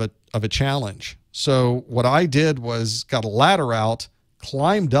little bit of a challenge. So what I did was got a ladder out,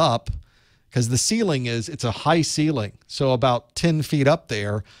 climbed up, because the ceiling it's a high ceiling. So about 10 feet up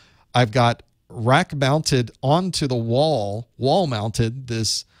there, I've got rack mounted onto the wall mounted,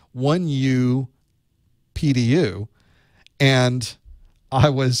 this 1U PDU. And I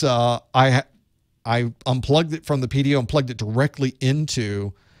was, I unplugged it from the PDU and plugged it directly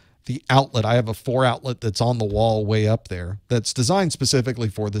into the outlet. I have a 4 outlet that's on the wall way up there that's designed specifically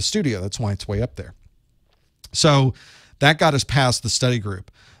for the studio. That's why it's way up there. So that got us past the study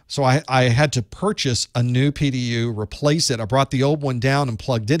group. So I had to purchase a new PDU, replace it. I brought the old one down and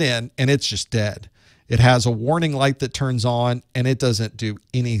plugged it in, and it's just dead. It has a warning light that turns on, and it doesn't do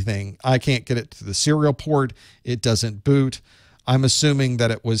anything. I can't get it to the serial port. It doesn't boot. I'm assuming that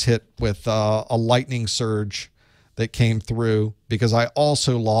it was hit with a lightning surge that came through, because I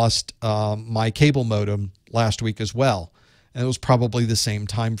also lost my cable modem last week as well. And it was probably the same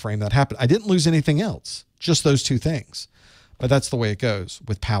time frame that happened. I didn't lose anything else, just those two things. But that's the way it goes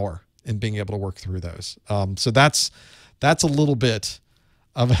with power and being able to work through those. So that's a little bit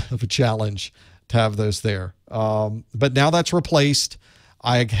of a challenge to have those there. But now that's replaced.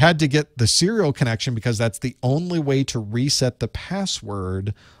 I had to get the serial connection because that's the only way to reset the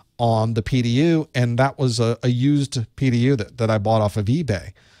password on the PDU. And that was a used PDU that I bought off of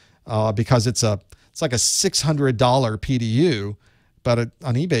eBay because it's like a $600 PDU, but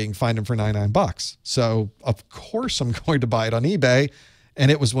on eBay you can find them for $99. So of course I'm going to buy it on eBay.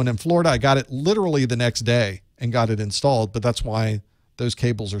 And it was when in Florida, I got it literally the next day and got it installed. But that's why those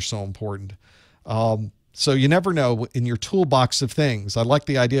cables are so important. So you never know in your toolbox of things. I like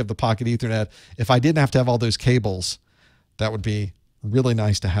the idea of the pocket Ethernet. If I didn't have to have all those cables, that would be really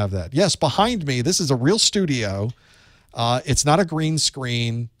nice to have that. Yes, behind me, this is a real studio. It's not a green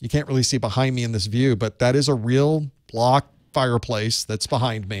screen. You can't really see behind me in this view, but that is a real block fireplace that's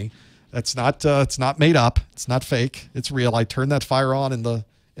behind me. That's not it's not made up. It's not fake. It's real. I turn that fire on in the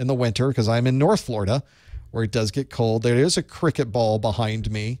winter because I'm in North Florida where it does get cold. There is a cricket ball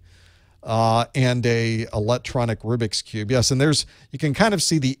behind me. And a electronic Rubik's Cube. Yes, and you can kind of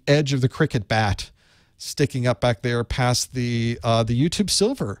see the edge of the cricket bat sticking up back there past the YouTube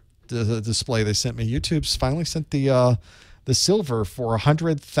Silver display they sent me. YouTube's finally sent the Silver for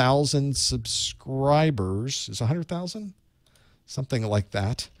 100,000 subscribers. Is 100,000? Something like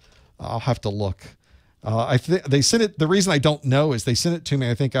that. I'll have to look. They sent it. The reason I don't know is they sent it to me,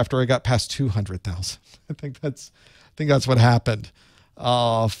 I think, after I got past 200,000. I think that's what happened.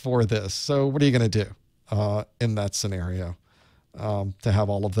 For this. So what are you going to do in that scenario to have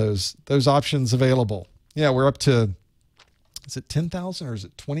all of those options available? Yeah, we're up to, is it 10,000 or is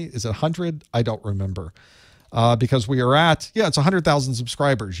it 20? Is it 100? I don't remember because we are at, it's 100,000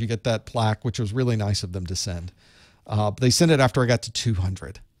 subscribers. You get that plaque, which was really nice of them to send. They sent it after I got to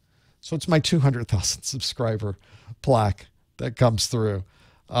 200. So it's my 200,000 subscriber plaque that comes through.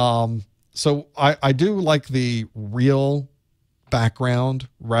 So I do like the real background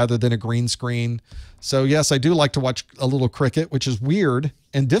rather than a green screen. So yes, I do like to watch a little cricket, which is weird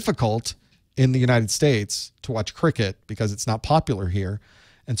and difficult in the United States to watch cricket because it's not popular here.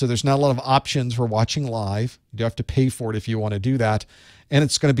 And so there's not a lot of options for watching live. You do have to pay for it if you want to do that. And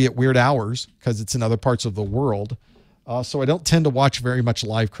it's going to be at weird hours because it's in other parts of the world. So I don't tend to watch very much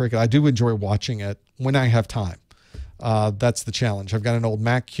live cricket. I do enjoy watching it when I have time. That's the challenge. I've got an old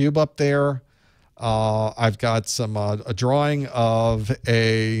Mac Cube up there. I've got some a drawing of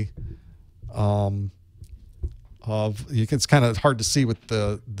it's kind of hard to see with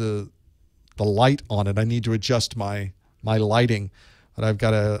the light on it. I need to adjust my lighting, but I've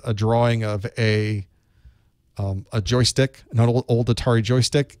got a drawing of a joystick, an old Atari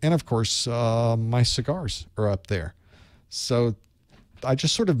joystick, and of course my cigars are up there. So I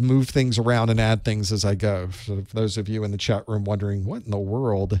just sort of move things around and add things as I go. So for those of you in the chat room wondering what in the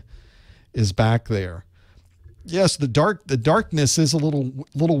world is back there. Yes, the darkness is a little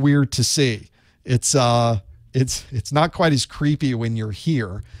weird to see. It's not quite as creepy when you're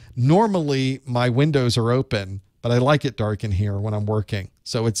here. Normally my windows are open, but I like it dark in here when I'm working.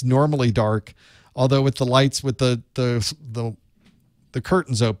 So it's normally dark, although with the lights, with the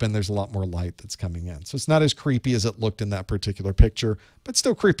curtains open, there's a lot more light that's coming in. So it's not as creepy as it looked in that particular picture, but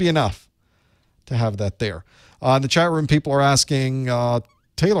still creepy enough to have that there. In the chat room, people are asking,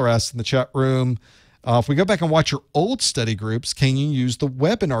 Taylor asks in the chat room, if we go back and watch your old study groups, can you use the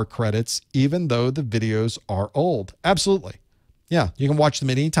webinar credits even though the videos are old? Absolutely. Yeah, you can watch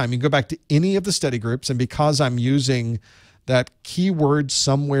them at any time. You can go back to any of the study groups, and because I'm using that keyword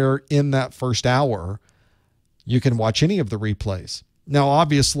somewhere in that first hour, you can watch any of the replays. Now,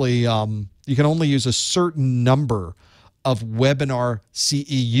 obviously, you can only use a certain number of webinar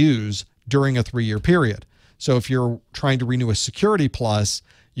CEUs during a 3-year period. So if you're trying to renew a Security Plus,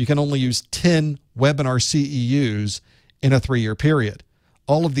 you can only use 10 webinar CEUs in a 3-year period.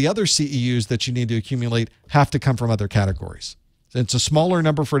 All of the other CEUs that you need to accumulate have to come from other categories. It's a smaller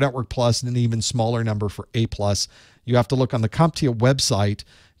number for Network Plus and an even smaller number for A+. You have to look on the CompTIA website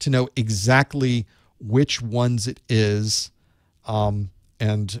to know exactly which ones it is, and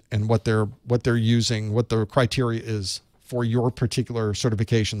what they're using, what the criteria is for your particular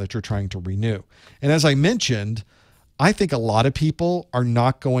certification that you're trying to renew. And as I mentioned, I think a lot of people are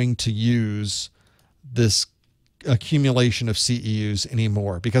not going to use this accumulation of CEUs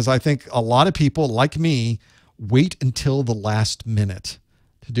anymore, because I think a lot of people like me wait until the last minute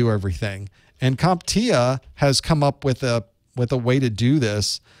to do everything. And CompTIA has come up with a way to do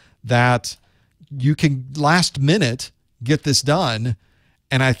this that you can last minute get this done.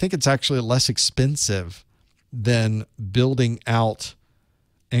 And I think it's actually less expensive than building out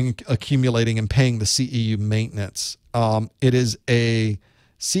and accumulating and paying the CEU maintenance. It is a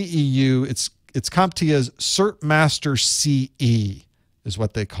CEU. It's CompTIA's Cert Master CE is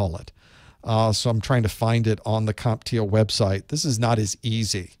what they call it. So I'm trying to find it on the CompTIA website. This is not as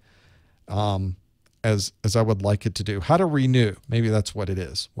easy as I would like it to do. How to renew. Maybe that's what it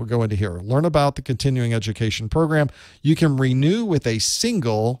is. We'll go into here. Learn about the continuing education program. You can renew with a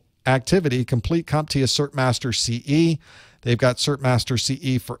single activity. Complete CompTIA Cert Master CE. They've got Cert Master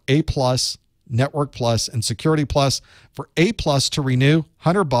CE for A+, Network Plus, and Security Plus. For A+ to renew,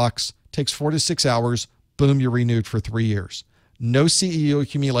 $100, takes 4 to 6 hours. Boom, you're renewed for 3 years. No CEU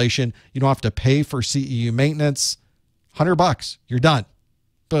accumulation. You don't have to pay for CEU maintenance. $100, you're done.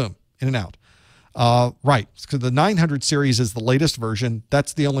 Boom, in and out. Right, because the 900 series is the latest version.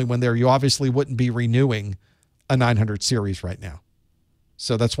 That's the only one there. You obviously wouldn't be renewing a 900 series right now.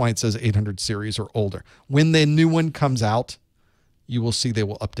 So that's why it says 800 series or older. When the new one comes out, you will see they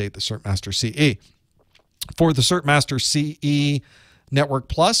will update the Cert Master CE. For the Cert Master CE Network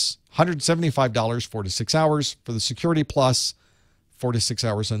Plus, $175, 4 to 6 hours. For the Security Plus, 4 to 6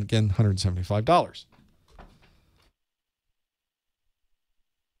 hours, and again, $175.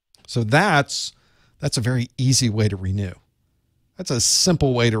 So that's a very easy way to renew. That's a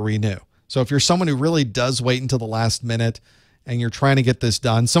simple way to renew. So if you're someone who really does wait until the last minute and you're trying to get this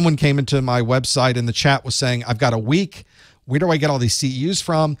done, someone came into my website in the chat was saying, I've got a week. Where do I get all these CEUs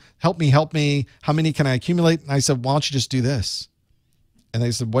from? Help me, help me. How many can I accumulate? And I said, why don't you just do this? And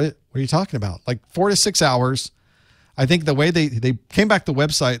they said, what are you talking about? Like 4 to 6 hours. I think the way they came back to the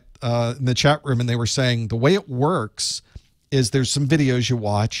website in the chat room, and they were saying the way it works is there's some videos you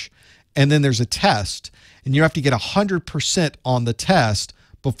watch, and then there's a test, and you have to get 100% on the test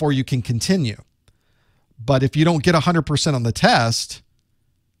before you can continue. But if you don't get 100% on the test,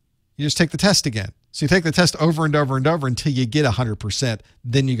 you just take the test again. So you take the test over and over and over until you get 100%,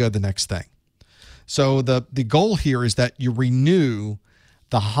 then you go to the next thing. So the goal here is that you renew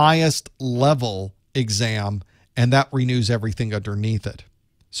the highest level exam, and that renews everything underneath it.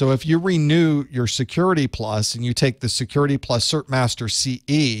 So if you renew your Security Plus and you take the Security Plus Cert Master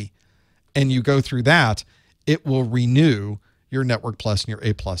CE and you go through that, it will renew your Network Plus and your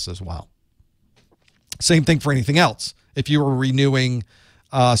A+ as well. Same thing for anything else. If you were renewing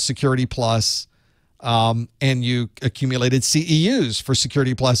Security Plus and you accumulated CEUs for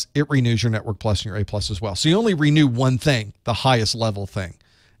Security Plus, it renews your Network Plus and your A+ as well. So you only renew one thing, the highest level thing,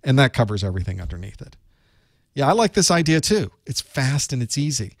 and that covers everything underneath it. Yeah, I like this idea too. It's fast and it's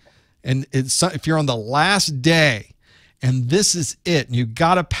easy. And it's, if you're on the last day and this is it, and you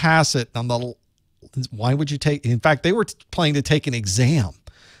got to pass it on the, why would you take, in fact, they were planning to take an exam.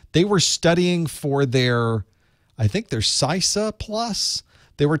 They were studying for their, I think their CISA Plus.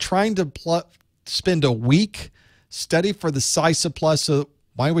 They were trying to spend a week study for the CISA Plus. So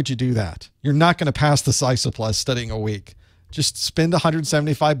why would you do that? You're not going to pass the CISA Plus studying a week. Just spend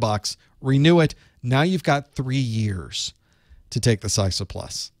 $175, renew it. Now you've got 3 years to take the CISA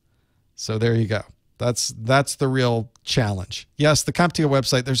Plus. So there you go. That's the real challenge. Yes, the CompTIA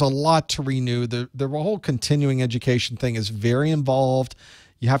website, there's a lot to renew. The whole continuing education thing is very involved.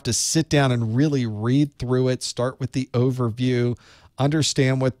 You have to sit down and really read through it, start with the overview,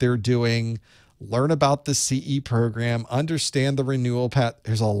 understand what they're doing, learn about the CE program, understand the renewal path.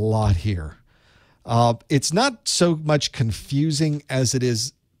 There's a lot here. It's not so much confusing as it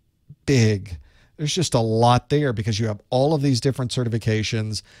is big. There's just a lot there because you have all of these different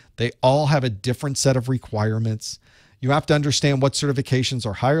certifications. They all have a different set of requirements. You have to understand what certifications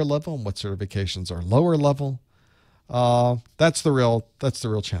are higher level and what certifications are lower level. That's the real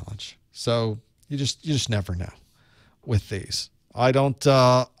challenge. So you just never know with these. I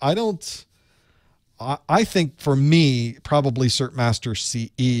think for me, probably Cert Master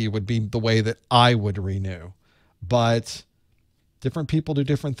CE would be the way that I would renew, but different people do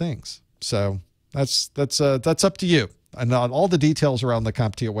different things. So that's up to you. And all the details are on the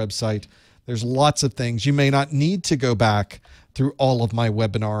CompTIA website. There's lots of things. You may not need to go back through all of my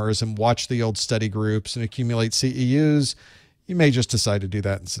webinars and watch the old study groups and accumulate CEUs. You may just decide to do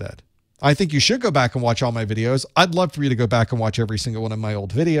that instead. I think you should go back and watch all my videos. I'd love for you to go back and watch every single one of my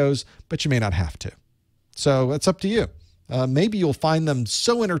old videos, but you may not have to. So it's up to you. Maybe you'll find them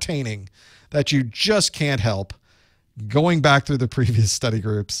so entertaining that you just can't help going back through the previous study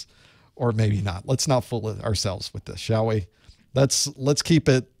groups, or maybe not. Let's not fool ourselves with this, shall we? Let's keep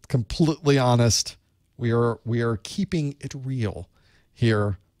it completely honest. We are keeping it real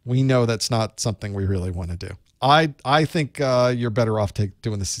here. We know that's not something we really want to do. I think you're better off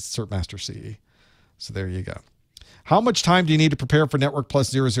doing the Cert Master CE. So there you go. How much time do you need to prepare for Network Plus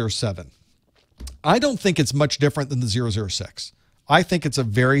 007? I don't think it's much different than the 006. I think it's a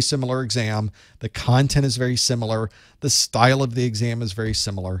very similar exam. The content is very similar. The style of the exam is very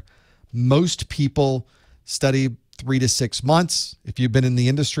similar. Most people study 3 to 6 months. If you've been in the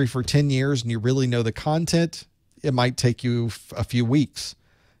industry for 10 years and you really know the content, it might take you a few weeks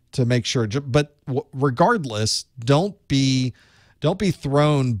to make sure. But regardless, don't be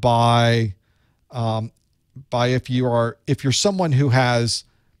thrown by if you're someone who has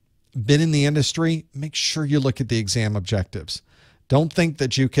been in the industry, make sure you look at the exam objectives. Don't think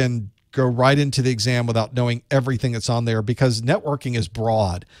that you can go right into the exam without knowing everything that's on there, because networking is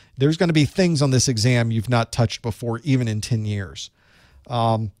broad. There's going to be things on this exam you've not touched before, even in 10 years.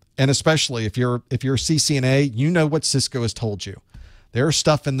 And especially if you're CCNA, you know what Cisco has told you. There's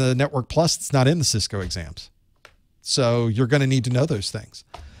stuff in the Network Plus that's not in the Cisco exams. So you're going to need to know those things.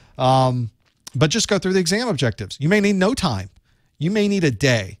 But just go through the exam objectives. You may need no time. You may need a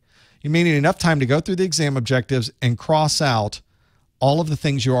day. You may need enough time to go through the exam objectives and cross out all of the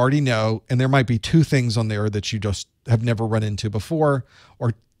things you already know. And there might be 2 things on there that you just have never run into before,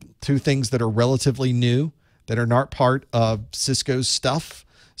 or 2 things that are relatively new that are not part of Cisco's stuff.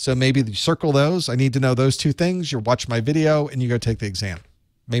 So maybe you circle those. I need to know those 2 things. You watch my video and you go take the exam.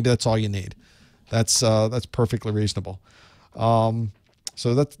 Maybe that's all you need. That's perfectly reasonable.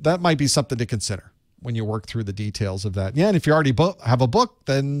 So that might be something to consider when you work through the details of that. Yeah, and if you already have a book,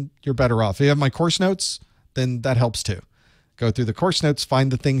 then you're better off. If you have my course notes, then that helps too. Go through the course notes,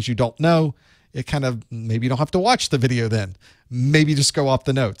 find the things you don't know. It kind of, maybe you don't have to watch the video then. Maybe just go off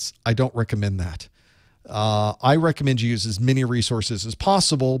the notes. I don't recommend that. I recommend you use as many resources as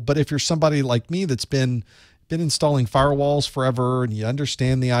possible, but if you're somebody like me that's been installing firewalls forever and you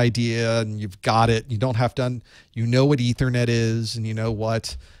understand the idea and you've got it, you don't have to, you know what Ethernet is and you know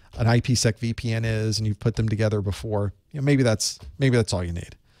what an IPsec VPN is and you've put them together before, maybe that's all you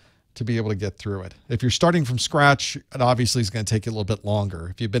need to be able to get through it. If you're starting from scratch, it obviously is going to take you a little bit longer.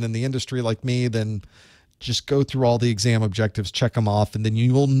 If you've been in the industry like me, then just go through all the exam objectives, check them off, and then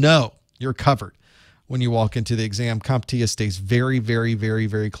you will know you're covered. When you walk into the exam, CompTIA stays very, very, very,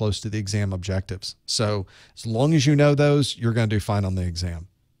 very close to the exam objectives. So as long as you know those, you're going to do fine on the exam.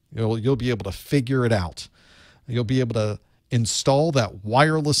 You'll be able to figure it out. You'll be able to install that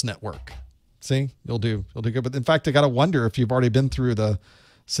wireless network. See, you'll do good. But in fact, I got to wonder if you've already been through the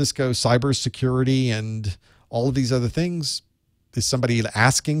Cisco cybersecurity and all of these other things. Is somebody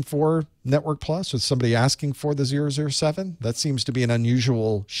asking for Network Plus? Or somebody asking for the 007? That seems to be an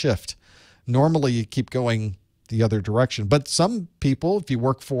unusual shift. Normally, you keep going the other direction. But some people, if you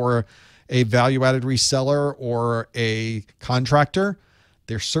work for a value-added reseller or a contractor,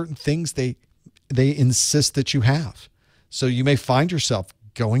 there's certain things they insist that you have. So you may find yourself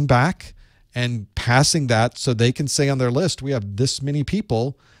going back and passing that so they can say on their list, we have this many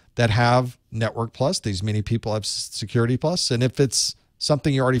people that have Network Plus, these many people have Security Plus. And if it's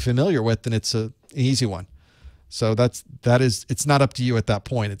something you're already familiar with, then it's an easy one. So it's not up to you at that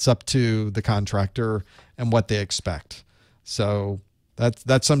point. It's up to the contractor and what they expect. So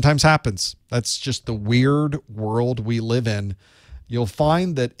that sometimes happens. That's just the weird world we live in. You'll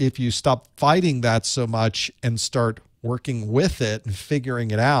find that if you stop fighting that so much and start working with it and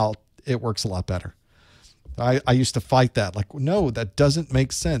figuring it out, it works a lot better. I used to fight that. Like, no, that doesn't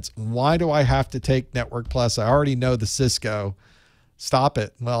make sense. Why do I have to take Network Plus? I already know the Cisco. Stop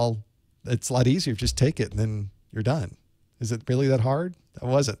it. Well, it's a lot easier. Just take it and then you're done. Is it really that hard? It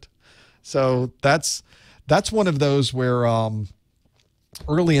wasn't. So that's one of those where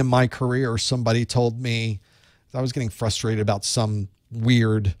early in my career, somebody told me I was getting frustrated about some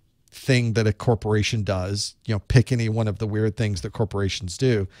weird thing that a corporation does. Pick any one of the weird things that corporations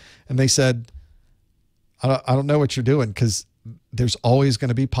do. And they said, I don't know what you're doing, because there's always going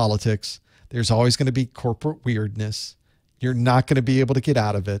to be politics. There's always going to be corporate weirdness. You're not going to be able to get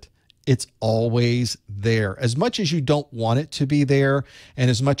out of it. It's always there. As much as you don't want it to be there,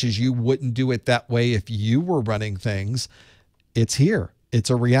 and as much as you wouldn't do it that way if you were running things, it's here. It's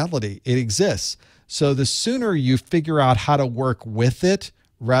a reality. It exists. So the sooner you figure out how to work with it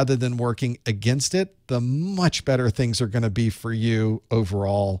rather than working against it, the much better things are going to be for you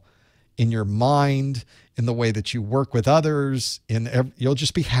overall in your mind, in the way that you work with others. You'll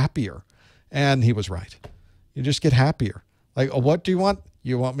just be happier. And he was right. You just get happier. Like, what do you want?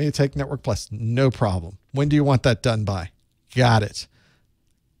 You want me to take Network Plus? No problem. When do you want that done by? Got it.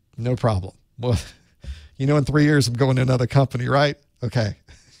 No problem. Well, in 3 years I'm going to another company, right? Okay.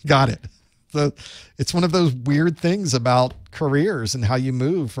 Got it. It's one of those weird things about careers and how you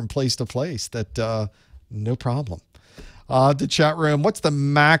move from place to place that no problem. The chat room, what's the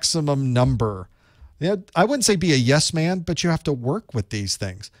maximum number? Yeah, I wouldn't say be a yes man, but you have to work with these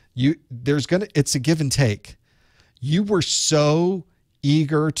things. It's a give and take. You were so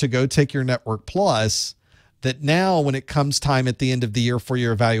eager to go take your Network Plus that now when it comes time at the end of the year for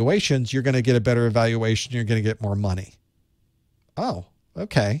your evaluations, you're going to get a better evaluation. You're going to get more money. Oh,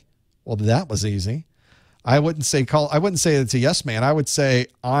 okay. Well, that was easy. I wouldn't say it's a yes man. I would say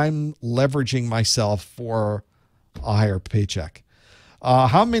I'm leveraging myself for a higher paycheck.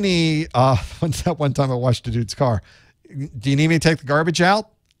 How many, that one time I washed a dude's car. Do you need me to take the garbage out?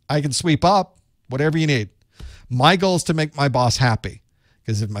 I can sweep up, whatever you need. My goal is to make my boss happy,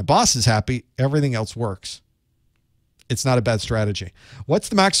 because if my boss is happy, everything else works. It's not a bad strategy. What's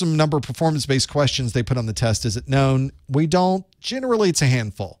the maximum number of performance-based questions they put on the test? Is it known? We don't. Generally, it's a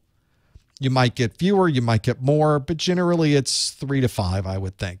handful. You might get fewer, you might get more, but generally it's 3 to 5, I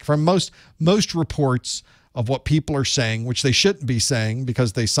would think. From most reports of what people are saying, which they shouldn't be saying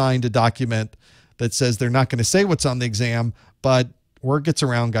because they signed a document that says they're not going to say what's on the exam, but word gets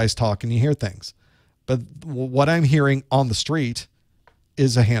around, guys talk, and you hear things. But what I'm hearing on the street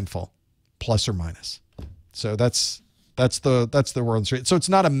is a handful, plus or minus. So that's the word on the street. So it's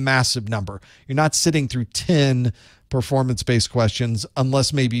not a massive number. You're not sitting through 10 performance-based questions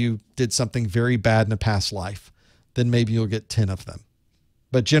unless maybe you did something very bad in a past life. Then maybe you'll get 10 of them.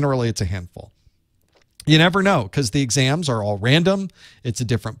 But generally, it's a handful. You never know because the exams are all random. It's a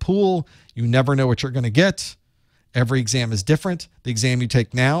different pool. You never know what you're going to get. Every exam is different. The exam you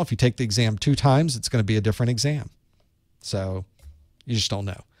take now, if you take the exam 2 times, it's going to be a different exam. So you just don't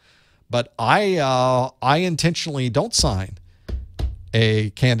know. But I intentionally don't sign a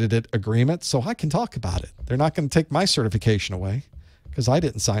candidate agreement so I can talk about it. They're not going to take my certification away because I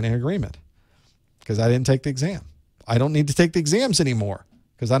didn't sign an agreement because I didn't take the exam. I don't need to take the exams anymore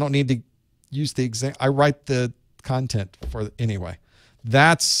because I don't need to use the exam. I write the content for anyway.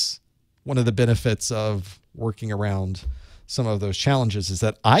 That's one of the benefits of working around some of those challenges is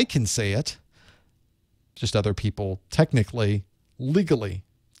that I can say it, just other people technically, legally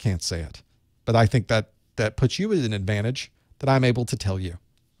can't say it. But I think that puts you at an advantage that I'm able to tell you.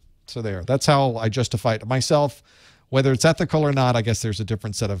 So that's how I justify it to myself. Whether it's ethical or not, I guess there's a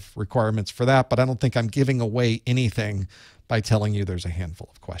different set of requirements for that, but I don't think I'm giving away anything by telling you there's a handful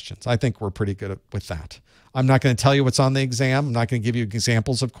of questions. I think we're pretty good with that. I'm not going to tell you what's on the exam. I'm not going to give you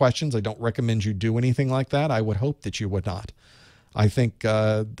examples of questions. I don't recommend you do anything like that. I would hope that you would not. I think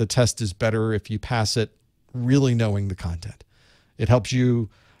the test is better if you pass it really knowing the content. It helps you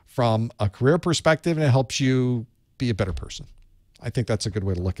from a career perspective, and it helps you be a better person. I think that's a good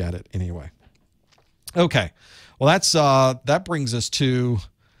way to look at it anyway. Okay. Well, that brings us to,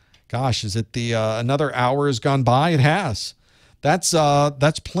 gosh, is it another hour has gone by? It has. That's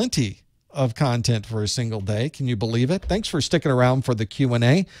plenty of content for a single day. Can you believe it? Thanks for sticking around for the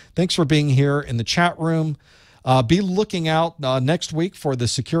Q&A. Thanks for being here in the chat room. Be looking out next week for the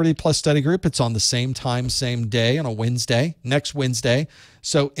Security Plus study group. It's on the same time, same day on a Wednesday, next Wednesday.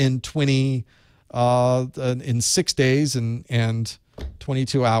 So in 6 days and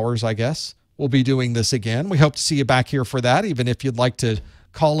 22 hours, I guess, we'll be doing this again. We hope to see you back here for that. Even if you'd like to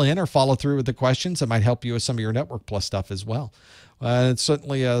call in or follow through with the questions, it might help you with some of your Network Plus stuff as well. It's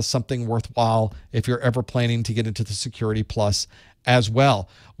certainly something worthwhile if you're ever planning to get into the Security Plus as well.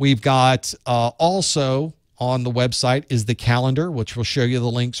 We've got also on the website is the calendar, which will show you the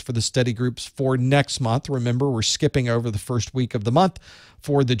links for the study groups for next month. Remember, we're skipping over the first week of the month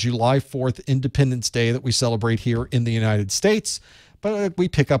for the July 4th Independence Day that we celebrate here in the United States. But we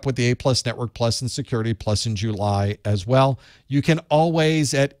pick up with the A+, Network Plus, and Security Plus in July as well. You can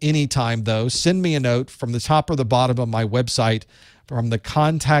always, at any time, though, send me a note from the top or the bottom of my website from the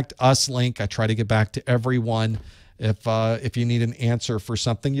Contact Us link. I try to get back to everyone. If you need an answer for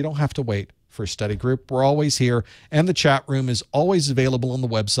something, you don't have to wait for a study group. We're always here, and the chat room is always available on the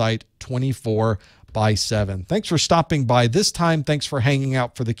website 24/7. Thanks for stopping by this time. Thanks for hanging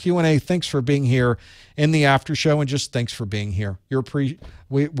out for the Q&A. Thanks for being here in the after show, and just thanks for being here.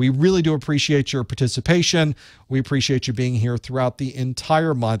 We really do appreciate your participation. We appreciate you being here throughout the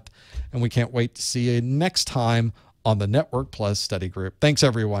entire month, and we can't wait to see you next time on the Network Plus study group. Thanks,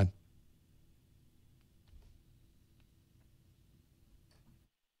 everyone.